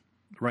from you,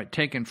 right?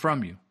 Taken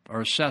from you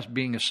or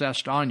being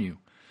assessed on you.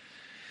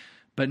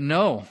 But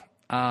no,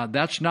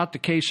 that's not the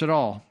case at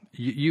all.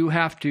 You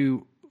have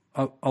to,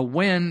 a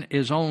win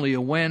is only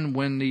a win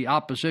when the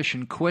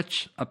opposition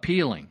quits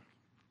appealing.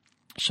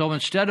 So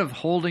instead of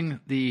holding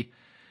the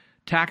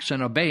tax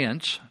in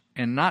abeyance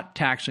and not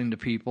taxing the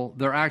people,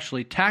 they're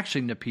actually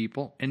taxing the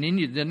people. And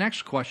then the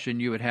next question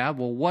you would have,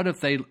 well, what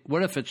if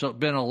it's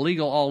been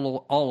illegal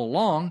all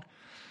along?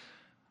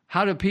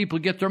 How do people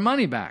get their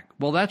money back?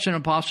 Well, that's an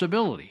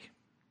impossibility.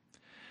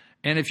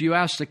 And if you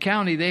ask the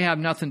county, they have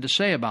nothing to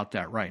say about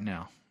that right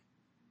now.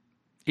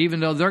 Even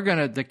though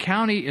the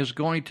county is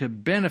going to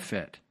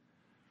benefit.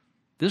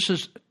 This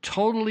is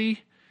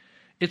totally,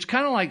 it's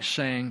kind of like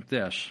saying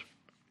this.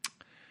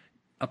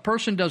 A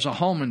person does a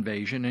home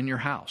invasion in your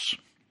house.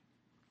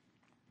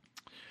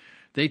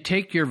 They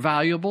take your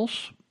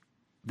valuables,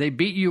 they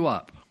beat you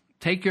up,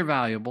 take your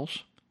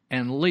valuables,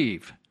 and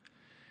leave.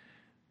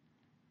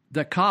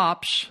 The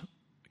cops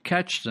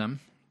catch them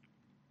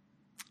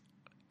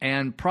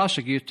and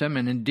prosecute them,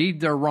 and indeed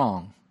they're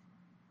wrong.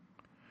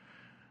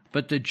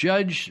 But the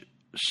judge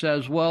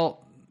says,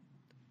 well,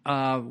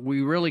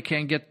 we really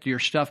can't get your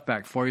stuff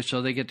back for you,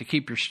 so they get to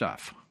keep your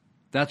stuff.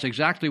 That's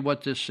exactly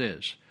what this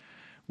is.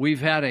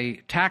 We've had a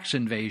tax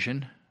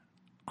invasion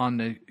on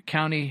the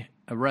county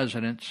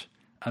residents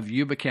of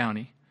Yuba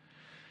County.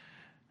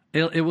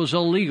 It was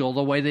illegal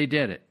the way they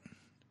did it.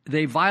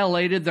 They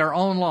violated their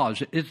own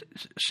laws.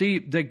 See,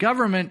 the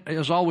government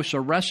is always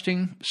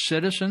arresting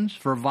citizens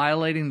for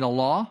violating the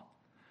law,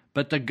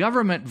 but the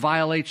government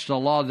violates the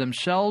law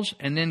themselves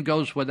and then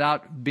goes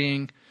without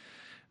being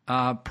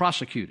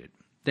prosecuted.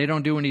 They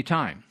don't do any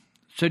time.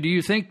 So do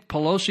you think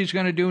Pelosi's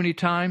going to do any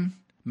time?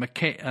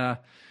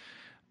 Mueller's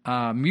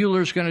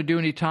going to do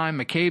any time?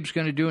 McCabe's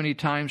going to do any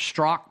time?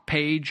 Strzok,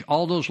 Page,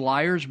 all those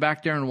liars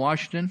back there in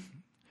Washington?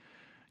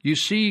 You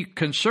see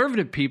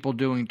conservative people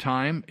doing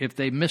time if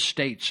they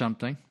misstate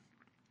something.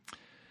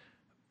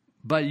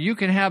 But you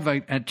can have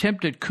an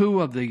attempted coup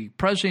of the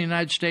President of the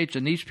United States,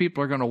 and these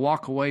people are going to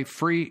walk away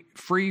free.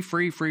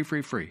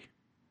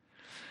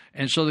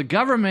 And so the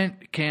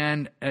government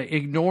can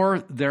ignore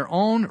their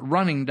own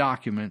running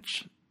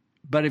documents,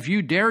 but if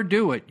you dare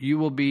do it, you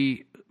will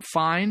be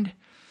fined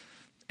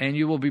and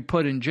you will be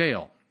put in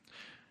jail.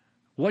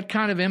 What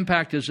kind of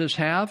impact does this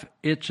have?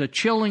 It's a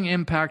chilling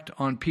impact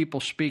on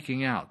people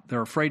speaking out.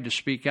 They're afraid to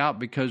speak out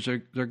because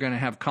they're going to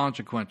have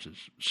consequences.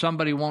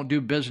 Somebody won't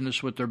do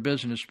business with their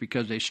business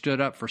because they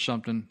stood up for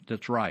something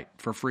that's right,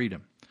 for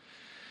freedom.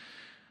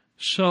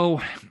 So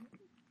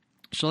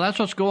that's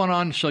what's going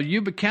on. So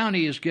Yuba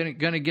County is going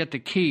to get to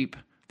keep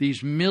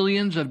these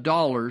millions of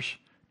dollars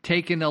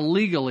taken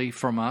illegally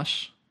from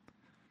us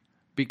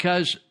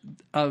because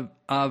of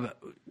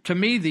to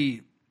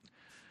me,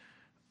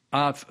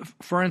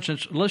 for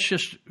instance, let's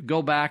just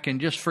go back and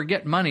just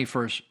forget money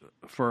for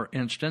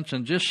instance,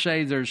 and just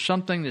say there's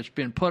something that's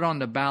been put on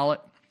the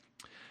ballot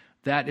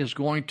that is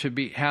going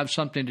to have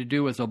something to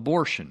do with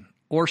abortion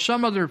or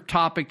some other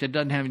topic that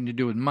doesn't have anything to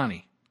do with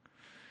money.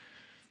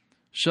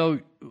 So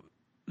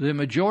the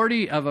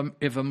majority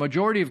if a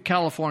majority of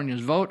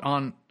Californians vote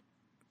on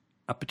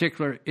a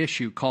particular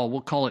issue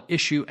we'll call it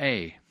issue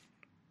A,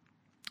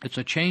 It's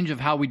a change of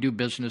how we do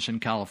business in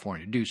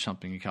California, do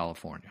something in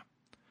California.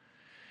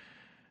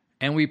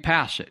 And we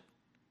pass it.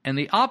 And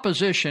the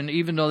opposition,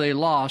 even though they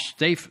lost,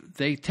 they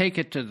take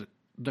it to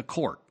the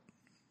court.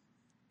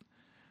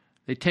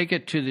 They take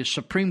it to the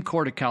Supreme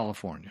Court of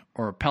California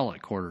or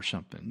appellate court or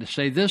something to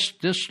say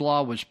this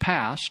law was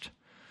passed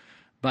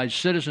by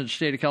citizens of the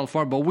state of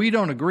California, but we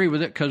don't agree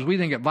with it because we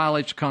think it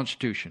violates the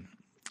Constitution.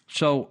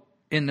 So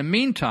in the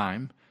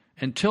meantime,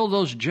 until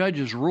those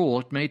judges rule,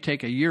 it may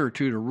take a year or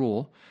two to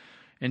rule,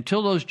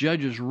 until those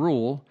judges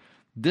rule,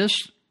 this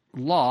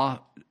law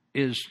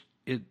is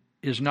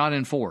not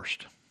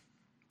enforced.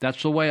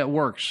 That's the way it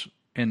works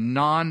in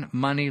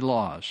non-money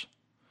laws.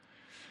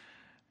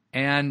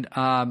 And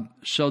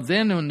so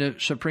then when the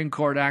Supreme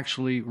Court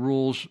actually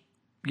rules,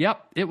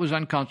 yep, it was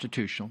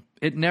unconstitutional.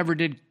 It never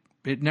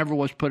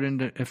was put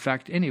into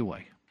effect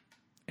anyway.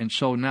 And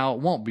so now it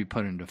won't be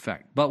put into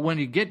effect. But when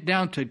you get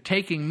down to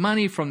taking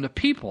money from the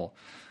people,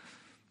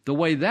 the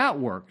way that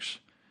works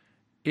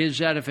is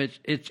that if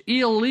it's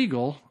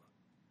illegal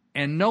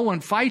and no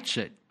one fights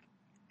it,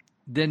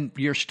 then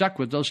you're stuck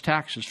with those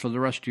taxes for the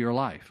rest of your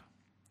life.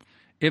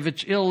 If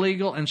it's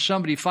illegal and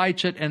somebody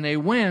fights it and they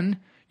win,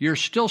 you're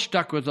still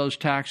stuck with those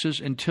taxes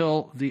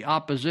until the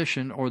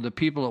opposition or the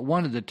people that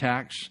wanted the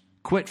tax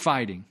quit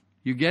fighting.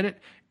 You get it?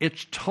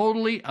 It's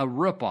totally a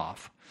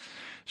ripoff.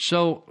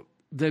 So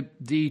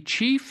the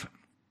chief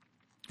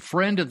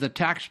friend of the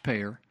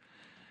taxpayer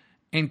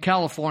in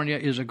California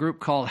is a group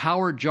called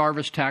Howard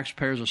Jarvis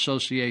Taxpayers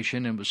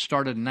Association, and was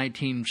started in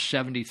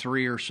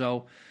 1973 or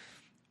so,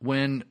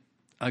 when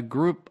a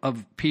group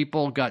of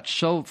people got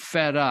so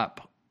fed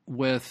up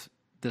with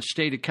the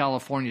state of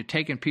California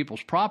taking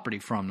people's property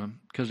from them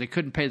because they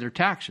couldn't pay their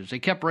taxes. They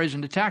kept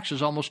raising the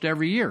taxes almost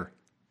every year,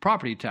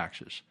 property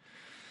taxes.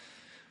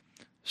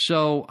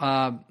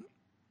 So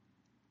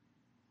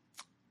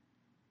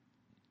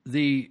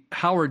the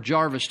Howard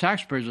Jarvis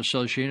Taxpayers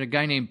Association, a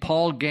guy named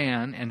Paul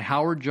Gann and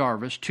Howard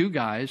Jarvis, two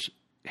guys,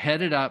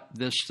 headed up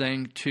this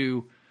thing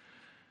to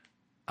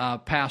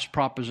pass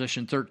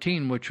Proposition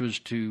 13, which was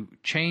to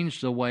change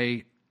the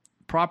way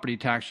property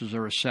taxes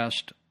are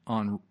assessed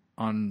on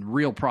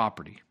real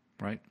property,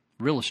 right?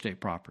 Real estate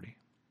property,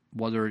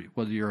 whether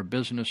you're a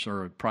business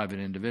or a private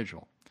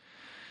individual.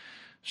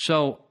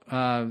 So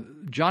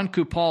John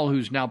Kupal,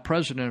 who's now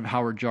president of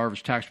Howard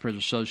Jarvis Taxpayers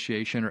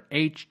Association, or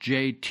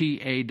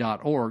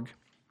hjta.org.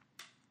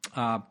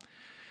 In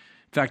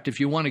fact, if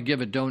you want to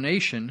give a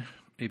donation,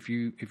 if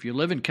you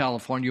live in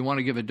California, you want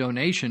to give a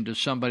donation to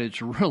somebody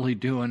that's really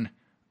doing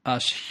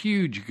us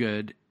huge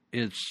good,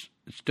 it's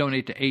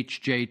donate to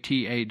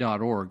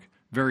hjta.org.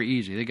 Very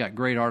easy. They got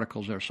great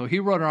articles there. So he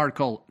wrote an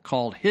article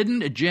called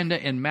Hidden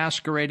Agenda in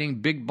Masquerading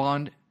Big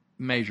Bond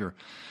Measure.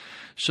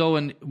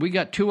 So we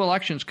got two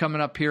elections coming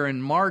up here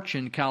in March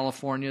in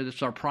California.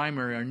 That's our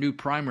new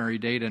primary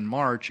date in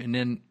March, and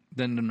then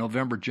the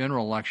November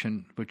general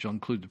election, which will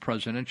include the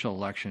presidential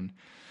election.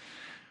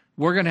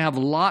 We're going to have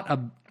a lot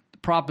of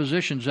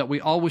propositions that we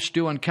always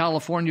do on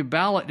California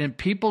ballot, and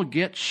people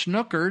get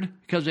snookered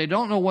because they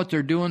don't know what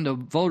they're doing. The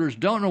voters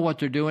don't know what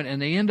they're doing,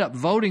 and they end up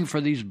voting for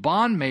these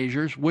bond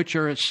measures, which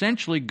are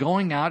essentially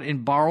going out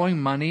and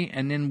borrowing money,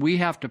 and then we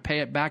have to pay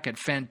it back at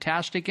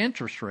fantastic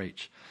interest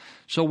rates.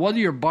 So whether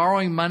you're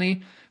borrowing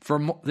money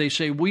they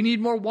say we need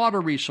more water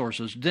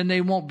resources, then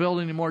they won't build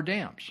any more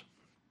dams.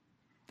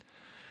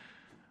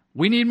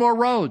 We need more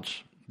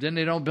roads, then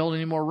they don't build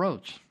any more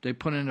roads. They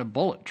put in a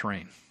bullet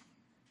train.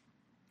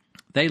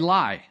 They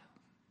lie.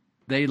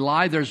 They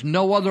lie. There's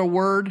no other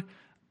word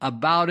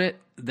about it.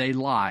 They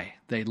lie.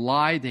 They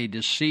lie. They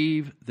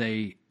deceive.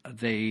 They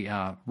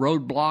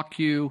roadblock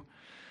you.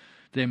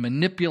 They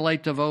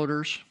manipulate the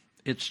voters.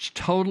 It's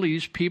totally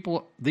these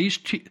people.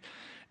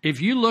 If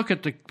you look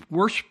at the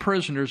worst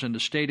prisoners in the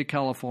state of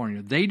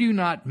California, they do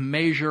not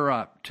measure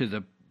up to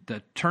the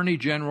Attorney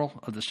General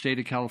of the state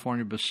of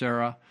California,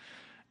 Becerra,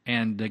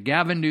 and the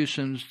Gavin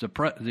Newsoms,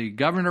 the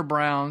Governor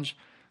Browns,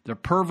 the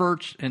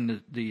perverts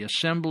in the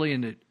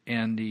assembly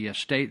and the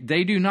state.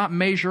 They do not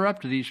measure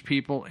up to these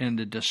people in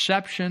the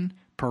deception,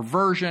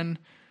 perversion,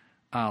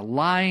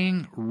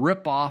 lying,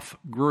 rip-off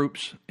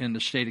groups in the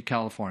state of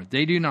California.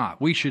 They do not.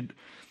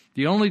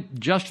 The only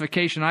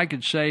justification I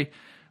could say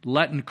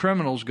letting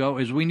criminals go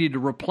is we need to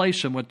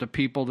replace them with the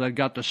people that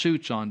got the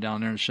suits on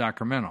down there in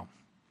Sacramento.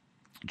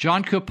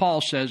 John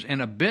Kupal says,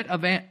 in a bit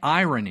of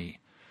irony,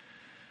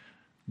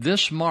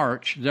 this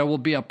March, there will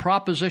be a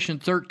Proposition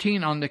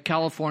 13 on the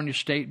California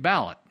state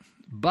ballot.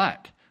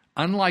 But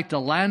unlike the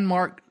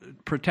landmark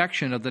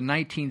protection of the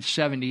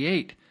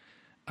 1978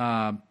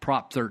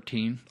 Prop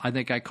 13, I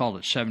think I called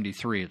it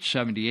 73, it's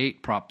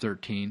 78 Prop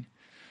 13,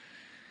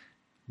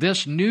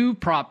 this new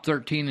Prop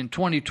 13 in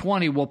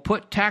 2020 will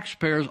put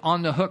taxpayers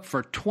on the hook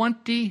for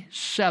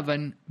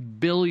 $27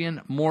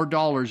 billion more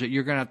that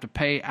you're going to have to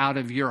pay out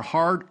of your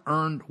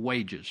hard-earned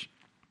wages.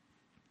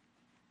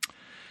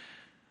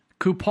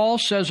 Kupal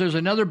says there's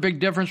another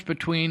big difference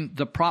between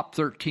the Prop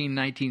 13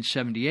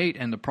 1978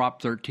 and the Prop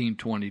 13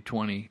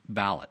 2020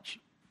 ballots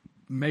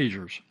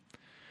measures.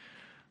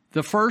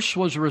 The first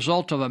was a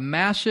result of a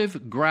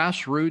massive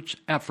grassroots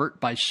effort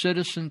by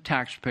citizen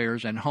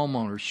taxpayers and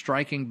homeowners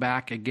striking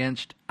back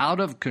against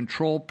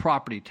out-of-control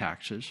property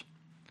taxes,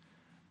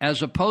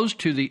 as opposed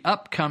to the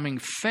upcoming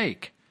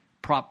fake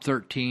Prop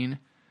 13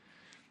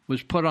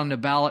 was put on the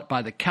ballot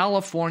by the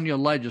California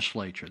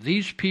legislature.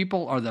 These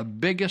people are the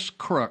biggest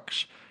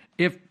crooks.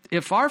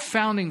 If our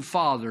founding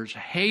fathers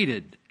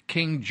hated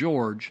King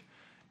George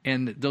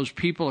and those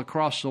people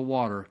across the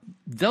water,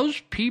 those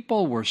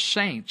people were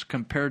saints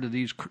compared to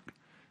these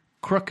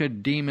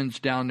crooked demons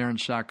down there in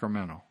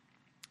Sacramento.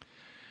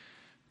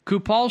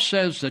 Kupal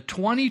says the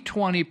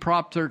 2020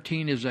 Prop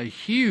 13 is a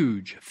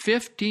huge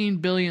 $15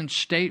 billion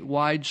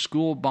statewide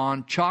school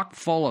bond chock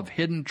full of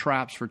hidden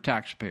traps for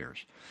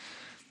taxpayers.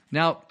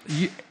 Now,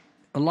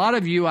 a lot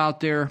of you out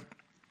there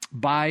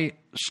buy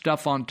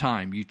stuff on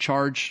time. You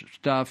charge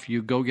stuff,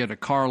 you go get a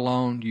car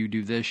loan, you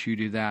do this, you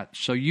do that.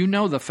 So you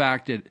know the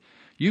fact that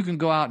you can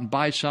go out and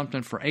buy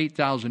something for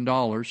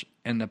 $8,000,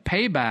 and the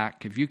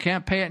payback, if you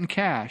can't pay it in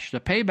cash, the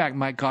payback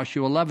might cost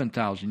you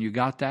 $11,000. You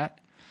got that?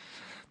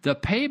 The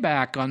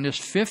payback on this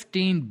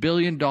 $15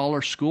 billion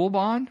school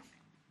bond,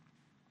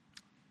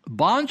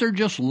 bonds are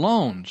just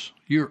loans.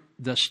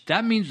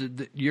 That means that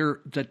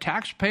the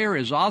taxpayer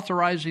is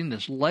authorizing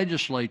this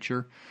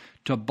legislature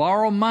to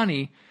borrow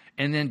money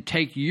and then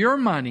take your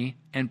money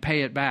and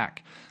pay it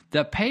back.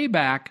 The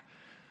payback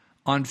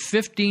on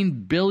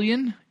 $15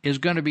 billion is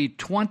going to be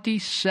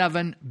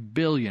 $27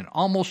 billion,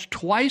 almost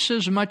twice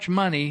as much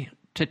money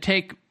to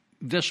take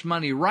this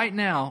money right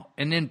now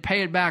and then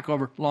pay it back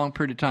over a long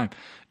period of time.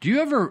 Do you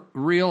ever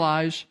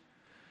realize,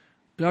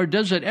 or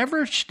does it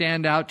ever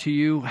stand out to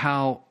you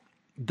how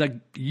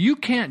you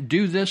can't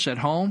do this at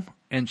home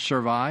and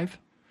survive?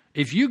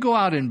 If you go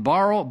out and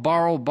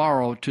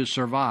borrow to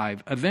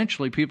survive,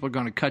 eventually people are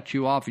going to cut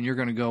you off and you're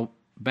going to go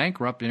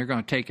bankrupt and you're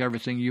going to take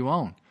everything you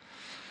own.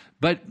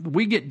 But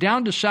we get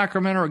down to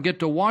Sacramento or get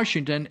to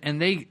Washington and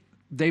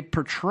they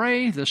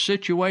portray the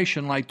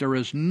situation like there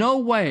is no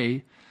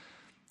way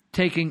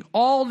taking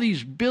all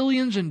these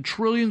billions and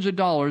trillions of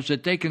dollars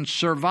that they can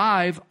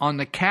survive on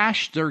the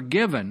cash they're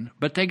given,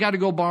 but they got to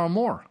go borrow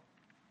more.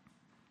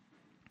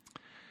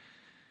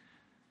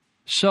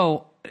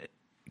 So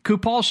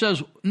Kupal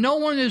says no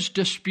one is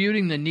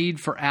disputing the need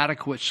for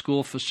adequate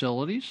school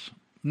facilities.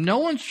 No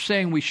one's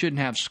saying we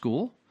shouldn't have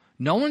school.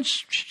 No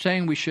one's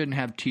saying we shouldn't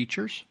have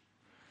teachers.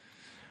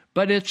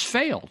 But it's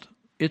failed.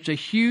 It's a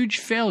huge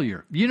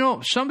failure. You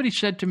know, somebody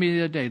said to me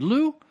the other day,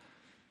 Lou,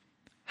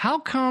 how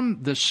come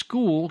the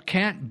school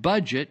can't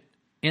budget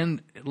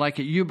like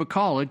at Yuba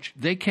College,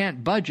 they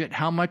can't budget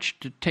how much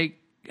to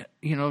take,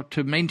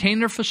 to maintain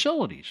their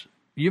facilities?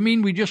 You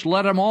mean we just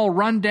let them all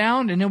run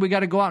down and then we got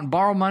to go out and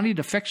borrow money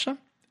to fix them?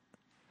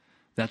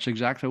 That's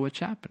exactly what's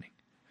happening.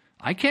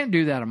 I can't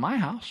do that in my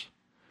house.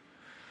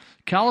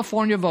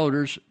 California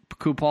voters,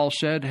 Kupal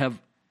said,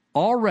 have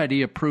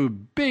already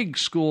approved big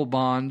school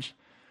bonds,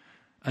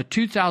 a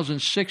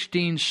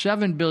 2016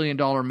 $7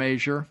 billion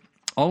measure,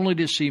 only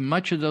to see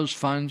much of those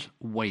funds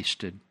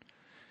wasted.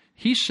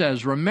 He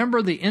says,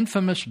 remember the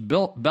infamous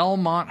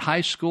Belmont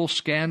High School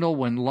scandal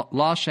when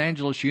Los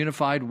Angeles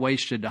Unified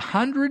wasted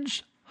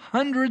hundreds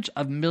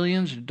of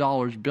millions of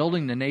dollars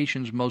building the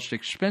nation's most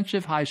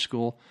expensive high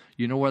school.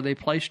 You know where they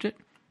placed it?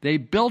 They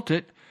built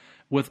it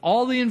with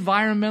all the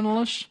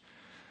environmentalists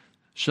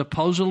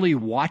supposedly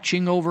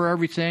watching over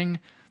everything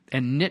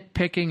and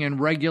nitpicking and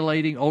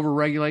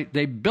overregulate.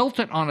 They built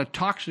it on a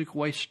toxic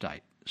waste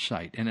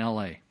site in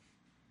L.A.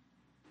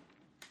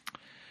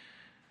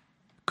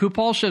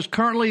 Kupal says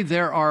currently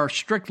there are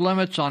strict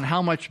limits on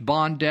how much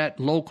bond debt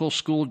local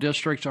school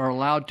districts are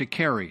allowed to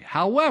carry.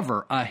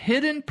 However, a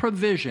hidden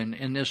provision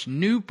in this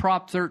new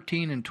Prop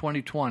 13 in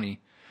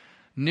 2020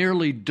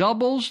 nearly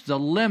doubles the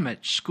limit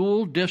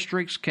school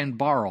districts can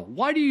borrow.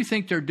 Why do you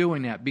think they're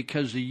doing that?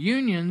 Because the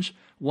unions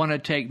want to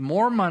take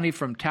more money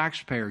from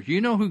taxpayers. You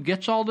know who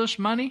gets all this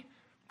money?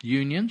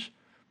 Unions,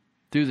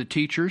 through the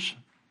teachers.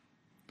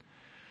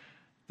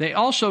 They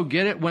also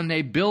get it when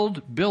they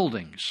build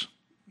buildings.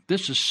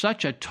 This is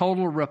such a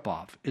total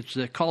ripoff. It's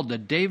called the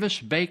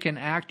Davis-Bacon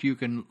Act. You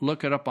can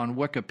look it up on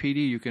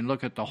Wikipedia. You can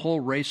look at the whole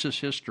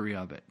racist history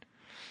of it.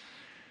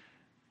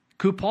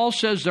 Kupal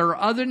says there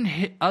are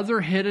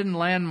other hidden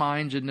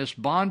landmines in this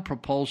bond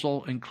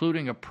proposal,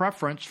 including a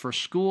preference for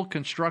school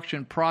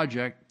construction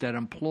projects that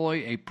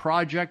employ a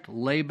project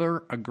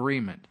labor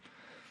agreement.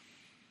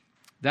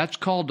 That's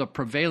called the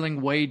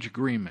prevailing wage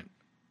agreement.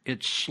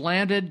 It's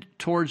slanted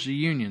towards the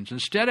unions.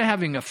 Instead of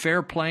having a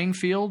fair playing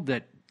field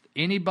that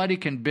anybody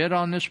can bid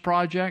on this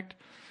project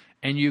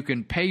and you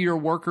can pay your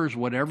workers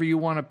whatever you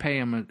want to pay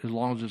them as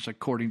long as it's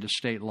according to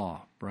state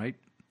law, right?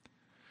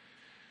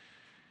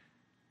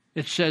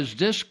 It says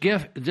this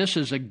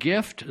is a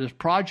gift. This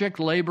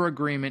project labor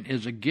agreement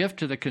is a gift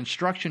to the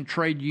construction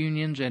trade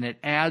unions, and it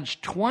adds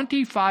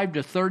 25 to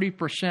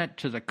 30%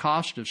 to the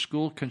cost of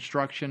school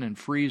construction and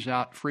frees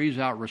out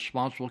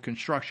responsible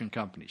construction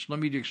companies. Let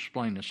me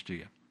explain this to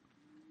you.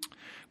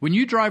 When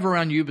you drive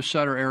around Yuba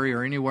Sutter area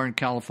or anywhere in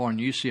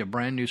California, you see a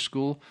brand new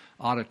school,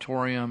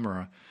 auditorium, or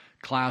a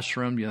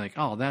classroom. You think,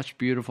 oh, that's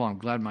beautiful. I'm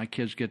glad my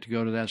kids get to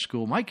go to that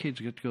school. My kids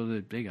get to go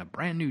to they got a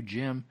brand new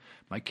gym.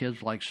 My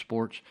kids like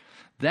sports.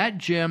 That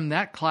gym,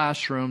 that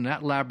classroom,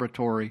 that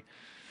laboratory,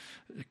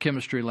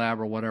 chemistry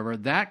lab or whatever,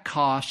 that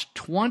costs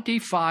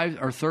 25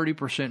 or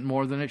 30%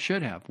 more than it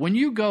should have. When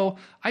you go,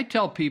 I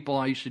tell people,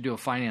 I used to do a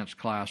finance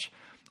class,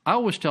 I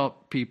always tell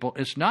people,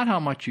 it's not how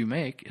much you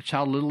make, it's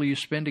how little you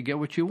spend to get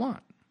what you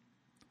want.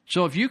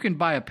 So if you can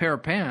buy a pair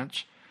of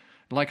pants,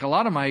 like a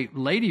lot of my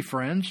lady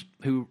friends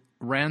who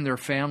ran their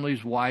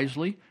families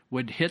wisely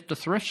would hit the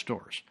thrift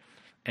stores,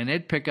 and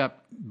they'd pick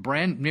up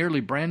nearly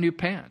brand new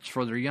pants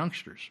for their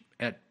youngsters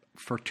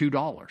for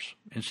 $2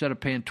 instead of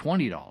paying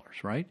 $20,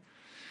 right?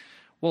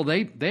 Well,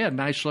 they had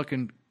nice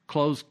looking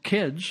clothes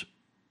kids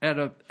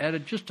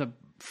at just a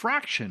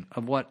fraction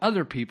of what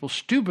other people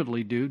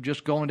stupidly do,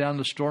 just going down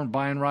the store and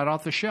buying right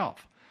off the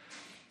shelf.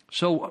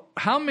 So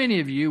how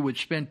many of you would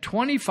spend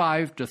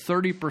 25 to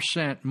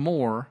 30%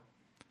 more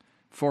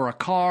for a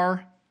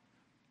car,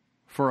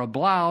 for a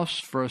blouse,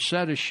 for a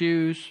set of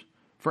shoes,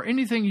 for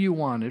anything you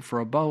wanted, for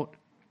a boat,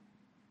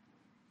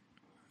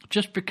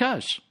 just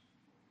because?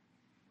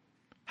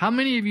 How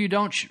many of you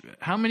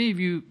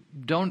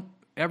don't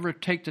ever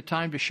take the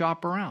time to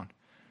shop around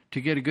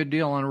to get a good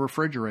deal on a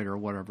refrigerator or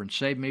whatever and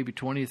save maybe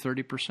 20 or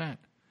 30%?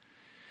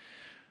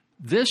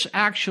 This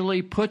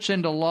actually puts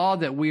into law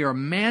that we are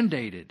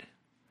mandated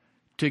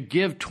to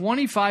give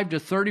 25 to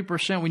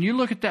 30%. When you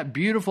look at that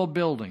beautiful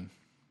building,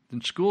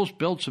 and schools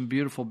build some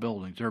beautiful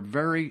buildings. They're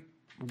very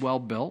well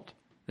built.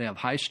 They have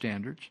high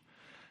standards.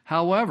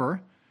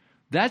 However,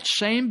 that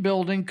same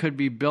building could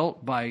be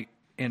built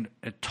in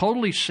a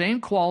totally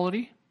same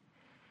quality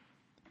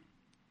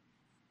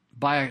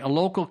by a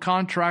local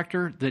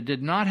contractor that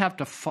did not have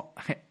to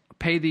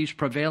pay these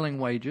prevailing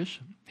wages.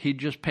 He'd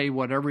just pay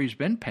whatever he's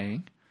been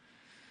paying.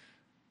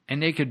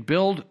 And they could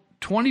build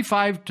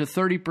 25 to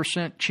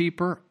 30%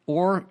 cheaper,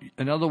 or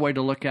another way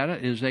to look at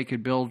it is they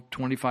could build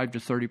 25 to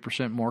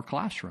 30% more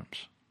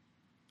classrooms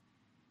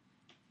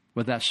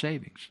with that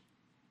savings.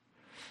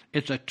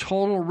 It's a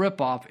total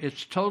ripoff.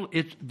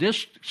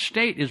 This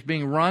state is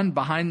being run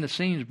behind the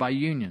scenes by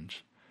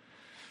unions.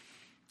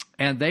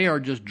 And they are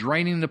just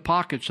draining the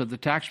pockets of the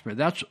taxpayer.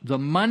 That's the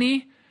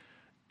money.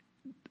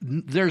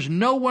 There's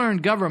nowhere in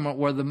government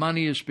where the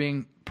money is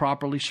being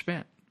properly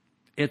spent.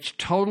 It's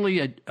totally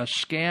a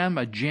scam,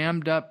 a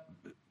jammed up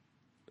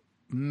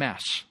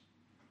mess.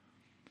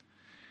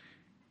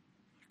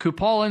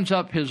 Kupal ends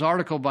up his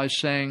article by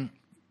saying,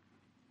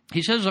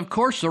 he says, of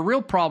course, the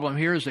real problem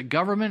here is that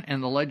government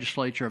and the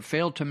legislature have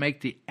failed to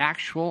make the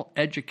actual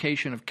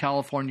education of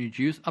California's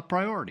youth a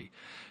priority.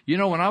 You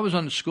know, when I was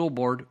on the school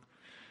board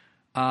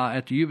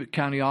at the Yuba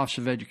County Office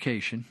of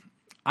Education,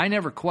 I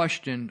never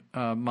questioned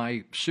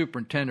my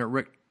superintendent,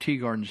 Rick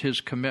Teagarden's, his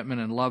commitment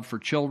and love for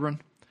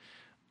children.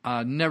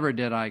 Never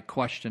did I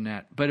question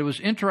that. But it was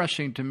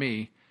interesting to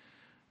me,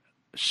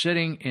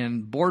 sitting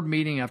in board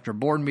meeting after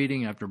board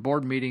meeting after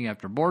board meeting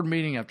after board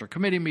meeting after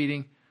committee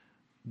meeting,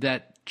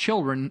 that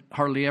children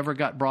hardly ever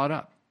got brought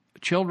up.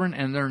 Children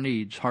and their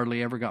needs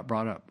hardly ever got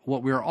brought up.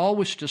 What we were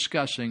always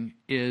discussing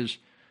is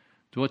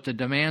what the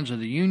demands of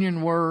the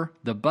union were,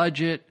 the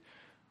budget,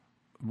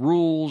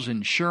 rules,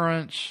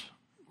 insurance,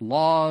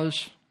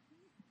 laws.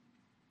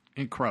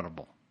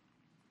 Incredible.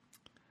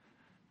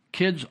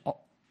 Kids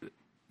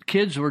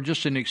were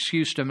just an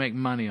excuse to make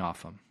money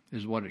off them,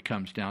 is what it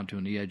comes down to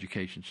in the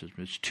education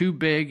system. It's too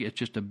big. It's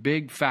just a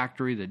big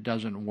factory that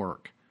doesn't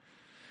work.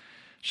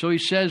 So he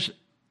says,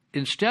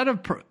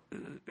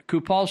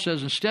 Kupal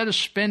says, instead of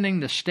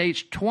spending the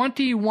state's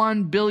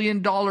 $21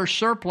 billion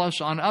surplus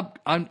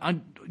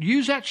on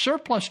use that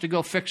surplus to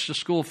go fix the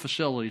school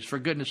facilities, for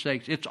goodness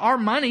sakes. It's our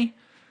money.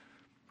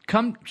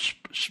 Come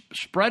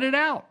spread it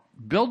out.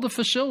 Build the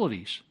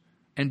facilities.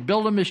 And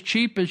build them as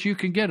cheap as you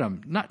can get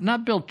them.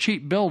 Not build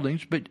cheap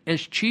buildings, but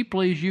as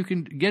cheaply as you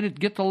can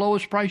get the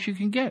lowest price you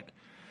can get.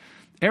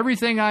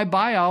 Everything I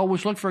buy, I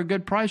always look for a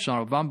good price on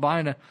it. If I'm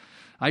buying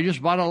I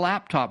just bought a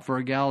laptop for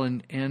a gal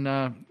in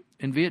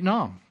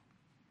Vietnam.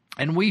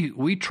 And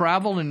we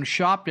traveled and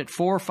shopped at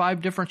 4 or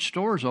 5 different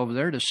stores over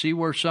there to see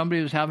where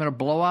somebody was having a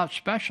blowout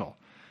special.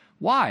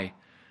 Why?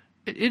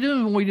 It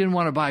isn't we didn't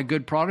want to buy a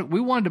good product. We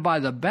wanted to buy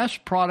the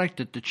best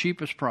product at the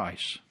cheapest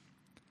price.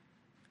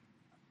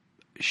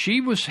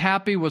 She was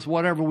happy with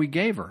whatever we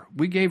gave her.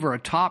 We gave her a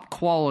top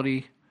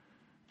quality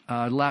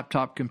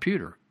laptop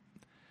computer.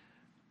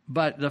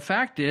 But the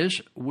fact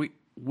is,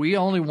 we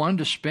only wanted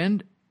to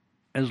spend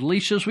as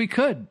least as we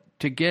could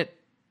to get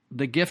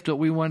the gift that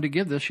we wanted to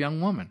give this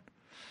young woman.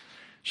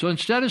 So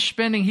instead of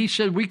spending, he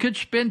said we could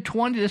spend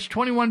this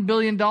 $21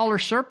 billion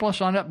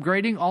surplus on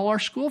upgrading all our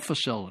school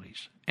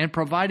facilities and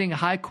providing a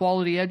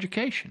high-quality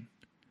education.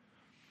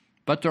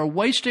 But they're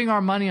wasting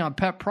our money on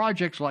pet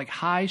projects like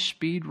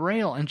high-speed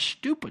rail and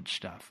stupid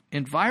stuff,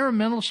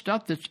 environmental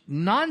stuff that's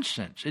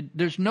nonsense.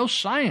 There's no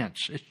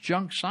science. It's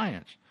junk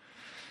science.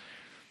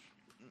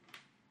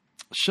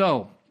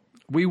 So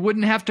we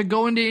wouldn't have to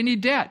go into any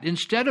debt.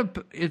 Instead of,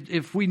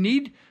 if we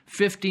need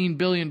 $15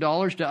 billion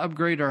to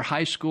upgrade our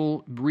high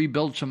school,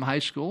 rebuild some high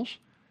schools,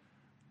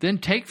 then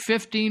take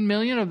 15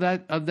 million of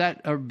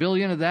that or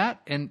billion of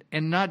that and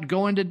not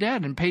go into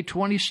debt and pay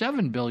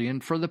 27 billion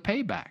for the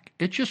payback.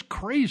 It's just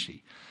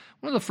crazy.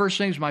 One of the first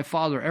things my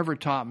father ever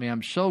taught me,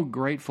 I'm so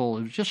grateful.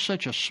 It was just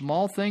such a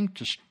small thing,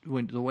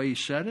 the way he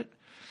said it.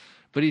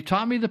 But he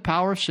taught me the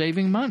power of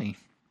saving money.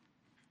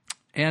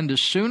 And the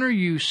sooner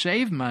you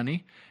save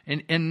money,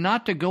 and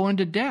not to go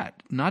into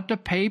debt, not to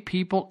pay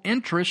people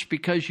interest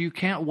because you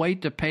can't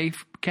wait to pay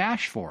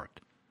cash for it.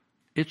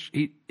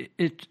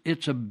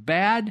 It's a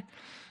bad,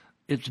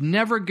 it's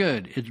never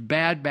good. It's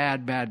bad,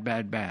 bad, bad,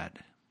 bad, bad.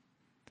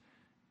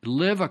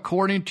 Live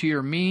according to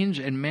your means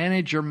and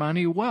manage your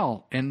money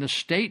well. And the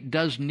state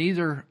does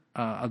neither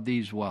of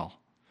these well.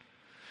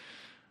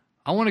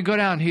 I want to go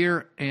down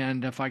here,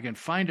 and if I can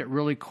find it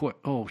really quick.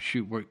 Oh,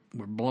 shoot, we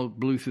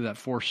blew through that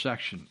fourth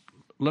section.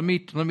 Let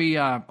me.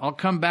 I'll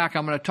come back.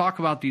 I'm going to talk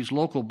about these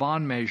local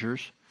bond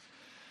measures.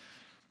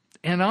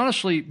 And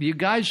honestly, you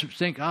guys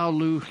think, oh,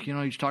 Lou,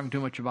 he's talking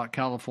too much about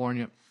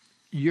California.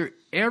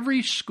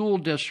 Every school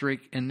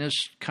district in this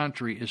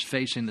country is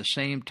facing the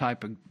same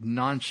type of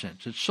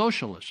nonsense. It's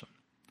socialism.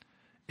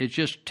 It's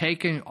just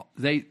taking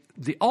the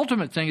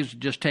ultimate thing is to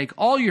just take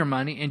all your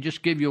money and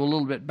just give you a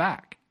little bit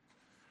back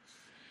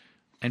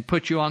and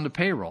put you on the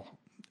payroll.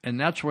 And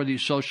that's where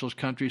these socialist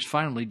countries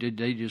finally did.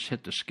 They just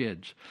hit the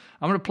skids.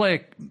 I'm going to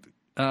play,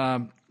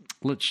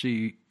 let's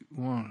see,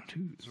 1,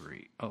 2,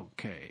 3.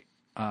 Okay.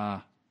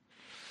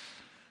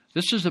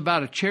 This is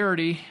about a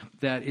charity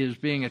that is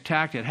being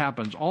attacked. It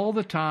happens all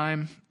the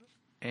time,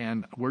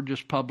 and we're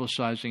just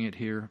publicizing it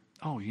here.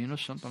 Oh, you know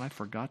something? I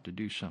forgot to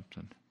do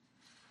something.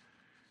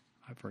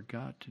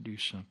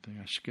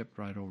 I skipped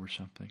right over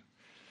something.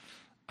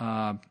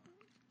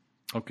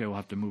 Okay, we'll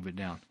have to move it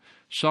down.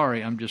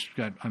 Sorry,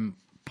 I'm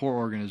poor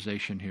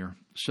organization here.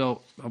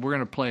 So we're going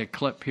to play a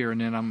clip here, and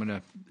then I'm going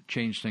to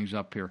change things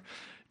up here.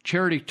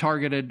 Charity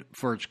targeted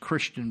for its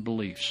Christian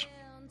beliefs.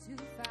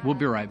 We'll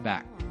be right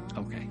back.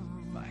 Okay,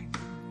 bye.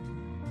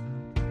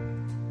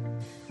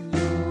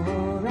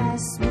 You're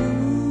as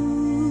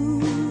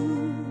smooth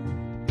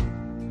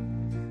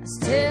as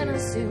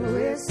Tennessee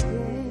whiskey.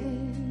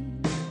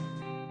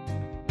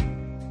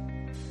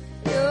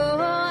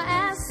 You're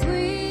as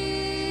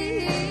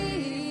sweet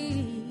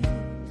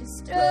as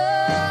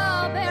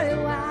strawberry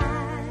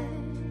wine.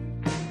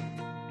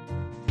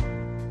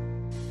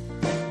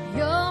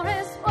 You're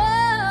as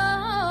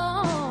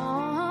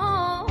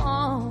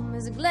warm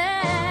as a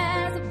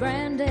glass of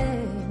brandy.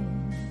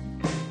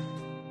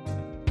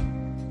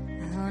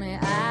 Honey,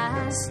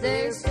 I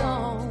stay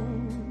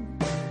strong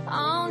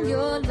on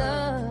your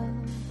love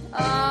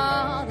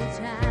all the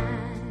time.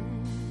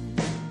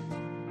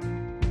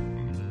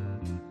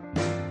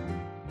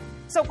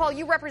 So, Paul,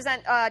 you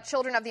represent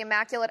Children of the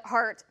Immaculate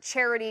Heart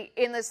charity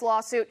in this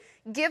lawsuit.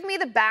 Give me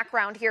the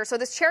background here. So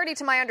this charity,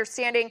 to my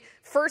understanding,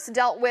 first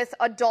dealt with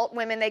adult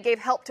women. They gave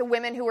help to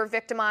women who were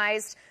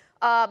victimized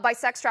by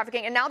sex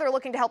trafficking, and now they're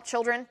looking to help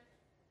children.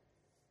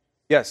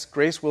 Yes,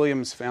 Grace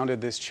Williams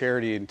founded this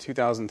charity in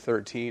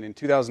 2013. In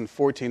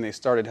 2014, they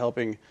started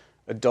helping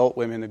adult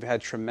women. They've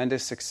had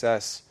tremendous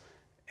success,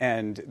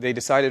 and they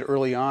decided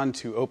early on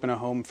to open a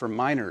home for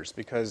minors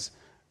because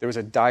there was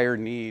a dire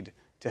need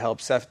to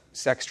help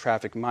sex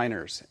traffic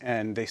minors.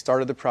 And they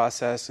started the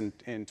process in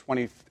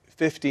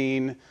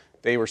 2015.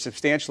 They were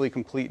substantially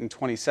complete in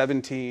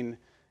 2017,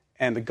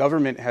 and the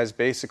government has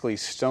basically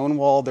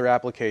stonewalled their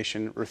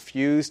application,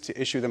 refused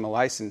to issue them a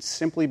license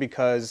simply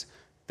because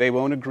they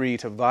won't agree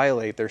to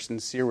violate their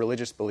sincere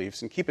religious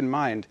beliefs. And keep in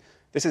mind,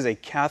 this is a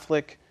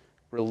Catholic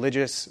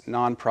religious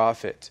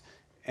nonprofit,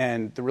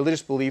 and the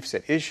religious beliefs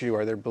at issue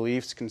are their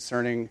beliefs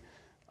concerning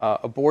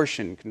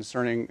abortion,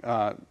 concerning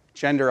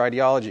gender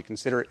ideology,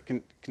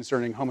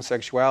 concerning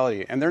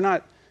homosexuality. And they're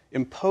not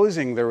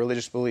imposing their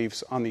religious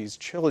beliefs on these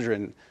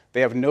children.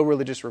 They have no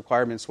religious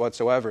requirements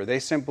whatsoever. They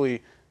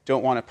simply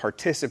don't want to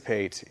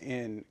participate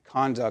in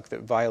conduct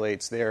that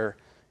violates their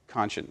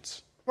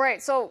conscience.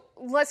 Right, so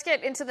let's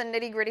get into the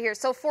nitty-gritty here.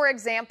 So, for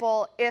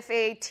example, if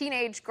a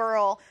teenage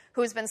girl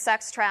who's been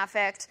sex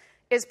trafficked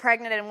is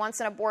pregnant and wants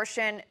an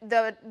abortion,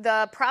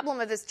 the problem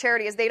of this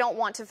charity is they don't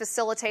want to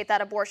facilitate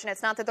that abortion.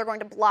 It's not that they're going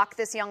to block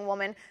this young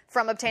woman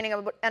from obtaining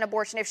an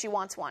abortion if she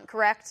wants one,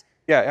 correct?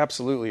 Yeah,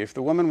 absolutely. If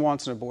the woman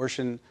wants an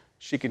abortion,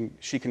 she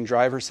can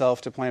drive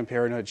herself to Planned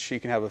Parenthood. She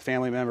can have a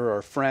family member or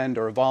a friend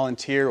or a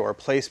volunteer or a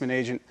placement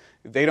agent.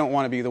 They don't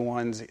want to be the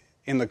ones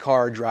in the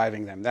car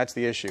driving them. That's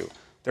the issue.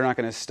 They're not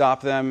going to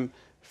stop them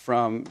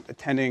from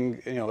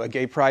attending, a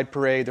gay pride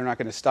parade. They're not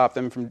going to stop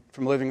them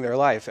from living their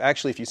life.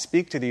 Actually, if you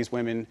speak to these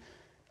women,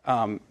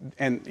 and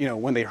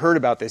when they heard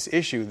about this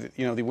issue,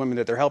 the women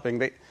that they're helping,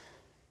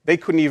 they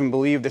couldn't even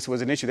believe this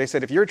was an issue. They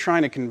said, if you're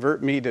trying to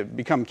convert me to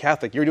become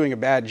Catholic, you're doing a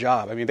bad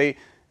job. I mean, they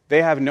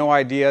have no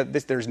idea.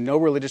 There's no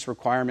religious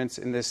requirements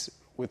in this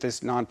with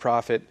this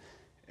nonprofit,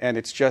 and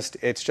it's just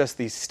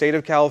the state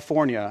of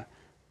California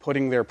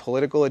putting their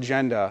political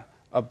agenda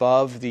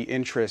above the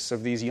interests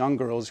of these young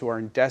girls who are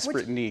in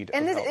desperate need of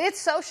help.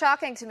 It's so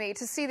shocking to me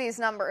to see these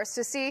numbers,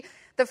 to see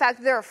the fact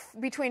that there are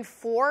between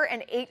 4,000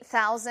 and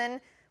 8,000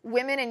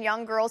 women and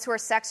young girls who are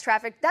sex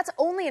trafficked, that's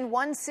only in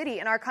one city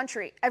in our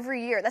country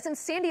every year. That's in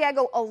San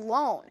Diego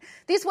alone.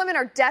 These women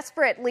are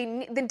desperately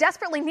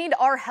need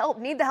our help,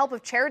 need the help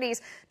of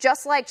charities,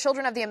 just like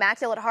Children of the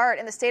Immaculate Heart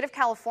in the state of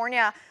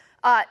California.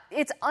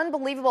 It's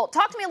unbelievable.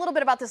 Talk to me a little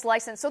bit about this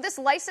license. So this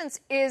license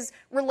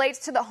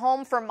relates to the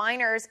home for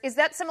minors. Is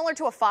that similar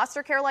to a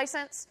foster care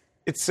license?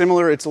 It's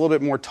similar. It's a little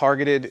bit more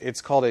targeted.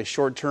 It's called a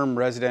short-term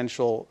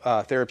residential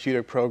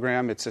therapeutic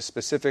program. It's a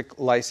specific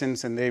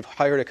license, and they've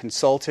hired a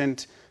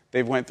consultant.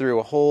 They've went through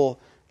a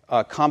whole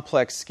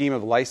complex scheme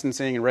of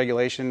licensing and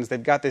regulations.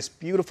 They've got this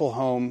beautiful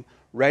home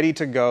ready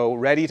to go,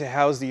 ready to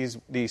house these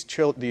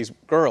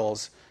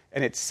girls,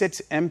 and it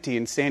sits empty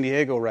in San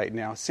Diego right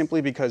now simply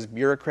because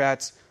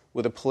bureaucrats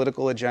with a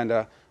political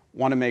agenda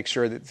want to make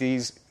sure that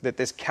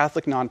this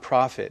Catholic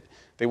nonprofit,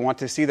 they want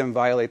to see them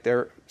violate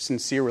their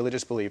sincere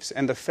religious beliefs.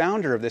 And the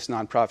founder of this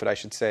nonprofit, I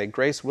should say,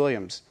 Grace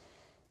Williams,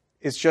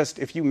 is just,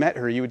 if you met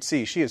her, you would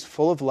see she is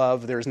full of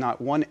love. There's not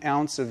 1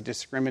 ounce of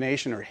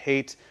discrimination or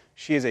hate.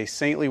 She is a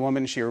saintly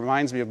woman. She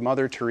reminds me of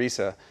Mother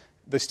Teresa.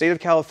 The state of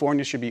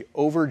California should be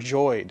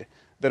overjoyed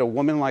that a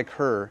woman like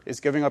her is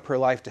giving up her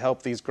life to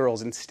help these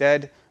girls.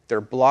 Instead, they're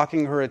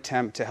blocking her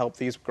attempt to help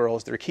these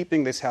girls. They're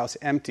keeping this house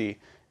empty,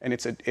 and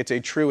it's a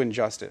true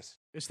injustice.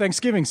 It's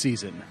Thanksgiving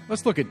season.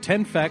 Let's look at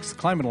 10 facts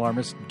climate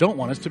alarmists don't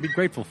want us to be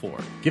grateful for.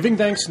 Giving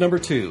thanks number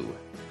 2,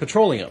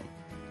 petroleum.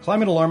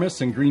 Climate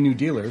alarmists and Green New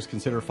Dealers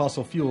consider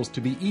fossil fuels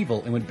to be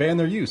evil and would ban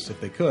their use if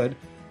they could,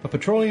 but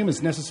petroleum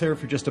is necessary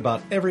for just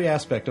about every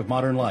aspect of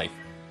modern life.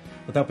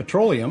 Without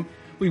petroleum,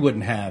 we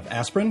wouldn't have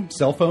aspirin,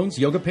 cell phones,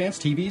 yoga pants,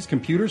 TVs,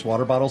 computers,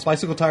 water bottles,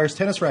 bicycle tires,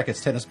 tennis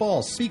rackets, tennis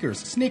balls, speakers,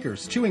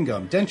 sneakers, chewing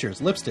gum,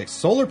 dentures, lipsticks,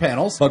 solar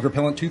panels, bug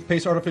repellent,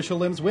 toothpaste, artificial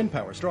limbs, wind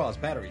power, straws,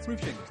 batteries, roof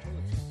shingles.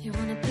 You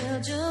wanna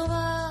build your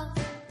wall.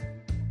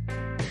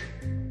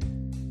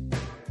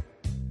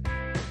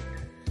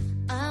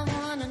 I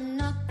wanna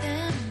knock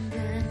them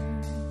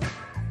down.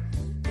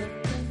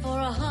 Looking for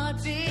a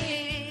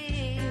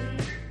heartbeat.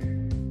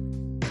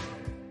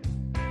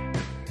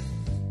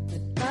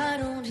 But I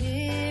don't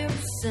hear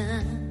a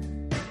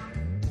sound.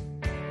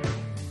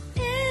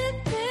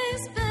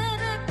 Anything's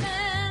better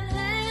than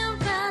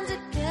hanging around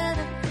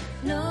together,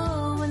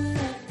 knowing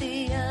that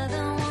the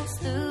other wants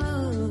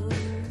through.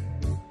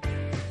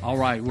 All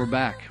right, we're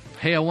back.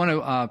 Hey, I want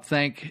to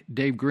thank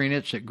Dave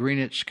Greenitz at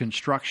Greenitz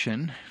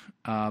Construction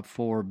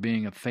for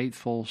being a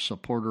faithful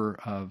supporter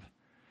of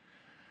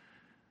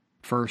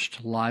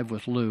first Live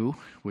with Lou,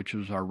 which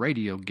was our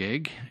radio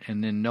gig,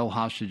 and then No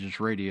Hostages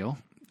Radio.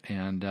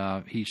 And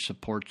he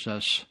supports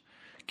us,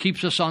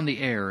 keeps us on the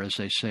air, as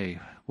they say,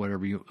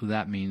 whatever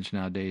that means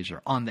nowadays,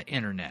 or on the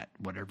internet,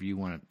 whatever you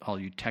want to, all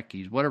you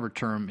techies, whatever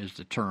term is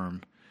the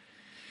term.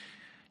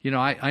 You know,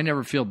 I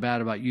never feel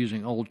bad about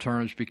using old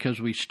terms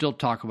because we still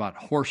talk about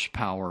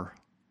horsepower.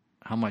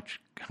 How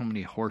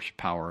many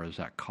horsepower is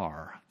that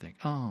car? I think,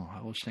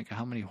 I was thinking,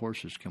 how many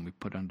horses can we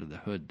put under the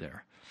hood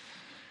there?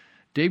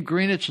 Dave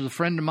Greenitz is a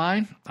friend of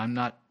mine.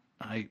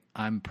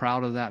 I'm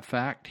proud of that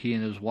fact. He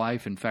and his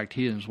wife, in fact,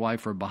 he and his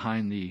wife are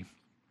behind the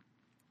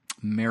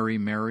Mary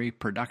Mary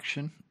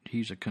production.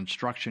 He's a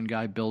construction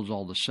guy, builds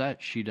all the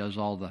sets. She does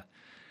all the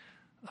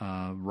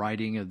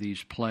writing of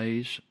these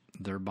plays.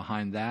 They're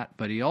behind that.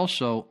 But he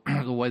also,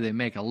 the way they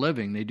make a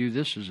living, they do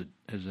this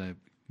as a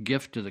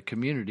gift to the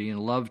community and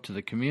love to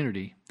the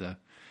community, the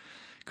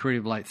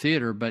Creative Light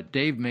Theater. But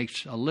Dave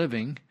makes a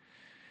living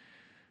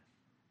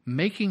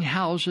making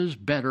houses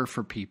better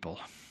for people.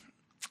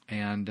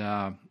 And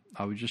I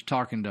was just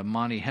talking to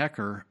Monty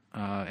Hecker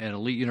at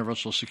Elite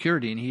Universal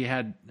Security, and he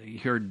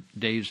heard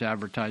Dave's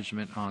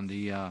advertisement on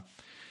the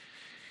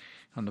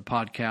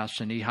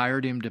podcast, and he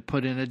hired him to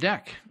put in a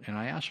deck. And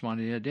I asked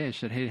Monty the other day, I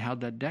said, hey,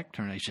 how'd that deck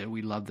turn out? He said,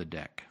 we love the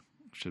deck.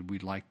 I said,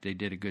 they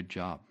did a good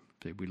job.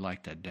 We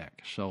like that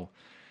deck. So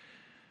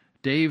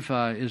Dave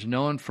is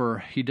known for,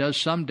 he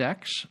does some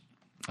decks.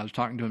 I was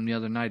talking to him the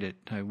other night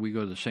we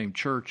go to the same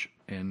church,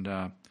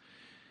 and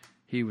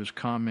he was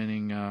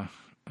commenting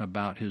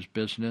about his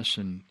business,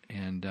 and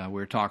we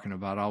were talking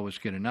about, I always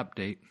get an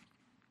update,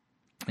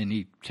 and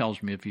he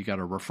tells me if he got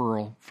a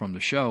referral from the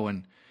show.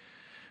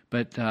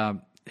 But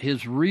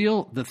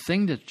the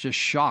thing that's just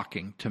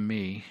shocking to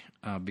me,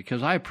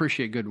 because I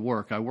appreciate good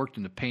work. I worked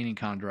in the painting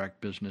contract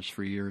business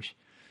for years,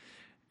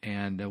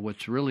 and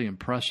what's really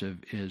impressive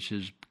is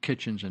his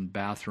kitchens and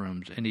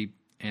bathrooms.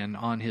 And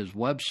on his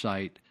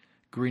website,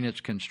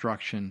 Greenitz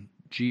Construction,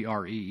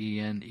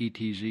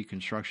 GREENETZ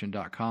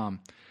Construction.com,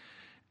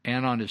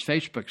 and on his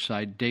Facebook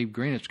site, Dave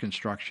Greenitz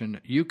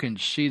Construction, you can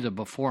see the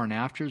before and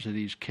afters of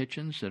these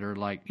kitchens that are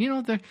like,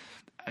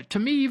 to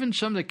me, even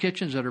some of the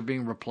kitchens that are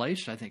being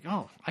replaced, I think,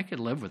 I could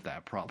live with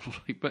that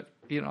probably, but,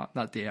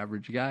 not the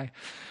average guy.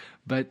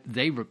 But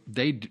they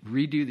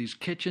redo these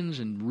kitchens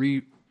and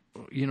lay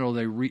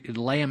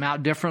them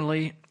out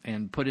differently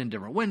and put in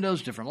different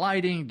windows, different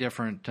lighting,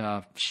 different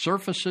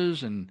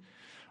surfaces, and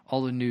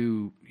all the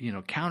new,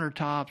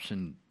 countertops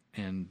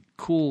and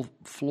cool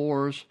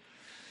floors,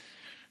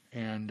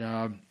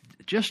 and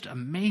just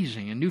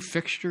amazing, and new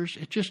fixtures.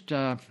 It just,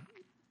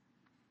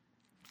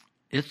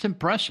 it's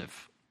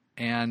impressive.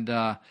 And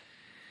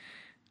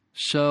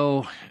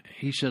so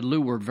he said,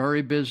 Lou, we're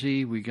very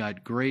busy. We've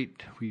got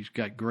great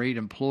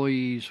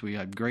employees. We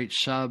got great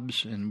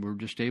subs, and we're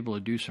just able to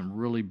do some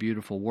really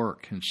beautiful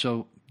work. And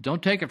so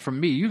don't take it from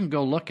me. You can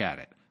go look at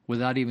it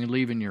without even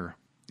leaving your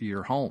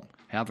home.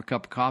 Have a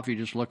cup of coffee.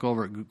 Just look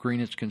over at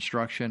Greenitz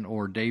Construction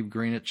or Dave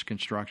Greenitz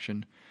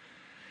Construction,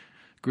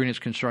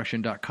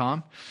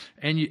 GreenitzConstruction.com.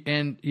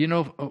 And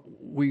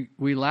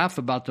we laugh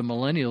about the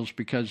millennials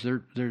because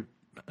they're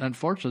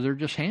unfortunately they're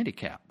just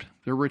handicapped.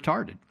 They're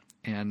retarded.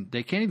 And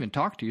they can't even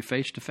talk to you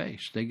face to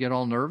face. They get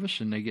all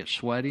nervous and they get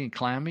sweaty and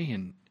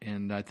clammy,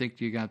 and I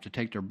think you have to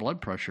take their blood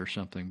pressure or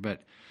something.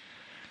 But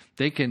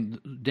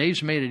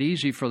Dave's made it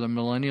easy for the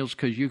millennials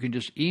because you can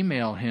just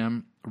email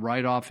him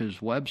right off his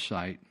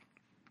website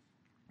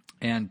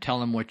and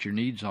tell him what your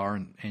needs are,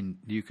 and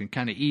you can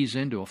kind of ease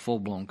into a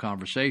full-blown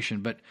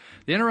conversation. But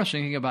the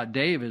interesting thing about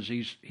Dave is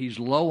he's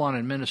low on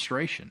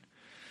administration.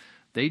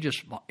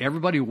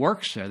 Everybody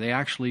works there. They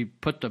actually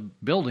put the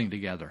building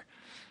together.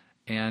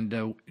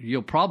 And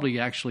you'll probably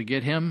actually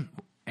get him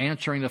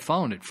answering the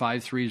phone at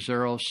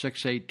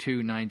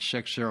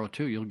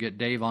 530-682-9602. You'll get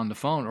Dave on the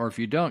phone. Or if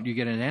you don't, you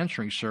get an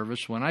answering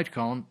service. When I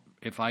call him,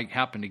 if I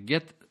happen to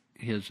get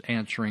his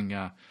answering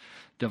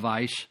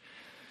device,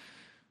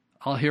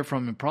 I'll hear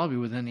from him probably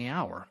within the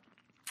hour.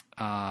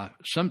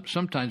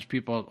 Sometimes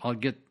people, I'll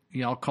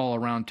call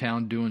around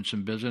town doing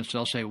some business.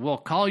 They'll say, we'll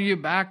call you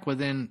back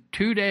within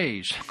 2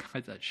 days.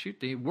 I thought, shoot,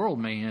 the world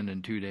may end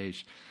in 2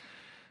 days.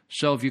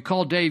 So if you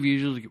call Dave, you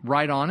usually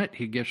right on it.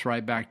 He gets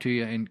right back to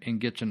you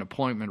and gets an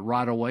appointment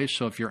right away.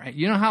 So if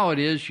you know how it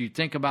is, you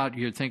think about,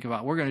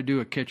 we're going to do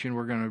a kitchen,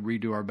 we're going to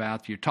redo our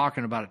bath. You're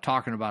talking about it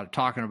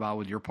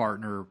with your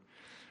partner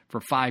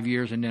for 5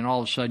 years, and then all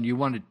of a sudden you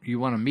want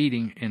a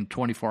meeting in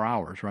 24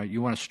 hours, right?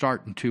 You want to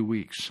start in 2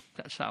 weeks.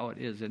 That's how it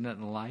is, isn't it,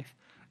 in life?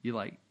 You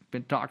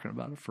been talking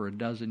about it for a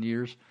dozen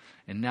years,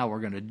 and now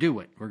we're going to do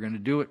it. We're going to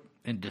do it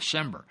in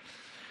December.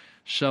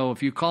 So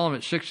if you call him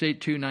at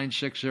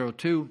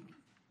 682-9602,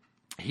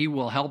 he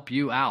will help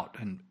you out,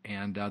 and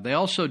they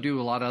also do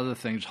a lot of other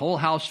things. Whole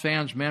house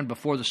fans, man,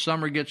 before the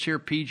summer gets here,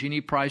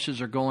 PG&E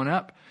prices are going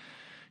up.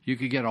 You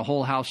could get a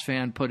whole house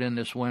fan put in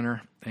this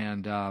winter,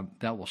 and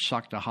that will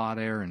suck the hot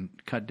air and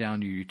cut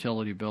down your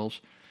utility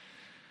bills.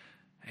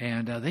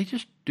 And they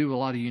just do a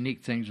lot of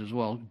unique things as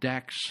well.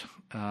 Decks.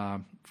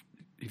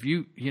 If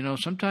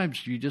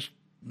sometimes you just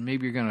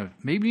maybe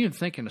you're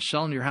thinking of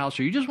selling your house,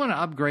 or you just want to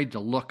upgrade the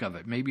look of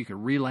it. Maybe you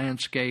could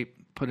re-landscape,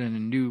 put in a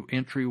new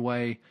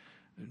entryway.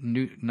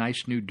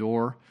 Nice new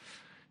door,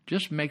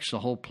 just makes the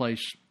whole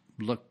place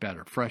look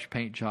better. Fresh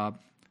paint job.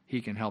 He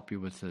can help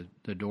you with the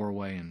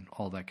doorway and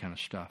all that kind of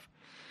stuff.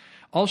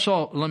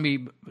 Also,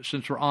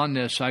 since we're on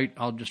this,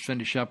 I'll just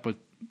finish up with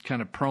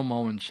kind of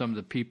promoing some of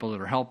the people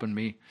that are helping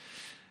me.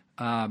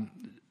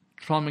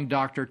 Plumbing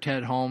doctor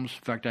Ted Holmes.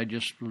 In fact, I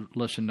just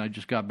listened. I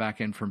just got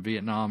back in from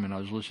Vietnam, and I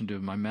was listening to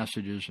my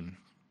messages, and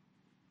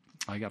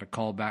I got a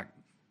call the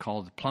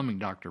plumbing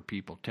doctor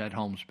people, Ted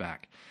Holmes,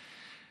 back.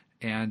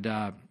 And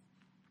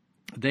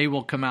they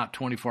will come out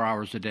 24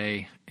 hours a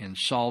day and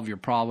solve your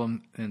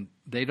problem. And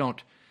they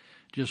don't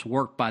just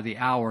work by the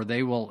hour.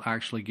 They will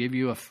actually give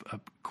you a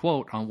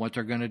quote on what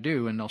they're going to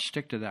do, and they'll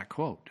stick to that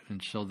quote.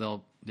 And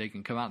so they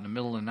can come out in the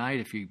middle of the night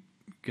if you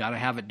got to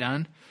have it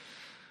done,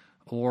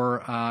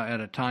 or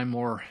at a time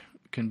more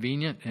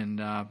convenient.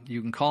 And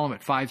you can call them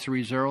at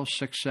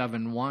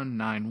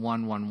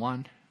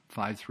 530-671-9111,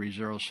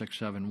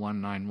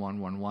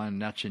 530-671-9111.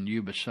 That's in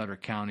Yuba, Sutter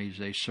counties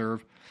they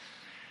serve.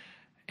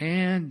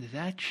 And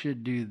that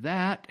should do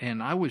that.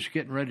 And I was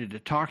getting ready to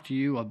talk to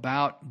you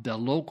about the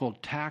local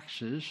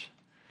taxes,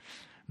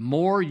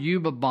 more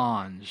Yuba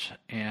bonds.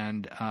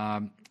 And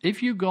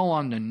if you go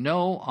on the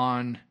No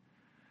on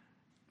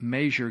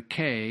Measure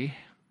K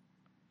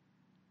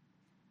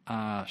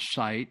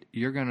site,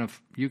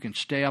 you can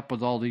stay up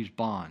with all these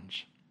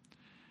bonds.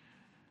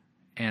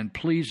 And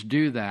please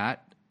do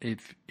that.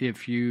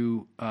 If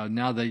you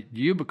now the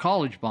Yuba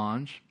College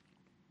bonds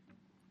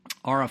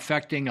are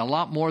affecting a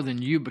lot more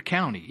than Yuba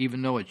County,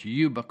 even though it's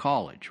Yuba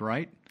College,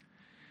 right?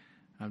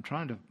 I'm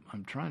trying to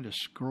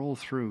scroll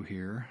through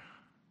here.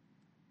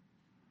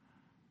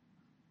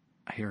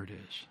 Here it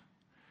is.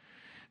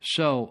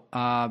 So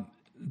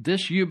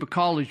this Yuba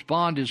College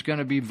bond is going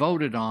to be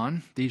voted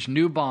on. These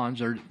new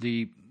bonds are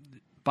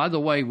by the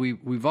way,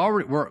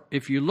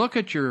 if you look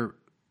at your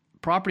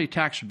property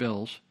tax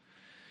bills,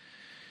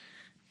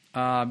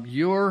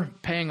 you're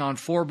paying on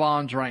 4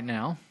 bonds right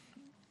now.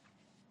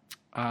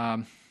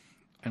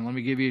 And let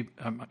me give you,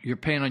 you're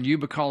paying on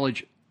Yuba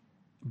College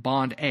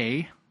Bond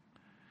A.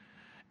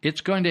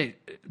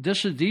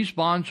 These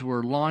bonds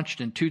were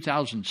launched in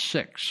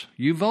 2006.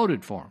 You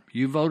voted for them.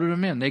 You voted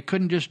them in. They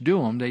couldn't just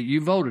do them.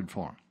 You voted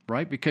for them,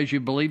 right? Because you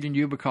believed in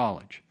Yuba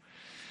College.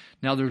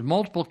 Now, there's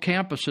multiple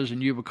campuses in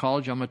Yuba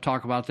College. I'm going to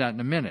talk about that in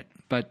a minute.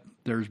 But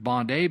there's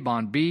Bond A,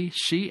 Bond B,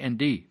 C, and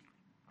D.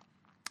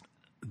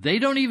 They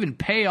don't even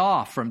pay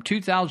off from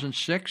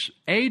 2006.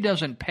 A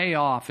doesn't pay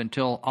off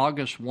until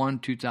August 1,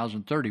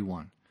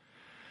 2031.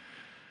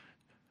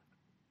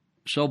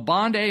 So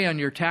Bond A on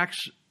your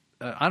tax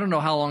I don't know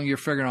how long you're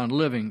figuring on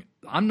living.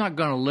 I'm not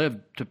going to live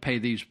to pay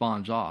these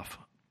bonds off.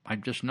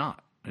 I'm just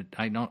not.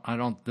 I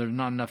don't, there's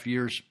not enough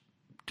years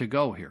to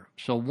go here.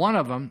 So one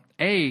of them,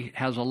 A,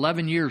 has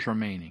 11 years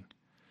remaining.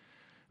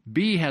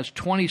 B has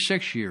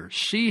 26 years.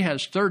 C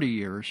has 30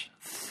 years.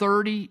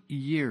 30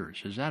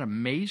 years. Is that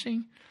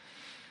amazing?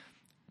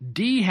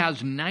 D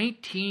has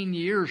 19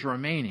 years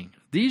remaining.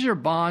 These are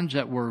bonds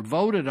that were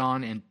voted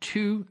on in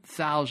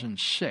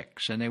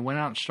 2006, and they went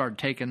out and started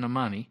taking the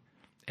money,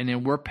 and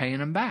then we're paying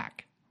them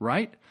back,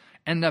 right?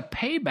 And the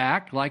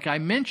payback, like I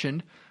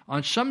mentioned,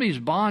 on some of these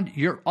bonds,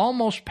 you're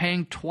almost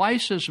paying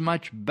twice as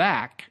much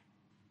back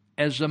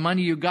as the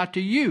money you got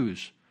to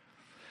use.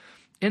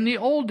 In the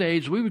old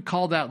days, we would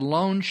call that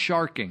loan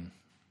sharking.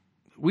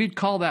 We'd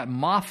call that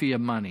mafia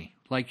money.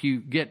 Like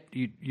you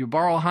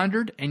borrow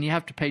 100 and you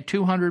have to pay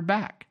 200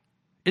 back.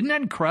 Isn't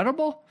that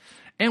incredible?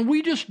 And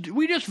we just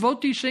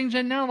vote these things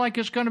in now like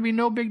it's going to be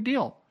no big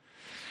deal.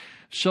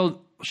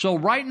 So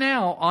right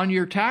now on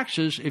your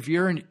taxes, if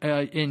you're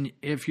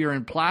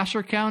in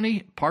Placer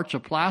County, parts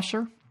of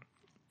Placer,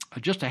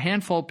 just a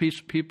handful of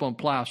people in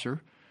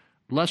Placer,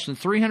 less than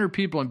 300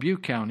 people in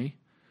Butte County,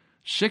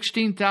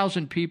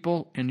 16,000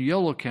 people in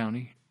Yolo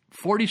County,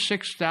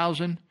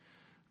 46,000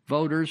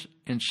 voters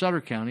in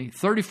Sutter County,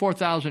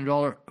 34,000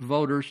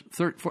 voters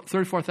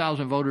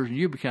in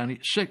Yuba County,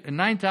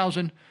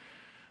 9,000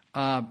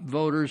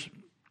 voters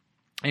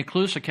in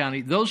Colusa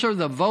County. Those are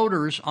the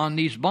voters on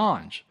these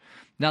bonds.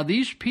 Now,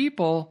 these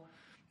people,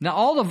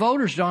 all the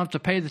voters don't have to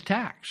pay the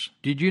tax.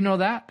 Did you know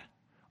that?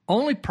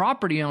 Only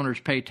property owners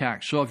pay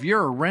tax. So if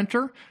you're a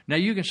renter, now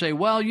you can say,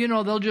 well,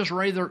 they'll just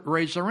raise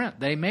the rent.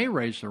 They may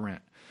raise the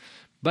rent.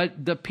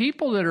 But the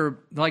people that are,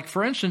 like,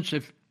 for instance,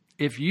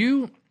 if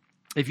you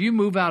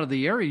move out of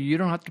the area, you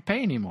don't have to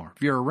pay anymore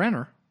if you're a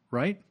renter,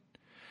 right?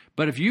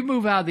 But if you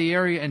move out of the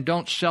area and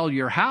don't sell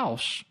your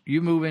house,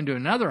 you move into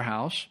another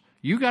house,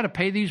 you got to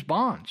pay these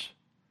bonds,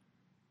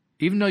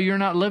 even though you're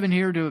not living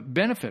here to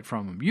benefit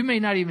from them. You may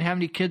not even have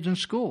any kids in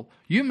school.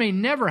 You may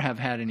never have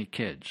had any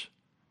kids,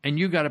 and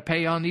you got to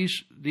pay on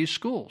these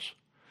schools.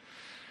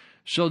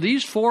 So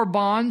these 4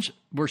 bonds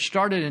were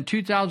started in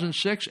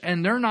 2006,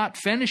 and they're not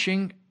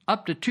finishing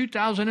up to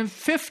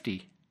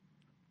 2050.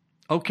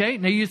 Okay,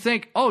 now you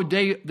think,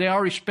 they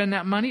already spent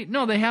that money?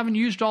 No, they haven't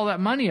used all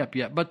that money up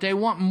yet, but they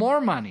want more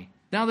money.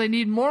 Now they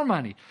need more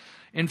money.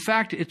 In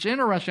fact, it's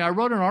interesting. I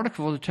wrote an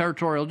article for the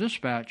Territorial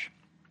Dispatch.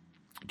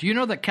 Do you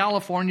know that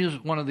California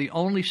is one of the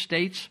only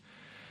states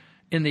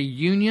in the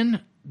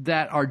union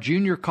that our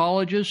junior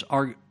colleges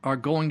are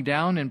going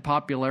down in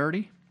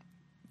popularity?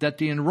 That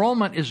the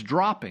enrollment is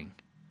dropping.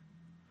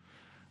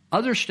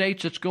 Other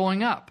states, it's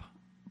going up.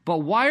 But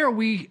why are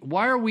we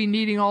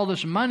needing all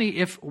this money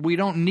if we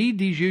don't need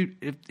these?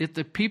 If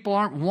the people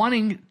aren't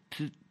wanting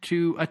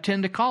to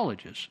attend the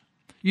colleges?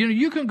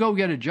 You can go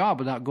get a job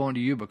without going to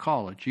Yuba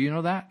College. You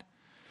know that?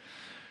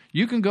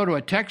 You can go to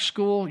a tech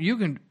school.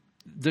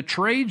 The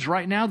trades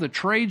right now, the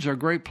trades are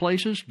great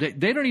places. They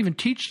don't even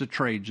teach the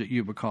trades at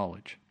Yuba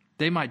College.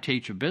 They might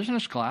teach a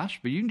business class,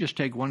 but you can just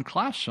take one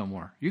class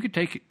somewhere. You could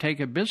take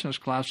a business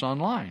class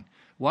online.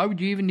 Why would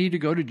you even need to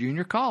go to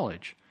junior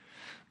college?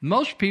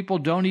 Most people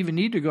don't even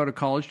need to go to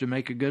college to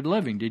make a good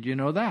living. Did you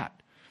know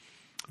that?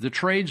 The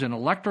trades in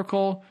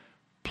electrical,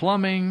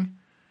 plumbing,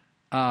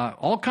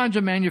 all kinds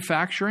of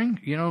manufacturing,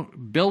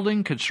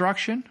 building,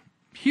 construction,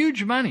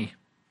 huge money,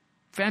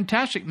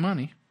 fantastic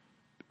money,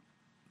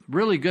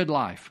 really good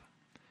life.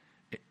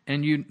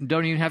 And you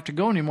don't even have to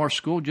go any more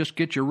school. Just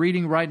get your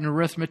reading, writing,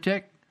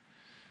 arithmetic,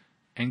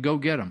 and go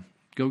get them.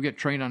 Go get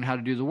trained on how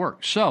to do the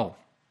work. So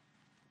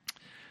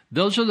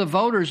those are the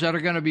voters that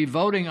are going to be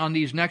voting on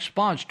these next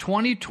bonds.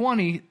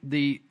 2020,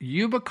 the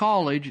Yuba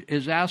College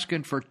is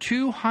asking for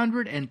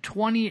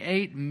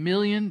 $228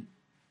 million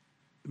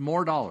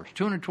more dollars,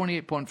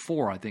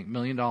 $228.4, I think,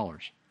 million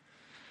dollars.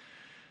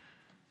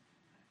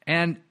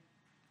 And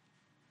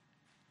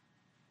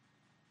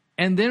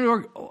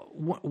then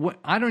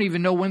I don't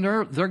even know when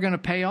they're going to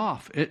pay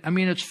off.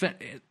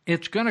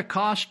 It's going to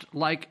cost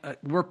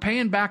we're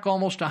paying back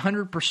almost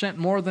 100%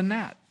 more than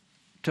that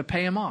to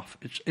pay them off.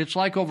 It's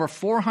like over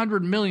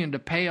 $400 million to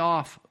pay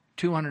off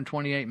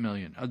 $228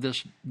 million of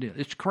this deal.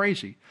 It's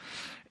crazy.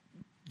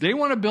 They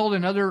want to build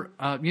another,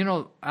 out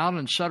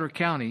in Sutter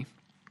County.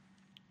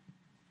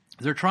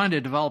 They're trying to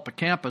develop a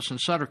campus in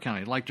Sutter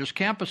County. Like there's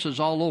campuses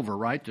all over,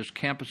 right? There's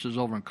campuses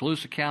over in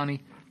Colusa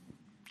County,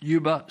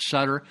 Yuba,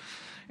 Sutter.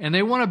 And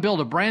they want to build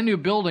a brand new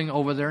building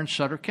over there in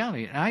Sutter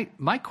County. And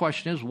my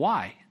question is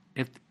why?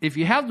 If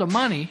you have the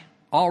money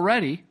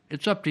already,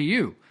 it's up to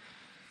you.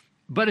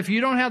 But if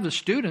you don't have the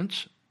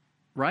students,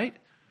 right,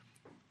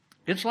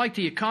 it's like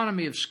the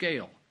economy of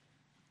scale.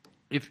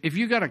 If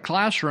you got a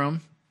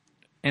classroom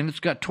and it's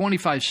got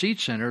 25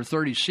 seats in it or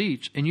 30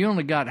 seats and you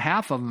only got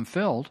half of them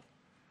filled,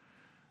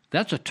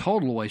 that's a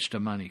total waste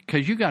of money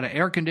because you got to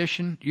air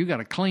condition, you got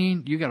to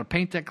clean, you got to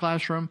paint that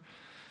classroom,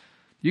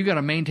 you got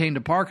to maintain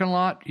the parking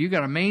lot, you got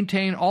to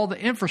maintain all the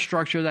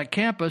infrastructure of that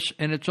campus,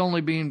 and it's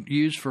only being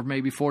used for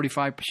maybe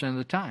 45% of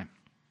the time,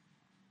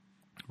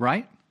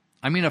 right?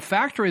 I mean, a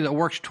factory that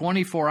works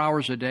 24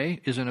 hours a day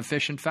is an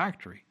efficient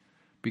factory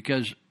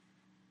because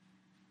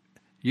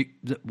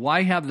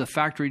why have the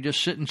factory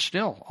just sitting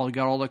still? You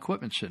got all the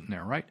equipment sitting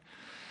there, right?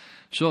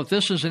 So if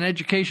this is an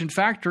education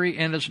factory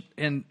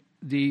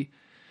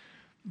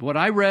what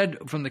I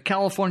read from the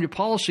California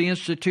Policy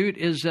Institute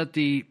is that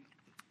the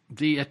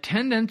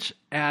attendance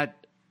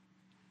at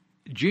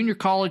junior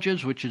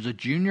colleges, which is a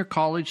junior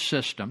college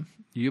system,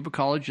 Yuba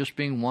College just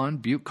being one,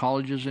 Butte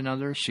College is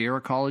another,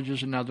 Sierra College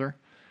is another,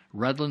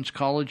 Redlands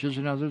College is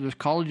another. There's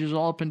colleges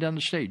all up and down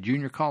the state,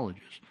 junior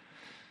colleges.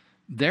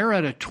 They're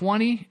at a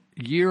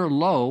 20-year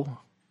low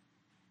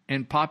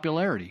in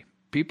popularity.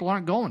 People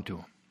aren't going to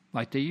them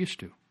like they used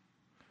to.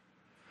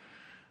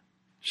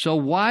 So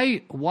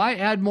why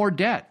add more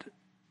debt?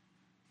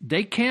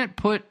 They can't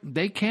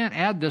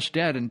add this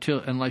debt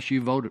unless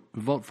you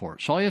vote for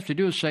it. So all you have to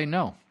do is say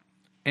no.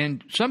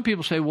 And some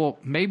people say, well,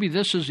 maybe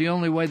this is the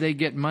only way they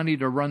get money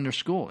to run their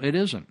school. It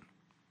isn't.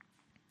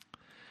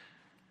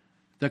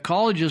 The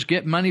colleges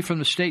get money from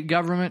the state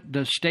government,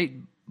 the state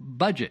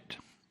budget,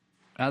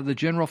 out of the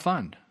general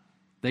fund.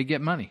 They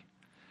get money.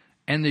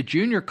 And the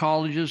junior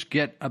colleges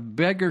get a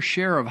bigger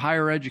share of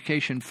higher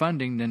education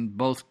funding than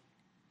both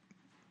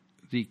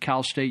the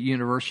Cal State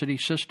University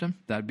system,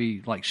 that'd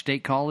be like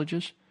state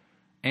colleges,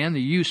 and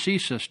the UC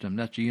system,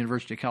 that's the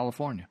University of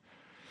California.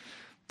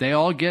 They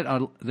all get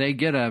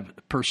a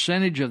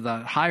percentage of the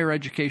higher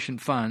education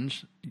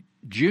funds.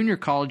 Junior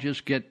colleges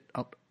get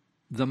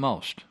the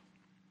most,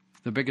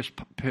 the biggest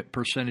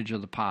percentage of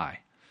the pie.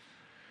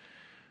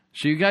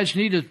 So you guys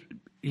need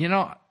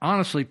to,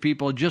 honestly,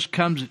 people, it just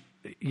comes,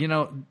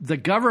 the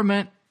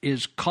government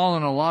is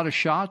calling a lot of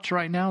shots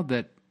right now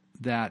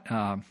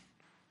that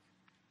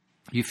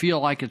you feel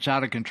like it's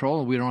out of control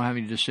and we don't have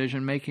any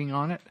decision making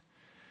on it.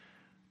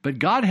 But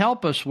God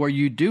help us where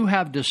you do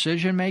have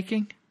decision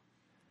making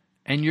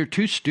and you're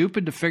too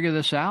stupid to figure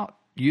this out.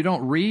 You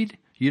don't read.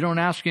 You don't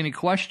ask any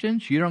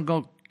questions. You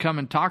don't come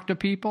and talk to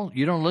people.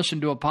 You don't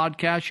listen to a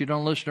podcast. You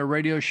don't listen to a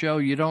radio show.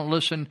 You don't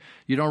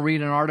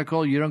read an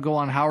article. You don't go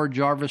on Howard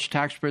Jarvis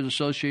Taxpayers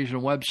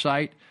Association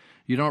website.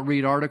 You don't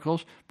read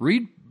articles.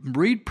 Read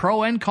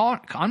pro and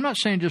con. I'm not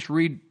saying just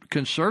read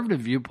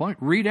conservative viewpoint.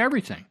 Read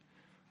everything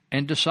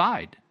and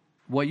decide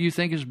what you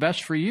think is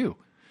best for you.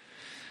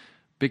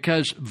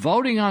 Because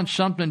voting on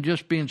something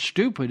just being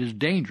stupid is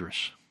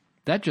dangerous.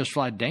 That's just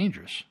flat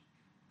dangerous.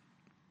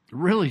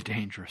 Really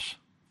dangerous.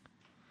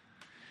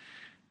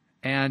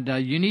 And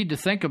you need to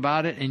think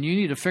about it, and you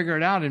need to figure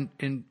it out.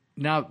 And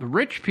now, the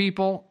rich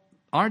people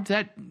aren't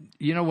that,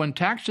 when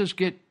taxes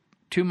get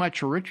too much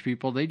for rich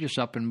people, they just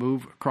up and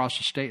move across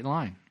the state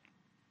line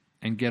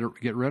and get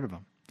rid of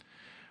them.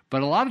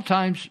 But a lot of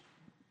times,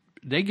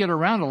 they get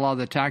around a lot of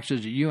the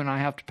taxes that you and I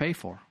have to pay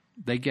for.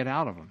 They get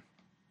out of them.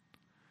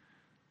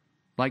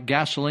 Like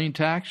gasoline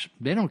tax,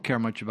 they don't care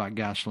much about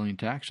gasoline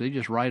tax. They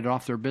just write it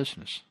off their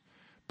business.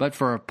 But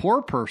for a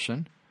poor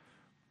person,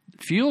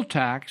 fuel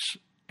tax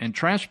and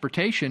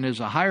transportation is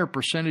a higher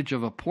percentage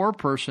of a poor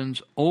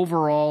person's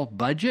overall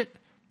budget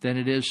than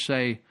it is,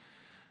 say,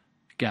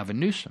 Gavin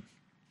Newsom.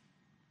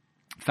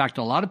 In fact,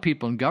 a lot of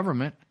people in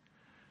government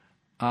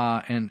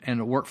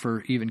and work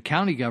for even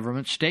county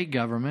government, state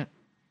government,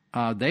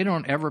 they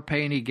don't ever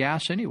pay any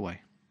gas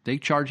anyway. They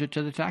charge it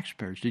to the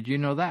taxpayers. Did you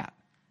know that?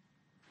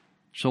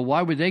 So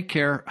why would they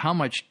care how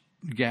much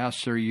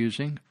gas they're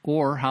using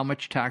or how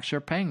much tax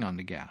they're paying on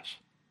the gas?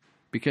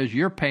 Because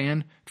you're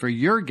paying for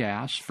your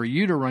gas, for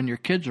you to run your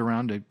kids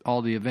around to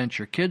all the events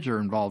your kids are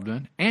involved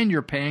in, and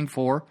you're paying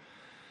for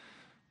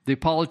the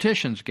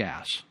politicians'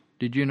 gas.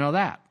 Did you know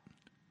that?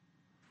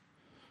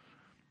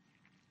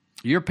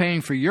 You're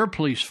paying for your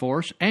police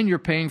force, and you're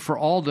paying for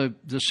all the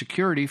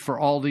security for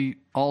all the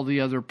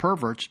other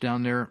perverts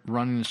down there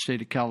running the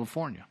state of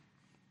California.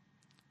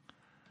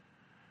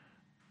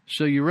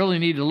 So you really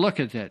need to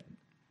look at that.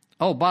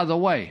 Oh, by the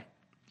way,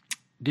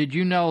 did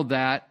you know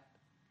that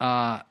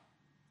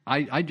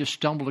I just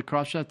stumbled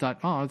across that, thought,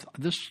 oh,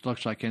 this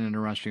looks like an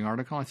interesting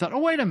article. I thought, oh,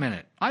 wait a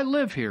minute. I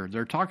live here.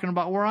 They're talking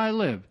about where I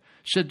live.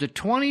 Said the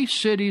 20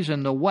 cities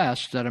in the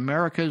West that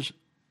Americans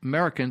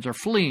are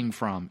fleeing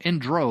from in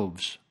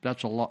droves.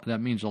 That's a lot. That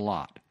means a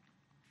lot.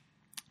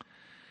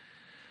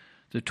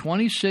 The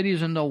 20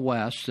 cities in the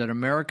West that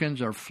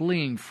Americans are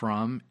fleeing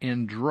from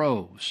in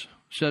droves.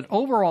 Said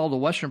overall, the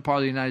western part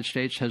of the United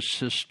States has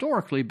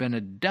historically been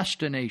a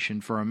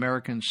destination for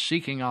Americans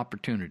seeking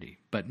opportunity,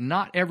 but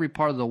not every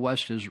part of the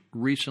West has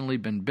recently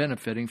been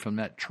benefiting from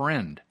that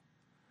trend.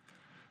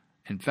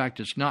 In fact,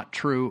 it's not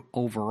true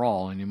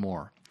overall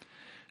anymore.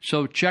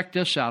 So check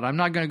this out. I'm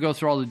not going to go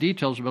through all the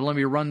details, but let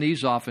me run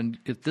these off, and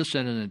if this is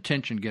an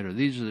attention getter.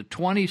 These are the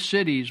 20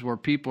 cities where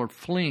people are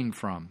fleeing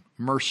from.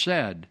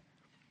 Merced,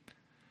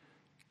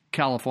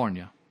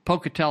 California.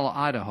 Pocatello,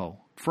 Idaho.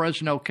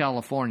 Fresno,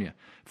 California.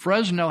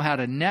 Fresno had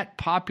a net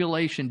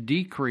population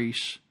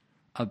decrease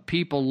of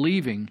people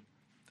leaving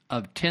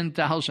of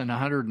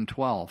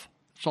 10,112.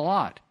 It's a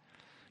lot.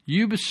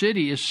 Yuba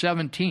City is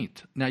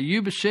 17th. Now,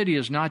 Yuba City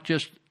is not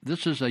just,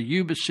 this is a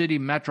Yuba City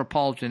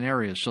metropolitan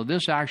area, so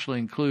this actually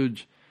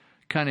includes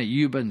kind of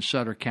Yuba and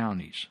Sutter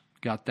counties.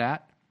 Got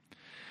that?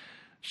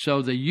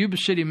 So the Yuba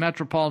City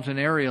metropolitan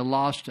area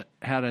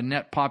had a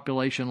net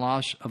population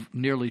loss of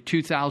nearly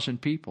 2,000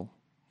 people,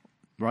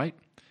 right?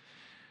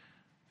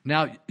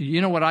 Now, you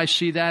know what I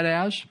see that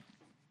as?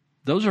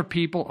 Those are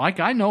people,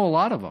 like I know a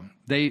lot of them.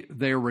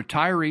 They're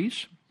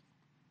retirees.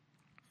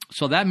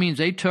 So that means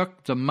they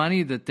took the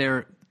money that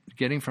they're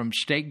getting from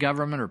state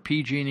government or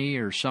PG&E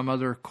or some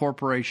other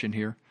corporation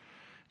here.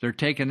 They're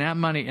taking that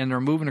money and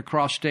they're moving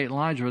across state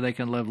lines where they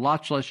can live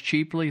lots less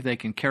cheaply. They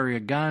can carry a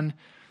gun.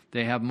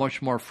 They have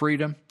much more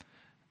freedom,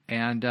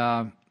 and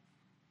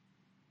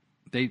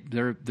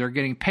they're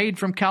getting paid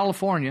from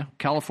California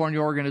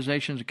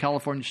organizations,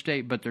 California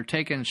state, but they're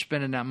taking and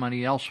spending that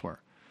money elsewhere.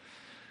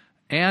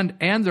 And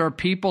there are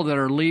people that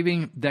are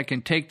leaving that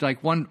can take,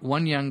 like one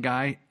young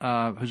guy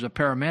who's a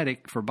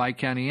paramedic for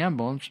Bi-County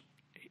Ambulance.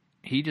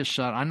 He just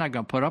said, I'm not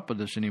going to put up with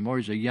this anymore.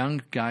 He's a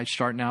young guy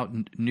starting out,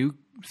 new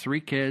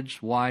 3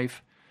 kids,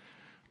 wife,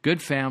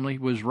 good family,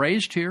 was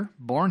raised here,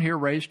 born here,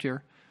 raised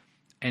here.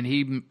 And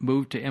he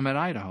moved to Emmett,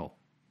 Idaho,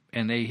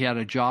 and they had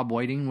a job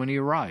waiting when he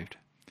arrived.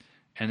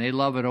 And they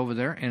love it over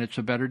there, and it's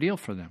a better deal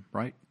for them,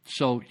 right?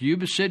 So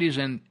Yuba City's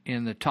in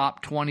the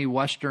top 20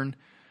 western,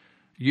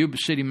 Yuba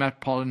City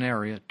metropolitan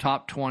area,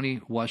 top 20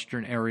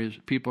 western areas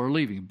people are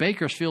leaving.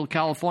 Bakersfield,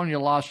 California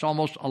lost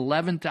almost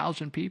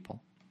 11,000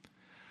 people.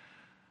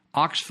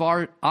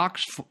 Oxnard,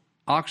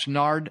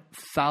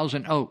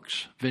 Thousand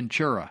Oaks,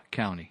 Ventura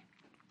County,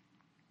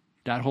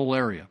 that whole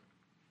area.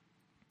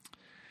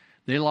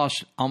 They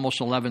lost almost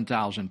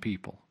 11,000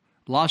 people.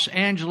 Los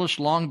Angeles,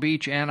 Long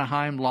Beach,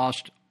 Anaheim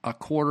lost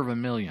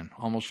 250,000,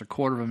 almost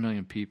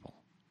 250,000 people.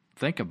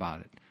 Think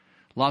about it.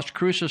 Las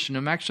Cruces, New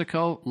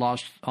Mexico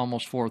lost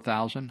almost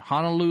 4,000.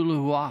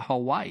 Honolulu,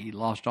 Hawaii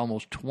lost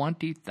almost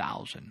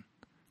 20,000.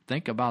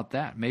 Think about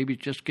that. Maybe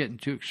it's just getting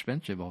too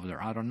expensive over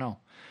there. I don't know.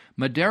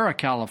 Madera,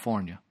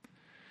 California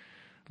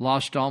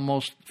lost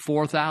almost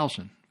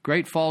 4,000.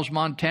 Great Falls,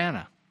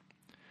 Montana.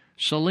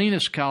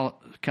 Salinas,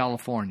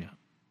 California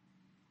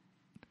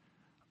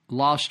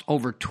lost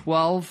over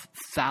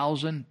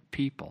 12,000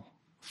 people.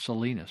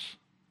 Salinas.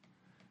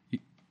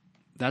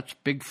 That's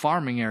big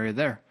farming area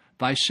there.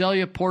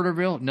 Visalia,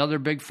 Porterville, another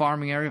big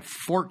farming area,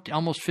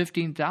 almost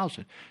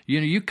 15,000.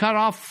 You cut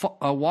off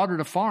water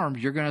to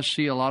farms, you're going to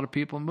see a lot of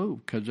people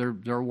move because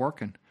they're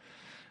working.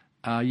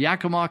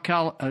 Yakima,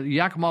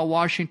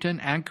 Washington,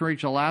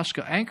 Anchorage,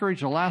 Alaska.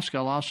 Anchorage, Alaska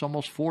lost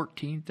almost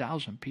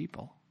 14,000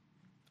 people.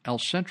 El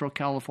Centro,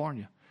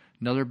 California,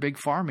 another big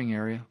farming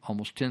area,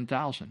 almost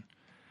 10,000.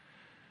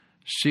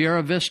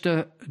 Sierra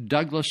Vista,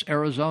 Douglas,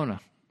 Arizona.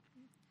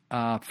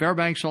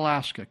 Fairbanks,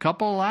 Alaska. A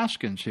couple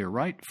Alaskans here,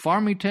 right?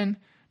 Farmington,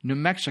 New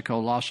Mexico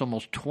lost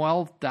almost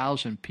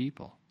 12,000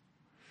 people.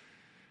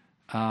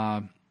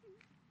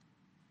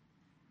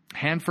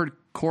 Hanford,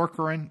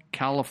 Corcoran,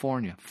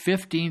 California,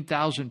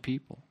 15,000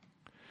 people.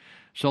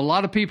 So a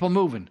lot of people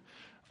moving.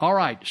 All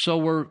right,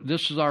 so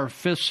this is our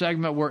 5th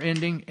segment we're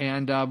ending,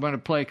 and I'm going to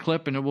play a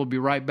clip, and then we'll be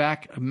right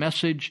back. A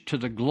message to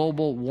the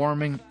global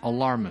warming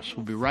alarmists.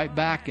 We'll be right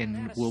back,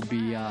 and we'll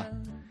be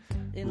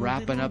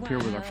wrapping up here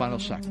with our final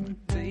segment.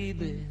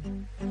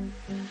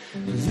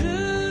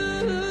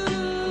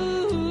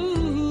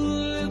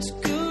 Looks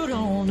good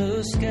on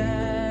the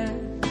sky.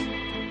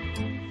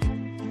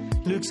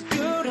 Looks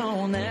good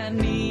on that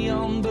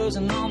neon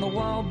buzzing on the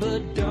wall,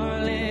 but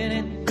darling,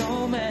 it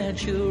don't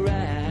match your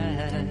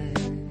eyes.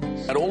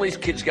 And all these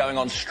kids going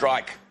on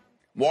strike,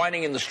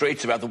 whining in the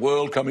streets about the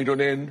world coming to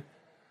an end.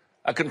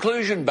 A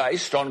conclusion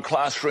based on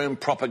classroom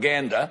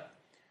propaganda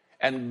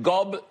and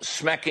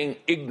gob-smacking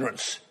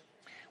ignorance,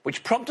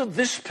 which prompted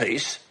this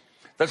piece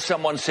that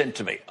someone sent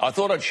to me. I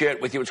thought I'd share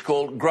it with you. It's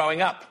called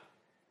Growing Up.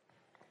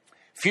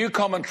 Few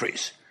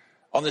commentaries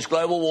on this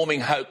global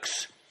warming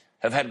hoax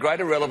have had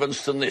greater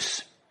relevance than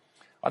this.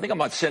 I think I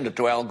might send it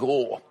to Al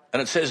Gore.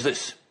 And it says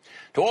this: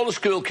 to all the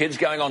school kids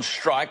going on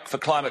strike for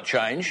climate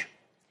change,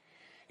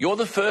 you're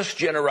the first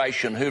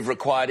generation who've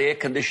required air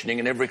conditioning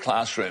in every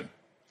classroom.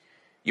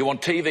 You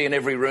want TV in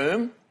every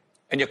room,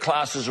 and your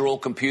classes are all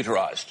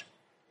computerised.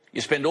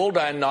 You spend all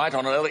day and night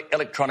on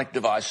electronic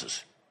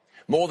devices.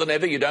 More than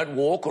ever, you don't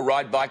walk or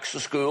ride bikes to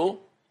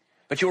school,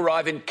 but you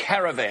arrive in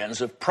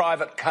caravans of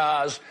private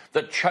cars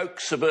that choke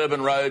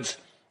suburban roads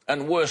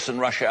and worsen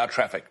rush hour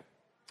traffic.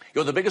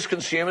 You're the biggest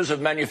consumers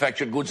of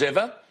manufactured goods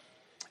ever,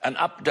 and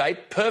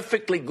update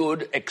perfectly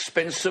good,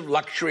 expensive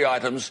luxury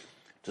items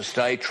to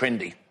stay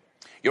trendy.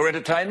 Your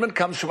entertainment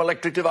comes from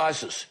electric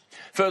devices.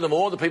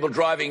 Furthermore, the people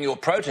driving your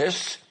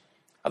protests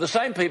are the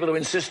same people who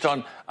insist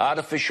on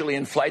artificially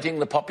inflating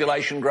the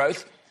population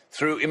growth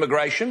through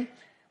immigration,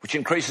 which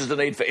increases the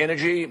need for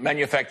energy,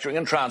 manufacturing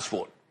and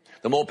transport.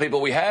 The more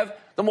people we have,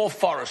 the more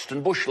forest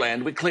and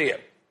bushland we clear.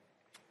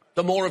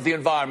 The more of the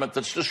environment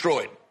that's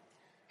destroyed.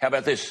 How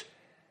about this?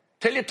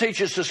 Tell your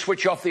teachers to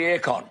switch off the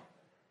aircon.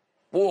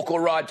 Walk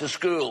or ride to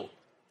school.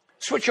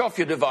 Switch off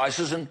your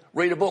devices and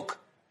read a book.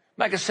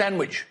 Make a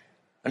sandwich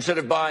instead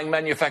of buying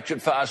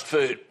manufactured fast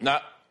food. No,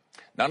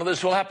 none of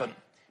this will happen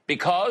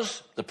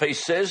because, the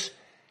piece says,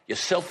 you're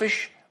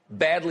selfish,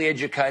 badly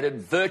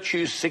educated,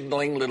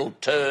 virtue-signalling little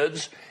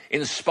turds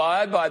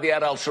inspired by the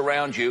adults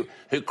around you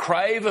who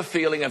crave a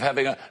feeling of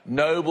having a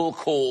noble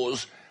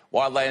cause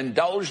while they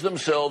indulge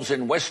themselves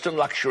in Western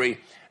luxury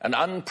and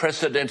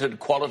unprecedented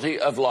quality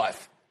of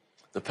life.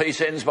 The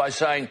piece ends by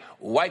saying,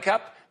 wake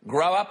up,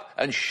 grow up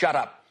and shut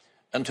up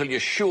until you're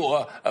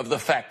sure of the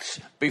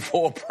facts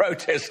before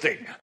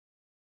protesting.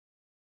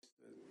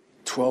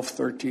 12th,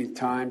 13th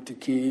time to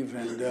Kyiv,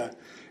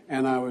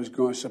 and I was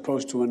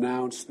supposed to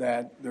announce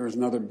that there was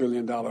another $1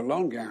 billion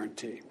loan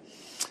guarantee.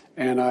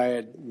 And I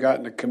had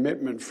gotten a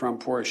commitment from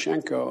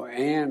Poroshenko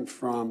and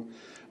from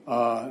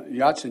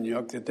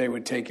Yatsenyuk that they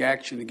would take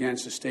action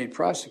against the state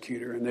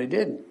prosecutor, and they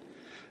didn't.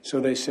 So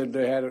they said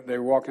they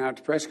were walking out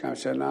to the press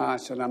conference. I said, no, I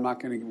said, we're not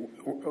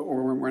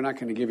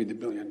going to give you the $1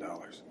 billion.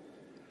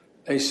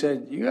 They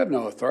said, you have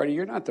no authority.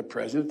 You're not the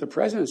president. The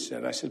president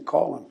said. I said,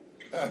 call him.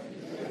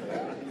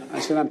 I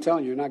said, I'm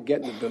telling you, you're not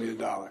getting the $1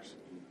 billion.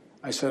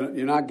 I said,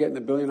 you're not getting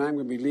the $1 billion. I'm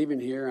going to be leaving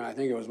here. And I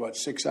think it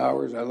was, 6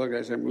 hours? I looked,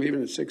 I said, I'm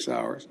leaving in 6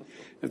 hours.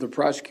 If the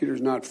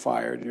prosecutor's not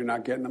fired, you're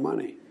not getting the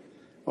money.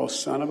 Oh,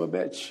 son of a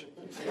bitch.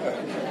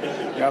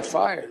 Got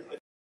fired.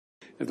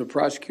 If the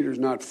prosecutor's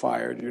not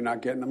fired, you're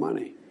not getting the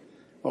money.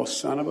 Oh,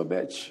 son of a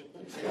bitch.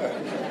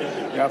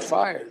 Got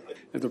fired.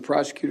 If the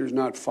prosecutor's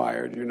not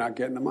fired, you're not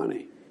getting the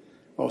money.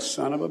 Oh,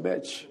 son of a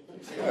bitch.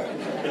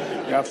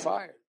 Got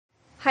fired.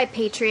 Hi,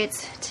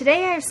 Patriots.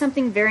 Today I have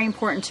something very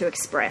important to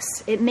express.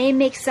 It may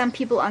make some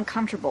people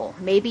uncomfortable.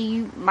 Maybe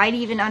you might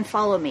even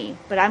unfollow me,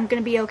 but I'm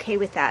going to be okay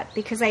with that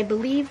because I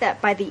believe that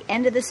by the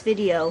end of this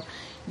video,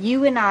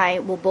 you and I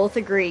will both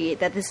agree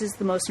that this is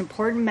the most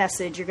important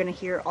message you're going to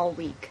hear all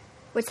week.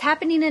 What's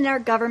happening in our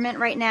government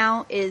right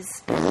now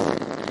is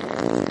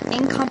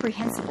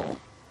incomprehensible.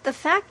 The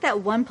fact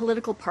that one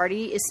political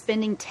party is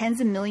spending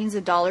tens of millions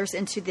of dollars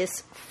into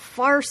this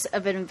farce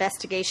of an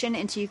investigation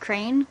into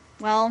Ukraine,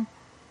 well,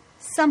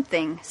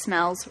 something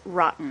smells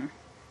rotten.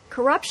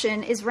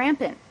 Corruption is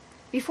rampant.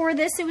 Before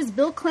this, it was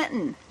Bill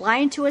Clinton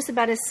lying to us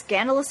about his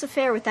scandalous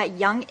affair with that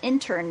young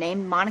intern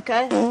named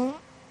Monica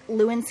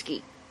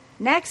Lewinsky.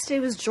 Next, it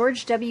was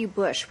George W.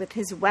 Bush with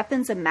his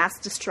weapons of mass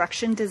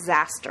destruction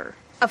disaster.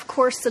 Of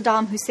course,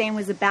 Saddam Hussein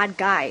was a bad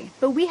guy,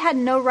 but we had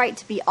no right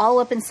to be all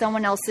up in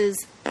someone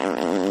else's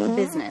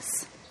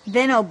business.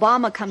 Then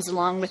Obama comes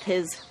along with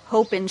his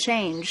hope and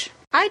change.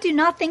 I do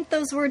not think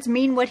those words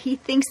mean what he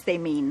thinks they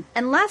mean,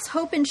 unless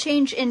hope and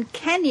change in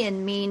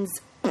Kenyan means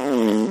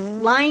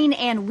lying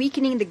and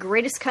weakening the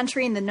greatest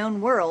country in the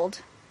known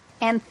world.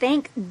 And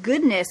thank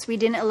goodness we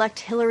didn't elect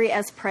Hillary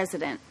as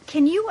president.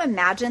 Can you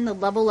imagine the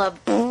level of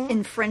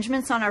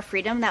infringements on our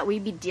freedom that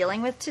we'd be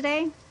dealing with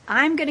today?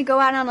 I'm going to go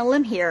out on a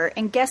limb here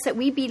and guess that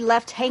we'd be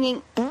left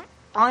hanging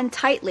on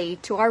tightly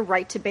to our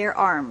right to bear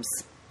arms.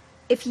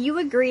 If you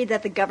agree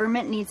that the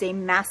government needs a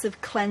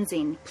massive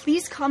cleansing,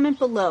 please comment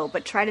below,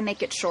 but try to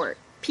make it short.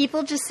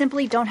 People just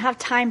simply don't have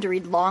time to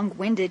read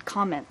long-winded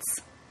comments.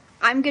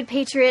 I'm Good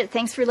Patriot.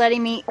 Thanks for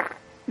letting me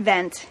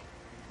vent.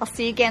 I'll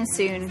see you again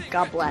soon.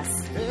 God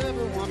bless.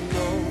 Everyone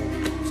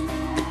knows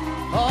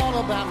all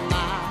about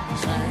my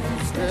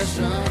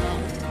transgression.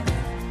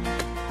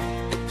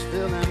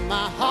 Still in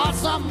my heart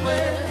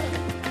somewhere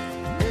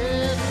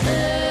is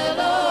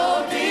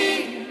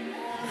melody,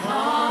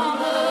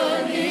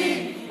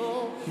 harmony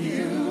for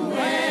you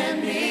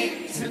and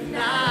me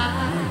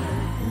tonight.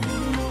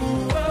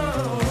 Oh,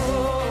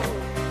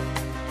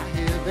 I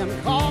hear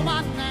them call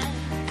my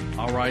name.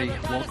 All righty,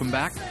 welcome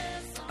back.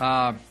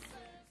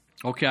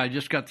 Okay, I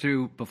just got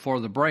through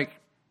before the break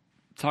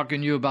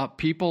talking to you about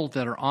people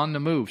that are on the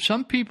move.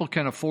 Some people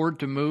can afford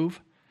to move.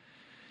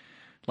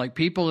 Like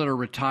people that are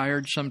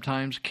retired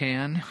sometimes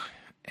can,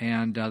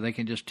 and they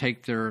can just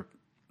take their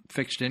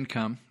fixed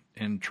income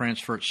and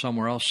transfer it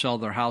somewhere else, sell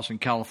their house in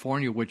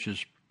California, which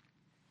is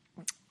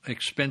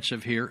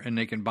expensive here, and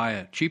they can buy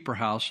a cheaper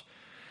house,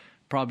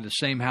 probably the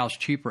same house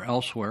cheaper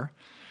elsewhere.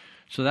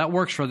 So that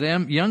works for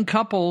them. Young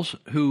couples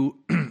who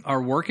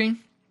are working,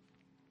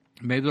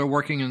 maybe they're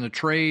working in the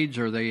trades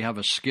or they have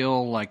a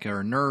skill like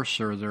they're a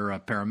nurse or they're a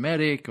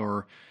paramedic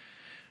or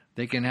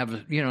they can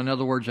have, in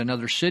other words,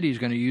 another city is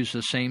going to use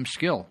the same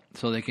skill.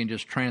 So they can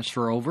just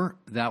transfer over.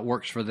 That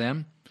works for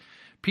them.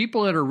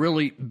 People that are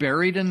really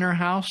buried in their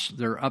house,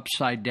 they're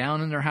upside down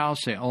in their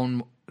house. If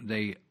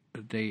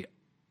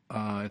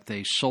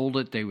they sold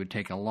it, they would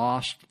take a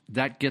loss.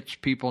 That gets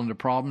people into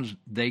problems.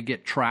 They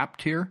get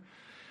trapped here.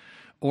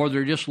 Or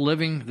they're just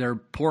they're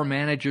poor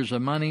managers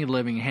of money,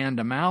 living hand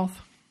to mouth.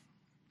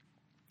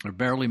 They're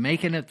barely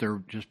making it.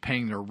 They're just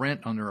paying their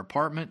rent on their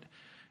apartment.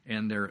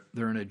 And they're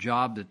in a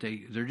job that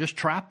they're just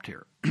trapped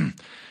here.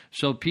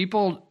 So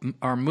people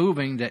are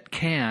moving that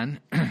can,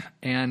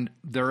 and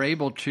they're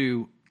able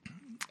to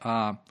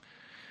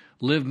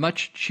live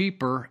much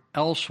cheaper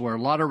elsewhere.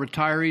 A lot of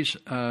retirees,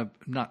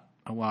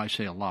 I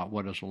say a lot.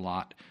 What is a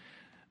lot?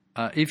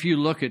 If you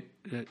look at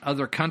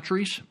other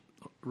countries,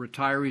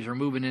 retirees are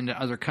moving into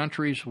other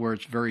countries where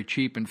it's very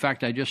cheap. In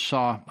fact, I just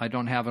saw, I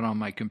don't have it on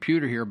my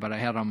computer here, but I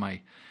had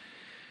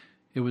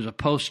it was a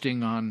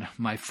posting on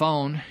my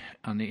phone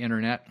on the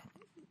internet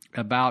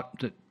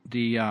about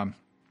the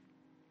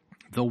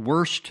the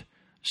worst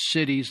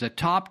cities, the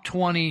top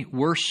 20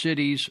 worst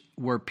cities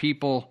where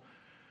people,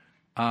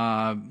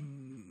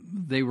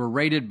 they were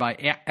rated by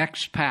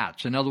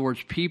expats. In other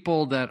words,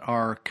 people that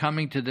are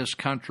coming to this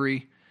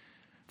country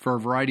for a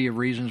variety of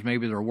reasons.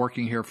 Maybe they're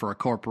working here for a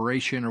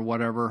corporation or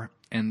whatever,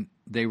 and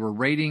they were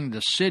rating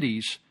the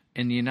cities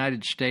in the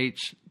United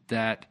States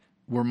that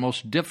were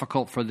most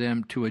difficult for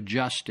them to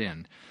adjust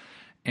in.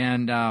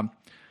 And I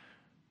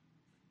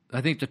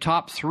think the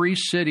top 3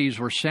 cities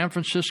were San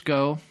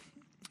Francisco,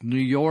 New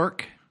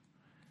York,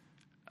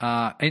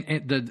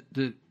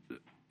 and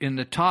in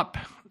the top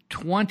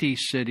 20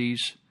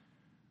 cities,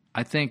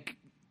 I think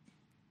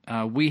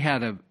we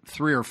had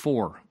 3 or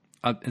 4.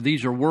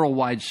 These are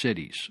worldwide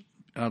cities.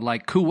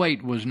 Like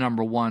Kuwait was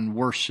number 1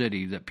 worst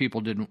city that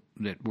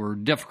were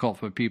difficult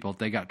for people if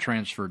they got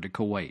transferred to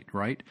Kuwait,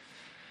 right?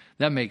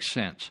 That makes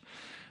sense.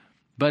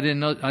 But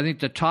I think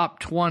the top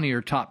 20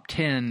 or top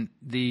 10,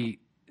 the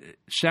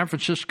San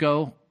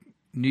Francisco,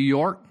 New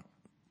York,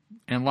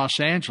 and Los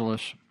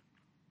Angeles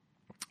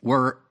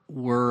were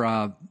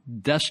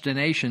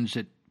destinations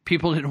that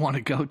people didn't want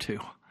to go to.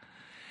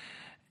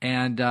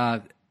 And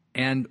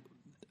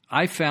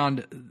I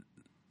found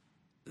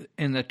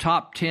in the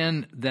top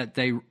 10 that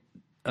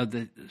of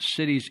the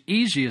cities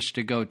easiest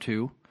to go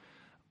to,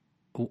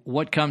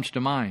 what comes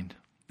to mind?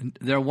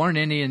 There weren't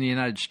any in the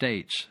United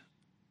States.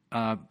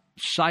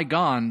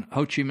 Saigon,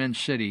 Ho Chi Minh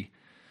City,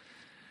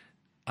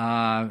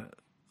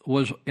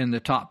 was in the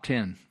top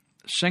 10.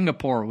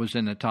 Singapore was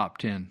in the top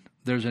 10.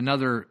 There's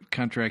another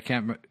country I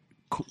can't remember.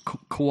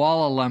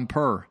 Kuala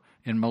Lumpur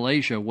in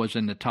Malaysia was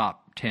in the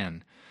top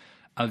 10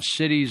 of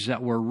cities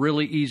that were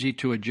really easy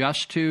to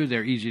adjust to.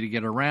 They're easy to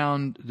get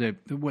around.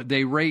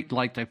 They rate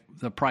like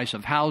the price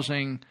of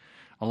housing,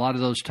 a lot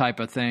of those type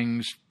of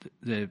things,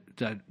 that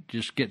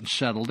just getting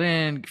settled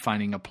in,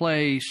 finding a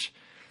place,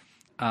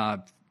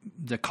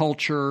 the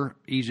culture,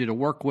 easy to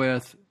work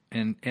with.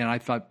 And I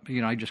thought,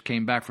 I just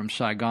came back from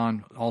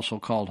Saigon, also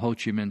called Ho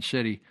Chi Minh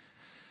City,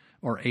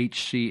 or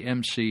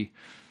HCMC,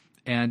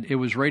 and it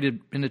was rated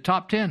in the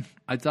top 10.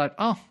 I thought,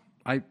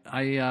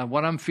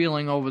 what I'm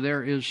feeling over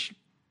there is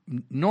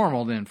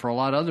normal then for a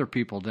lot of other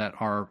people that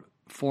are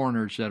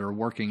foreigners that are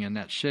working in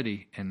that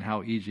city, and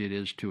how easy it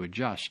is to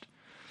adjust.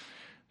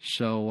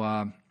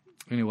 So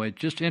anyway,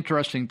 just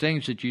interesting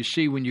things that you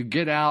see when you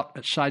get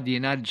outside the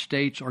United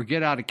States or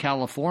get out of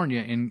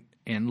California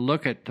and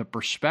look at the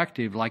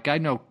perspective. Like I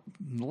know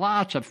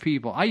lots of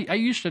people. I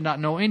used to not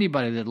know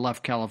anybody that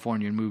left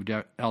California and moved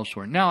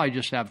elsewhere. Now I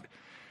just have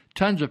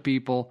tons of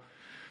people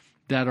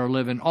that are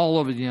living all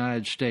over the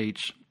United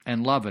States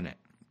and loving it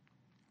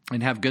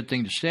and have good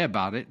things to say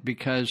about it,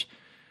 because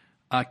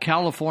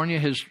California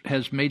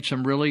has made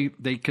some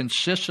they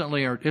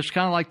consistently are. It's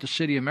kind of like the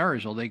city of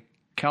Marysville.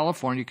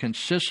 California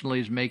consistently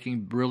is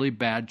making really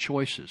bad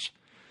choices.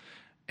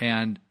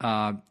 And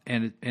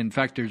in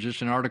fact, there's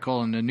just an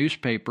article in the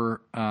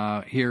newspaper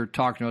here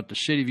talking about the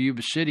city of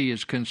Yuba City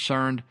is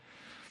concerned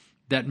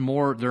that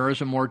there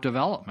isn't more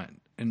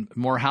development and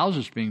more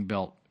houses being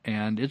built.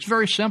 And it's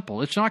very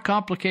simple. It's not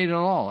complicated at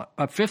all.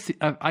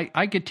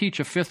 I could teach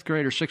a 5th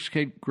grade or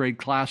 6th grade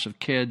class of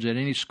kids at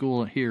any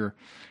school here,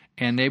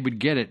 and they would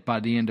get it by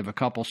the end of a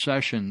couple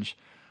sessions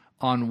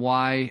on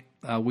why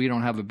we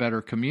don't have a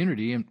better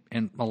community.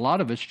 And a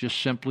lot of it's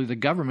just simply the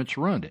government's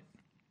ruined it.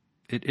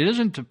 It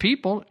isn't the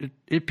people.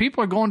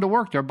 People are going to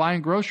work. They're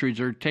buying groceries.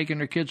 They're taking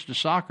their kids to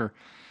soccer.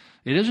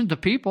 It isn't the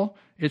people.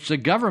 It's the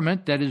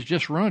government that has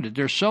just ruined it.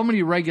 There's so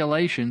many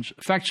regulations.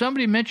 In fact,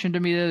 somebody mentioned to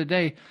me the other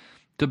day,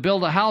 to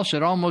build a house,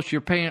 you're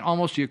paying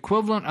almost the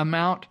equivalent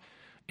amount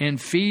in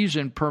fees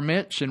and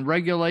permits and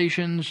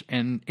regulations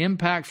and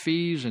impact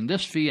fees and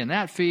this fee and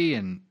that fee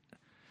and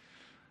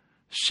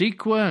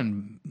CEQA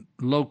and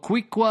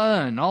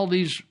Loquiqua and all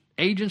these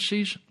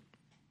agencies.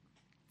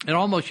 You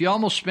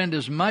almost spend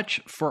as much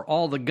for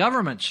all the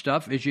government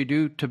stuff as you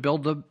do to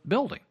build the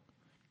building.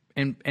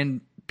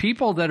 And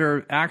people that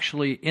are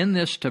actually in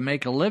this to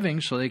make a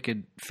living so they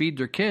could feed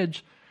their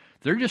kids,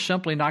 they're just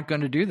simply not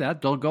going to do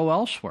that. They'll go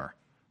elsewhere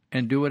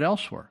and do it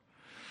elsewhere.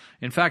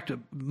 In fact,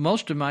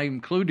 most of my,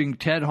 including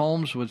Ted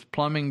Holmes with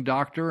Plumbing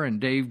Doctor and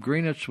Dave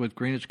Greenitz with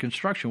Greenitz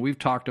Construction, we've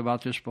talked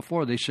about this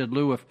before. They said,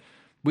 Lou,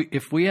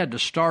 if we had to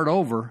start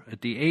over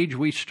at the age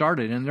we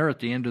started, and they're at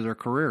the end of their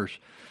careers,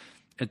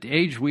 at the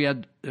age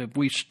if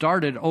we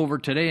started over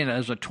today and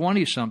as a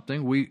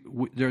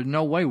 20-something, there's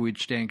no way we'd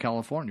stay in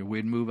California.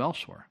 We'd move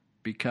elsewhere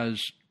because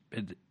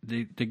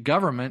the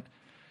government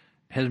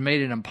has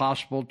made it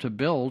impossible to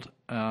build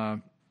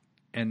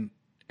and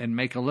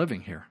make a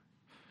living here.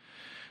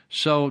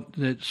 So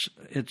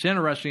it's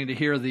interesting to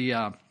hear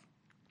the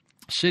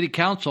city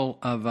council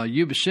of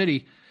Yuba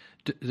City.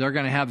 They're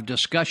going to have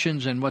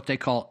discussions in what they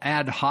call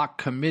ad hoc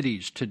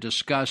committees to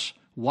discuss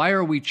why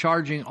are we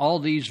charging all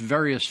these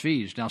various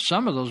fees. Now,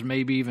 some of those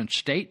may be even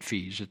state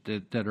fees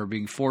that are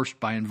being forced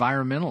by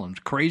environmental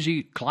and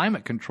crazy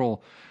climate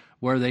control,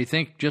 where they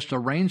think just a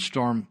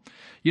rainstorm.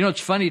 It's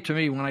funny to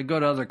me when I go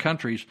to other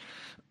countries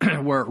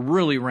where it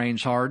really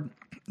rains hard,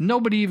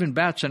 nobody even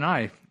bats an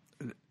eye.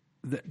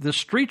 The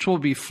streets will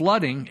be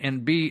flooding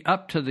and be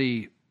up to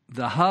the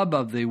the hub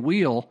of the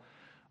wheel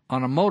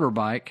on a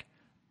motorbike,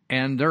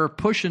 and they're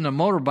pushing the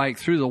motorbike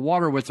through the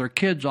water with their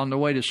kids on the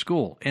way to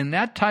school. In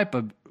that type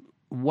of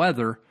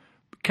weather,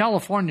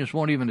 Californians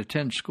won't even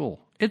attend school.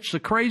 It's the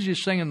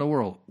craziest thing in the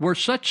world. We're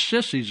such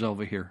sissies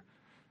over here.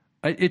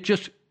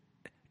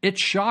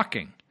 It's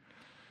shocking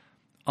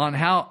on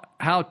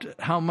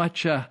how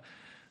much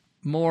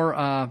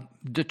more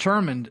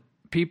determined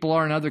people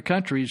are in other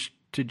countries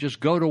to just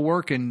go to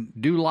work and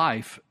do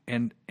life,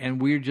 and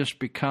we just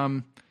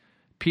become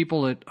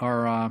people that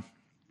are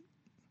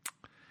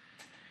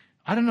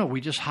I don't know.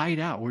 We just hide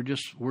out. We're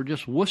just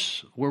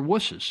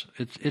wusses.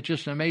 It's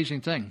just an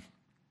amazing thing.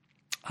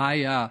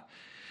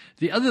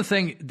 The other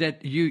thing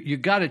that you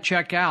got to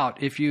check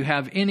out if you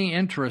have any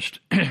interest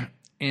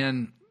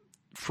in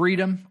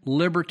freedom,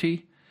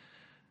 liberty,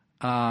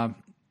 the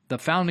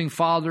Founding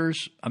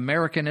Fathers,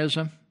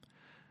 Americanism.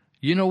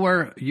 You know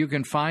where you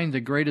can find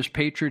the greatest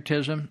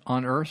patriotism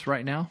on earth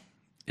right now?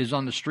 Is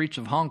on the streets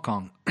of Hong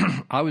Kong.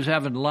 I was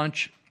having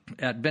lunch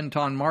at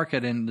Bintan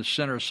Market in the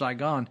center of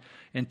Saigon,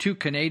 and two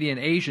Canadian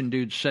Asian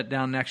dudes sat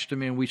down next to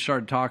me, and we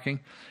started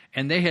talking.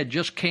 And they had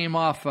just came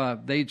off,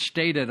 they'd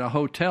stayed at a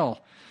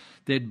hotel.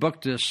 They'd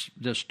booked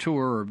this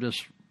tour or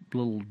this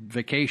little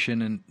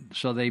vacation, and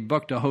so they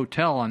booked a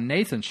hotel on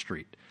Nathan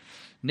Street.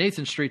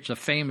 Nathan Street's a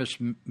famous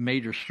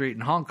major street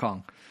in Hong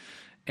Kong.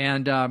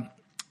 And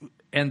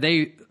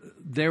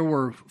there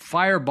were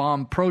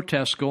firebomb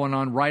protests going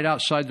on right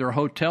outside their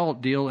hotel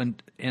deal,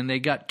 and they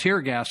got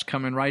tear gas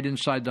coming right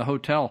inside the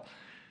hotel.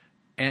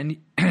 And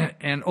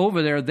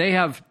over there, they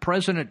have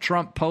President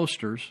Trump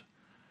posters,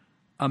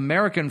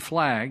 American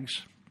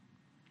flags,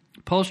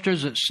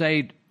 posters that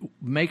say,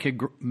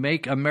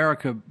 make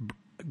America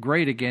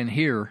great again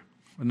here.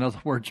 In other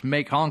words,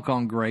 make Hong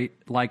Kong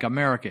great like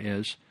America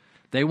is.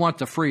 They want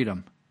the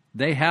freedom.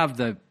 They have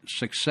the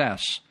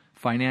success,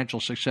 financial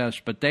success,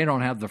 but they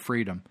don't have the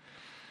freedom.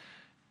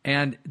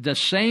 And the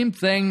same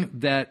thing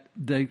that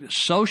the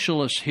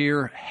socialists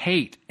here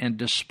hate and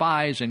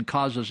despise and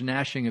causes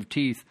gnashing of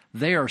teeth,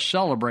 they are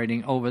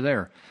celebrating over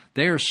there.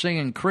 They are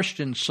singing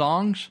Christian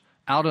songs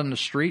out on the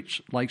streets,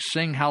 like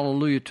Sing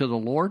Hallelujah to the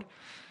Lord.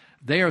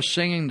 They are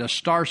singing the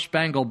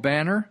Star-Spangled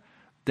Banner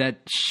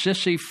that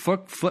sissy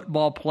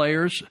football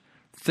players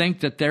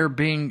think that they're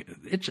being...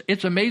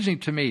 It's amazing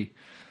to me.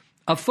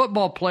 A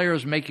football player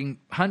is making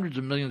hundreds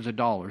of millions of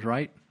dollars,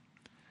 right?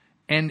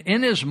 And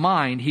in his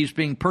mind, he's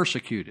being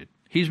persecuted.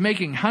 He's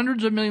making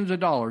hundreds of millions of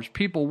dollars.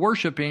 People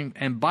worship him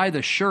and buy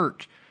the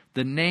shirt,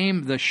 the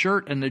name, the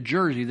shirt, and the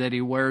jersey that he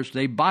wears.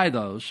 They buy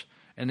those,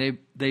 and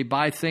they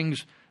buy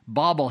things,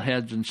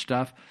 bobbleheads and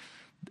stuff,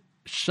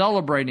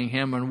 celebrating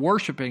him and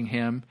worshiping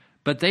him,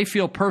 but they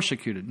feel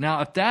persecuted.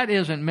 Now, if that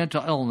isn't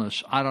mental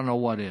illness, I don't know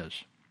what is.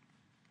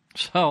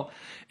 So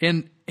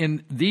in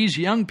these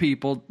young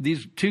people,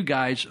 these two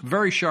guys,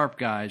 very sharp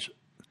guys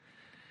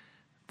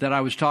that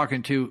I was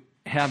talking to,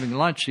 having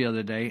lunch the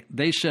other day,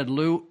 they said,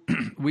 Lou,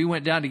 we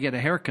went down to get a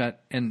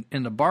haircut in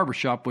the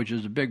barbershop, which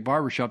is a big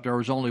barbershop. There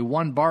was only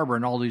one barber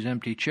and all these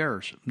empty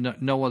chairs,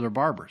 no other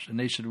barbers. And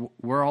they said,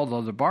 where are all the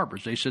other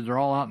barbers? They said, they're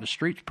all out in the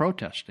streets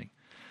protesting.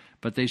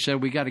 But they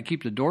said, we got to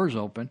keep the doors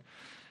open.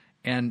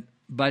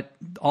 But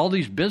all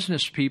these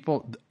business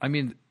people, I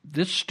mean,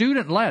 this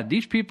student-led,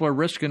 these people are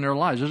risking their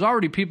lives. There's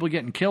already people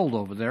getting killed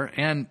over there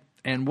and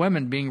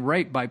women being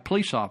raped by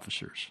police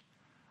officers.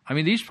 I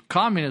mean, these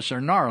communists are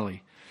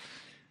gnarly.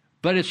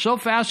 But it's so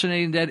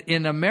fascinating that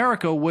in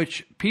America,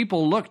 which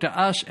people look to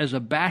us as a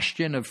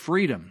bastion of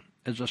freedom,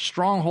 as a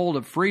stronghold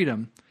of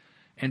freedom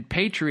and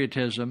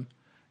patriotism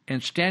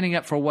and standing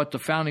up for what the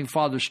Founding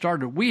Fathers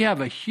started, we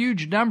have a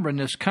huge number in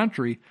this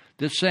country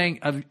that's saying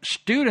of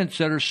students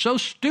that are so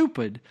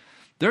stupid,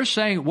 they're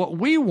saying what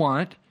we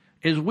want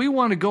is we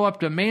want to go up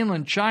to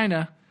mainland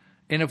China,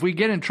 and if we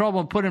get in trouble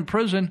and put in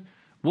prison,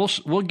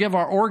 we'll give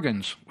our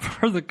organs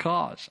for the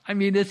cause. I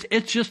mean,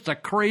 it's just the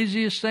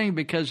craziest thing,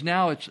 because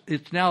now it's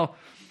now,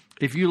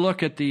 if you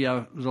look at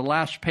the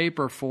last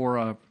paper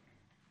for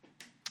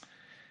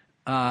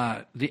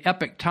the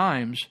Epoch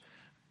Times,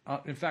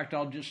 in fact,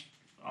 I'll just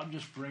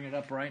bring it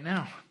up right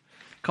now.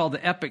 Called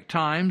the Epoch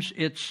Times.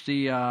 It's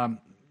the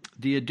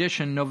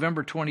edition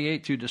November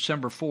 28th through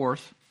December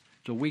 4th.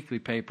 It's a weekly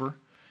paper.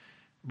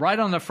 Right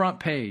on the front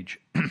page,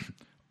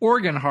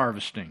 organ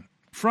harvesting.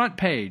 Front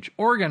page,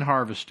 organ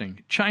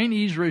harvesting.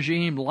 Chinese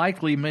regime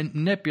likely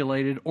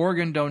manipulated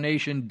organ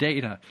donation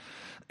data.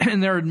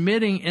 And they're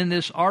admitting in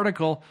this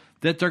article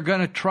that they're going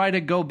to try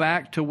to go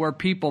back to where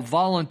people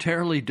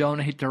voluntarily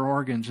donate their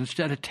organs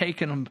instead of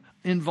taking them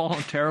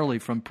involuntarily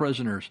from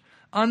prisoners.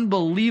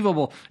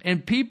 Unbelievable.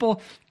 And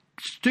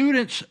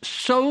students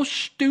so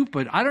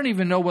stupid. I don't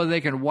even know whether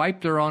they can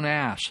wipe their own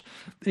ass.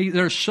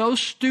 They're so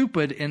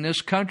stupid in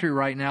this country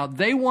right now.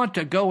 They want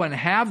to go and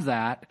have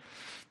that.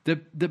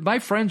 My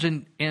friends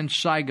in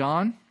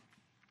Saigon,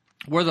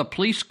 where the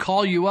police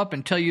call you up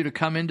and tell you to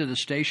come into the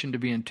station to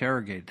be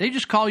interrogated. They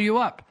just call you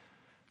up.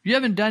 You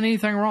haven't done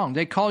anything wrong.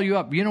 They call you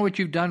up. You know what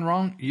you've done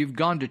wrong? You've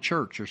gone to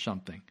church or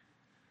something.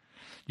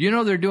 You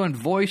know they're doing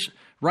voice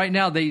Right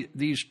now,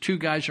 these two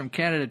guys from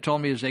Canada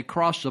told me as they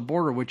crossed the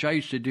border, which I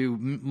used to do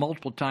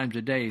multiple times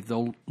a day,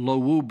 the Lo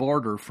Wu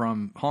border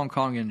from Hong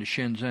Kong into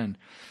Shenzhen.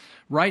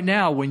 Right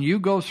now, when you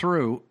go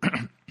through,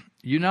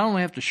 you not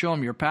only have to show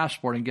them your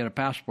passport and get a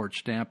passport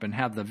stamp and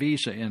have the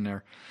visa in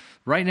there.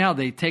 Right now,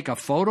 they take a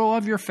photo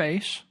of your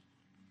face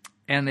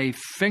and they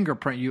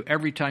fingerprint you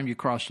every time you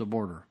cross the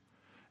border.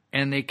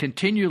 And they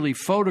continually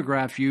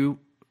photograph you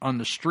on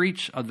the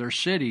streets of their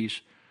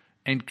cities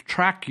and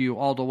track you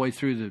all the way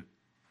through the...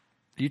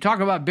 You talk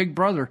about Big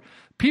Brother.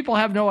 People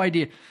have no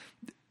idea.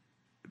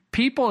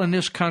 People in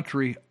this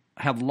country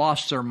have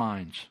lost their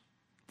minds.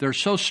 They're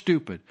so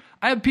stupid.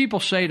 I have people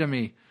say to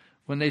me,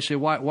 when they say,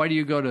 why do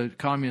you go to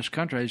communist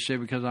country? I say,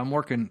 because I'm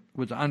working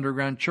with the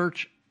underground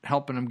church,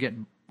 helping them get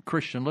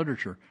Christian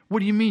literature. What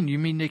do you mean? You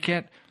mean they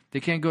can't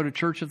go to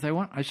church if they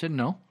want? I said,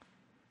 no.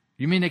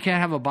 You mean they can't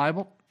have a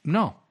Bible?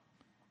 No.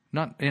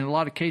 Not in a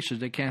lot of cases,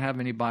 they can't have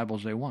any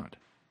Bibles they want.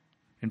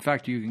 In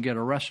fact, you can get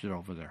arrested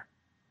over there.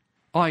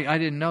 Oh, I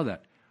didn't know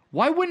that.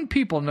 Why wouldn't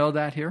people know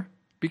that here?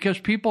 Because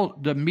people,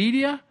 the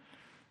media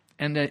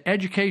and the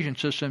education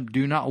system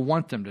do not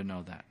want them to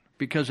know that.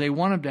 Because they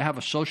want them to have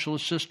a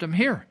socialist system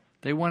here.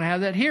 They want to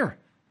have that here.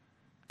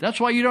 That's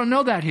why you don't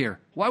know that here.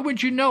 Why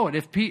would you know it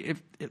if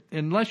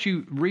unless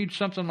you read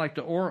something like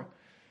the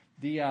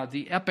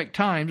Epic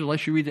Times?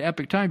 Unless you read the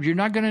Epic Times, you're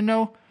not going to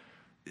know.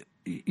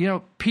 You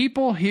know,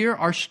 people here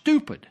are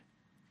stupid.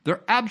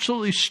 They're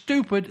absolutely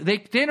stupid. They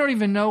don't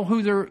even know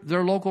who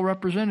their local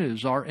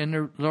representatives are in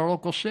their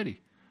local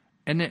city,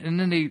 and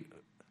then they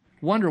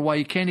wonder why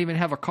you can't even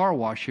have a car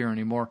wash here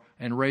anymore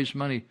and raise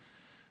money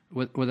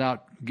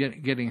without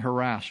getting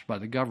harassed by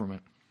the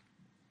government.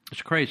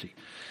 It's crazy.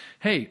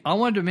 Hey, I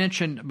wanted to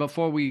mention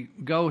before we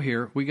go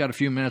here, we got a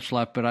few minutes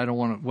left, but I don't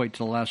want to wait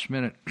till the last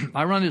minute.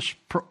 I run this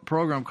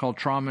program called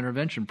Trauma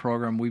Intervention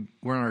Program.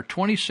 We're in our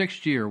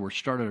 26th year. We're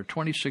started our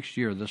 26th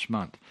year this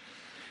month.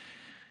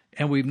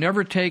 And we've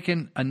never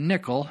taken a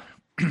nickel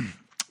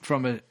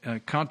from a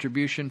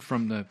contribution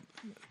from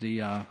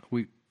the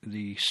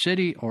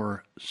city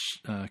or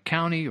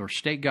county or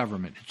state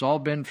government. It's all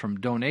been from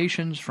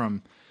donations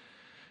from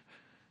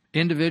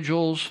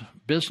individuals,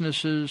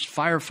 businesses,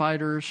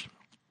 firefighters,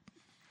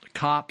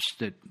 cops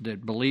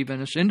that believe in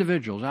us,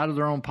 individuals out of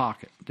their own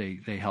pocket.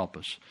 They help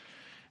us.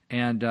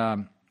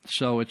 And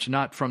so it's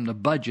not from the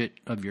budget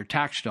of your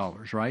tax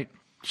dollars, right?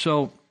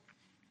 So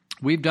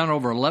we've done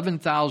over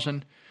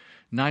 11,000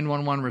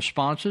 911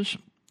 responses,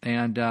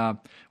 and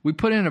we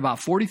put in about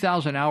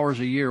 40,000 hours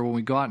a year when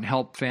we go out and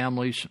help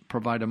families,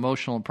 provide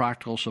emotional and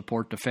practical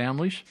support to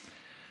families.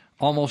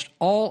 Almost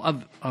probably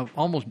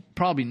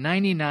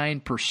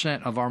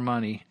 99% of our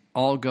money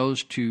all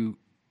goes to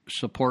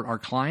support our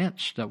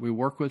clients that we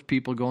work with,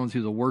 people going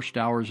through the worst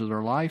hours of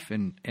their life,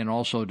 and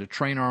also to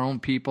train our own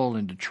people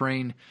and to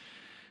train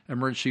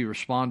emergency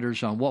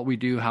responders on what we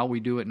do, how we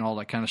do it, and all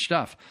that kind of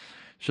stuff.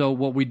 So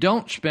what we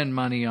don't spend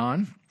money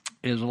on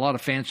is a lot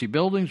of fancy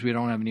buildings. We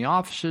don't have any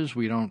offices.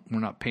 We're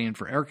not paying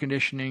for air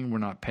conditioning. We're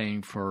not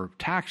paying for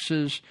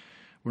taxes.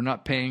 We're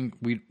not paying.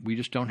 We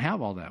just don't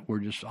have all that.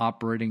 We're just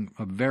operating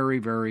a very,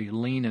 very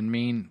lean and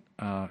mean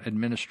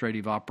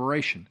administrative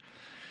operation.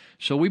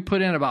 So we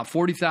put in about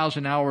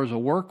 40,000 hours of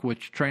work,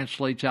 which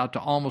translates out to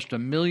almost $1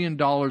 million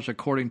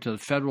according to the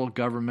federal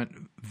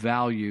government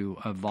value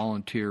of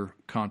volunteer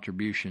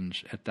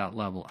contributions at that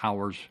level,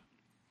 hours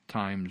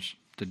times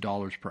the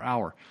dollars per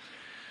hour.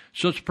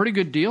 So it's a pretty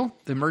good deal.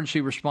 The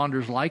emergency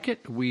responders like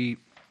it. We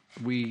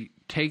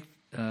take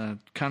kind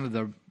of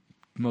the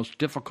most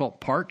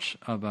difficult parts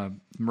of an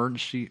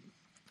emergency,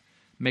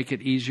 make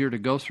it easier to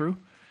go through,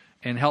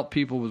 and help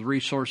people with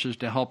resources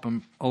to help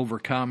them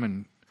overcome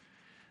and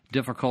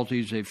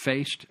difficulties they've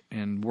faced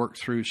and work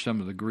through some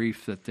of the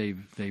grief that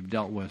they've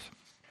dealt with.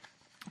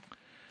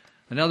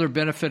 Another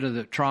benefit of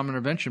the Trauma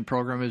Intervention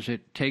Program is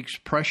it takes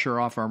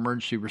pressure off our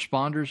emergency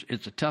responders.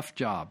 It's a tough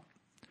job.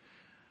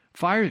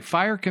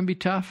 Fire can be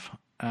tough.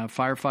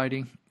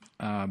 Firefighting,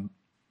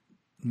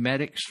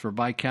 medics for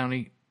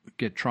Bi-County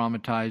get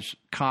traumatized.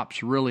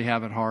 Cops really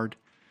have it hard,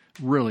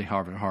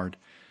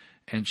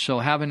 And so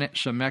having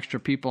some extra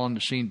people on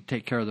the scene to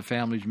take care of the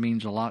families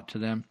means a lot to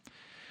them.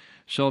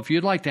 So if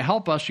you'd like to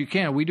help us, you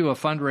can. We do a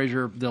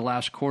fundraiser the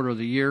last quarter of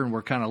the year, and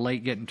we're kind of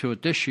late getting to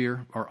it this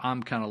year, or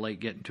I'm kind of late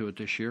getting to it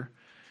this year.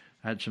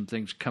 I had some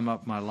things come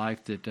up in my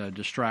life that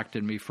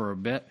distracted me for a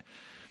bit.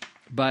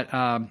 But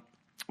our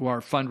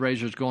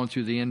fundraiser is going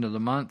through the end of the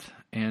month.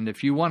 And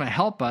if you want to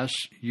help us,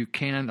 you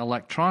can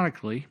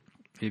electronically,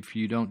 if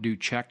you don't do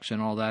checks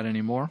and all that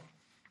anymore.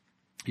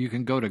 You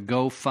can go to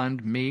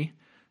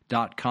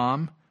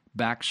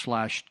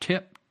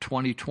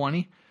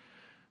GoFundMe.com/tip2020.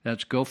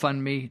 That's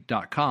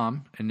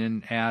GoFundMe.com, and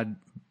then add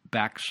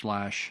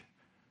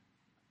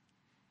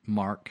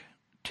 /Mark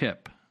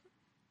Tip,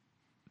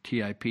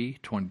 TIP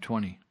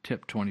 2020,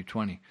 Tip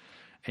 2020.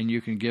 And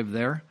you can give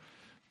there.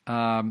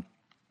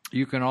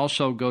 You can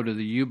also go to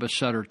the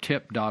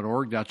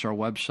YubaSutterTip.org. That's our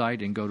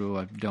website, and go to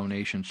a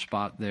donation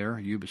spot there,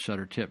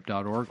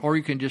 YubaSutterTip.org. Or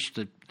you can just,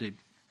 the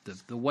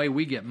way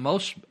we get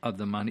most of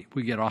the money,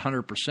 we get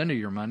 100% of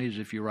your money is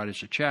if you write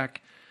us a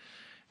check,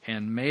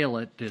 and mail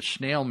it the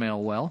snail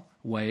mail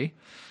way.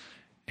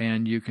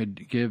 And you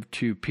could give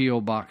to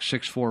P.O. Box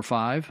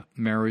 645,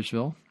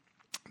 Marysville,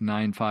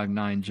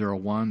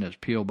 95901. That's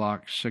P.O.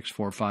 Box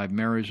 645,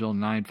 Marysville,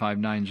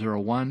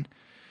 95901.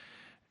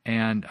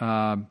 And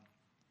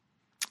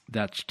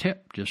that's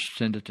tip. Just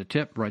send it to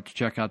tip. Write the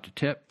check out to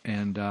tip.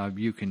 And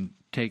you can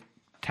take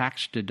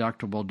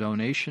tax-deductible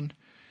donation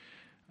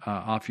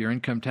off your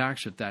income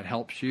tax if that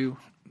helps you.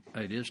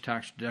 It is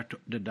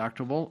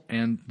tax-deductible.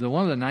 And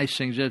one of the nice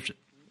things is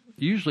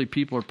usually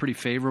people are pretty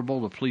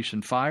favorable to police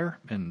and fire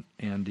and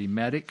the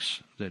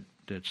medics that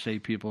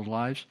save people's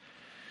lives.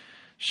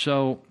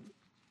 So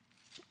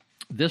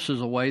this is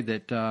a way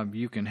that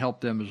you can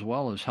help them as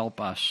well as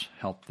help us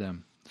help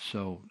them.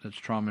 So that's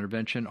trauma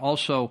intervention.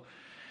 Also,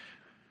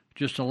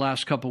 just the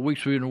last couple of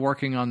weeks, we've been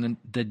working on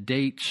the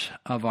dates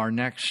of our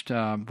next.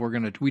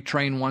 We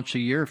train once a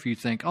year. If you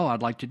think, oh,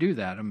 I'd like to do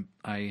that,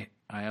 I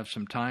have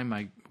some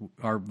time.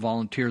 Our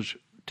volunteers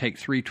take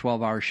 3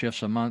 12-hour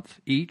shifts a month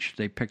each.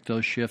 They pick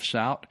those shifts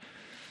out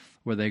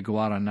where they go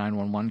out on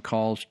 911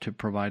 calls to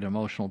provide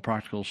emotional,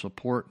 practical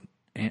support.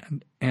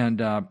 And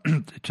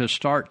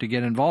to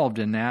get involved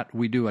in that,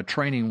 we do a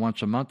training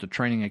once a month, a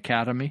training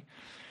academy.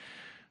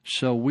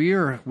 So we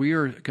are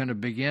going to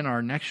begin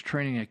our next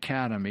training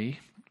academy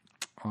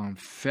on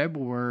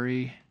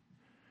February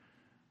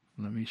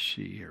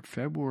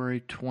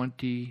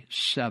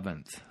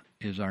 27th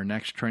is our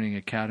next training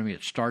academy.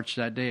 It starts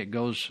that day.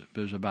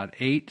 There's about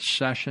 8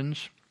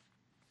 sessions.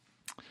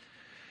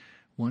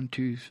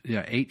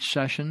 8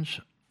 sessions.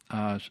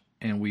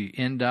 And we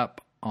end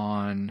up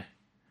on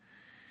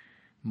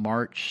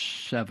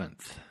March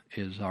 7th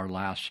is our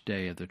last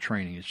day of the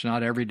training. It's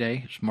not every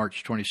day. It's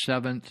March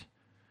 27th,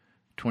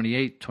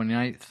 28th,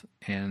 29th,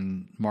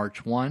 and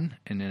March 1.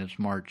 And then it's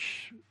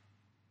March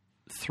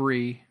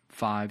 3,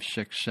 5,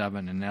 6,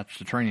 7, and that's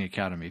the training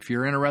academy. If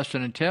you're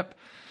interested in tip,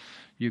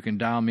 you can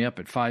dial me up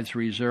at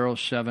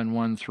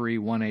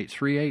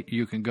 530-713-1838.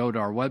 You can go to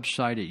our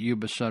website at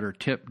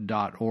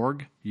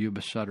yubasuttertip.org,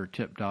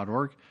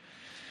 yubasuttertip.org.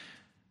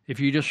 If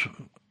you just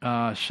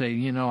say,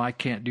 I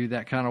can't do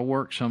that kind of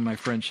work, some of my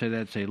friends say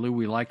that, say, Lou,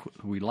 we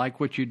like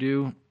what you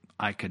do.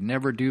 I could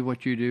never do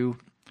what you do,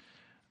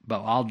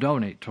 but I'll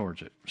donate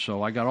towards it.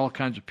 So I got all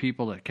kinds of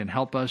people that can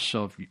help us.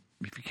 So if you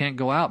can't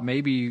go out,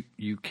 maybe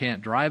you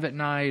can't drive at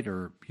night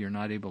or you're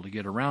not able to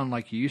get around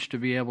like you used to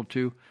be able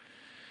to,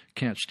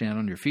 can't stand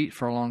on your feet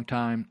for a long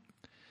time,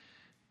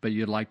 but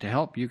you'd like to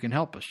help, you can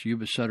help us,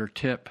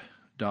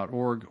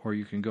 yubasuttertip.org, or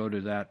you can go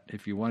to that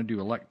if you want to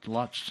do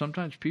lots.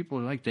 Sometimes people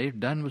are like they've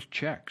done with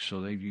checks,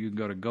 so you can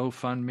go to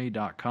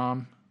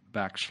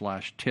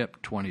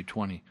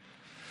gofundme.com/tip2020.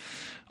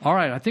 All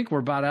right, I think we're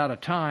about out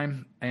of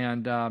time,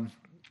 and let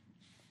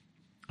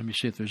me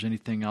see if there's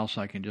anything else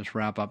I can just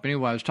wrap up.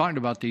 Anyway, I was talking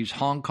about these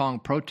Hong Kong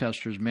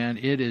protesters, man.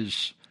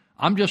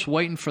 I'm just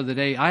waiting for the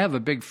day. I have a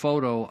big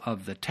photo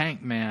of the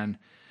Tank Man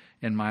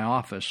in my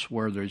office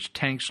where there's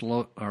tanks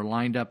are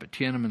lined up at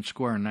Tiananmen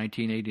Square in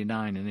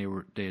 1989,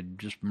 and they had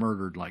just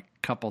murdered like a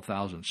couple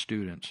thousand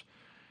students.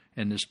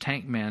 And this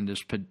Tank Man,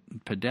 this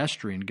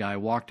pedestrian guy,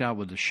 walked out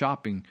with a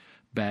shopping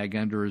bag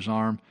under his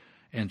arm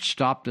and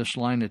stopped this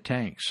line of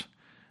tanks.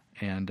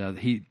 And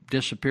he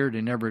disappeared.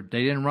 They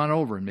didn't run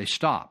over him. They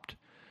stopped.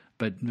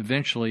 But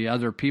eventually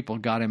other people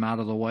got him out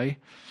of the way.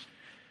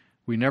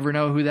 We never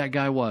know who that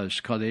guy was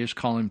because they just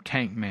call him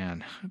Tank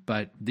Man.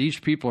 But these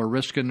people are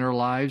risking their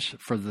lives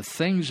for the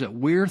things that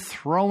we're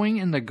throwing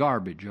in the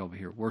garbage over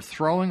here. We're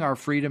throwing our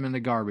freedom in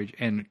the garbage.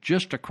 And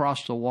just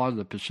across the water,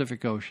 the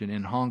Pacific Ocean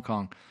in Hong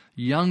Kong,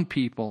 young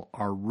people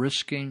are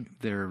risking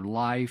their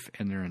life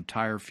and their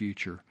entire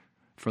future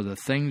for the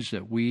things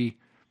that we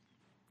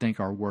think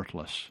are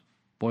worthless.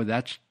 Boy,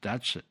 that's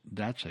a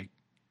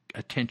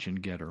attention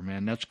getter,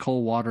 man. That's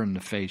cold water in the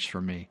face for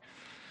me.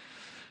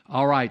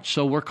 All right,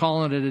 so we're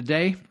calling it a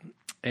day.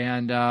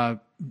 And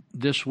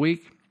this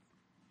week,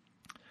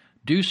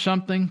 do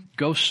something.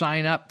 Go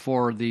sign up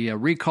for the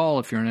recall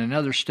if you're in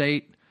another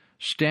state.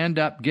 Stand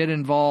up, get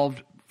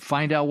involved,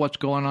 find out what's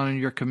going on in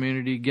your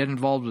community, get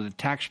involved with a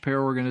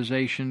taxpayer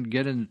organization,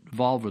 get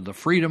involved with the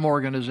Freedom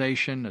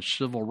Organization, a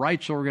civil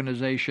rights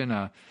organization,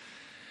 an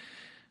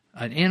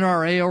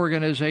NRA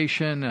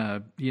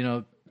organization,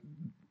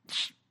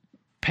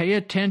 pay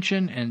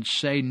attention and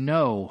say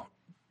no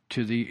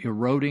to the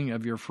eroding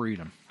of your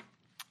freedom.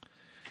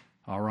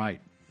 All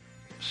right.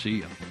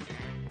 See ya.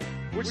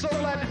 We're so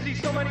glad to see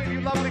so many of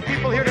you lovely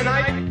people here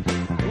tonight.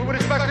 We would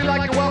especially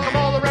like to welcome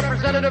all the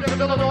representatives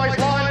of Illinois'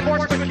 law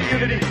enforcement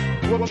community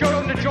who have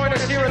chosen to join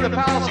us here in the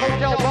Palace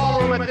Hotel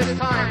Ballroom at this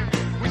time.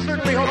 We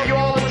certainly hope you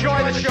all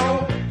enjoy the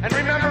show. And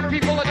remember,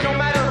 people, that no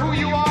matter who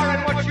you are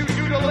and what you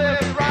do to live,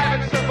 thrive,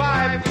 and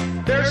survive,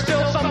 there's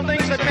still some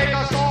things that make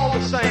us all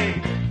the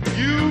same.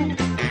 You,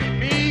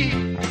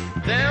 me,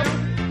 them,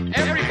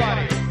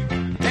 everybody.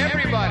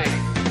 Everybody.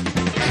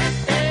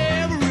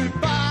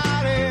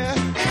 Everybody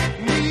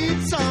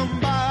needs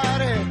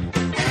somebody.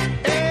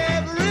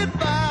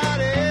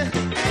 Everybody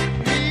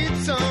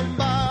needs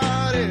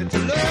somebody to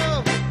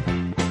love.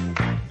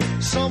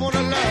 Someone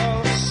to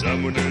love.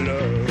 Someone to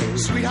love.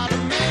 Sweetheart to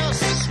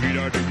miss.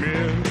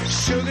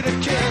 Should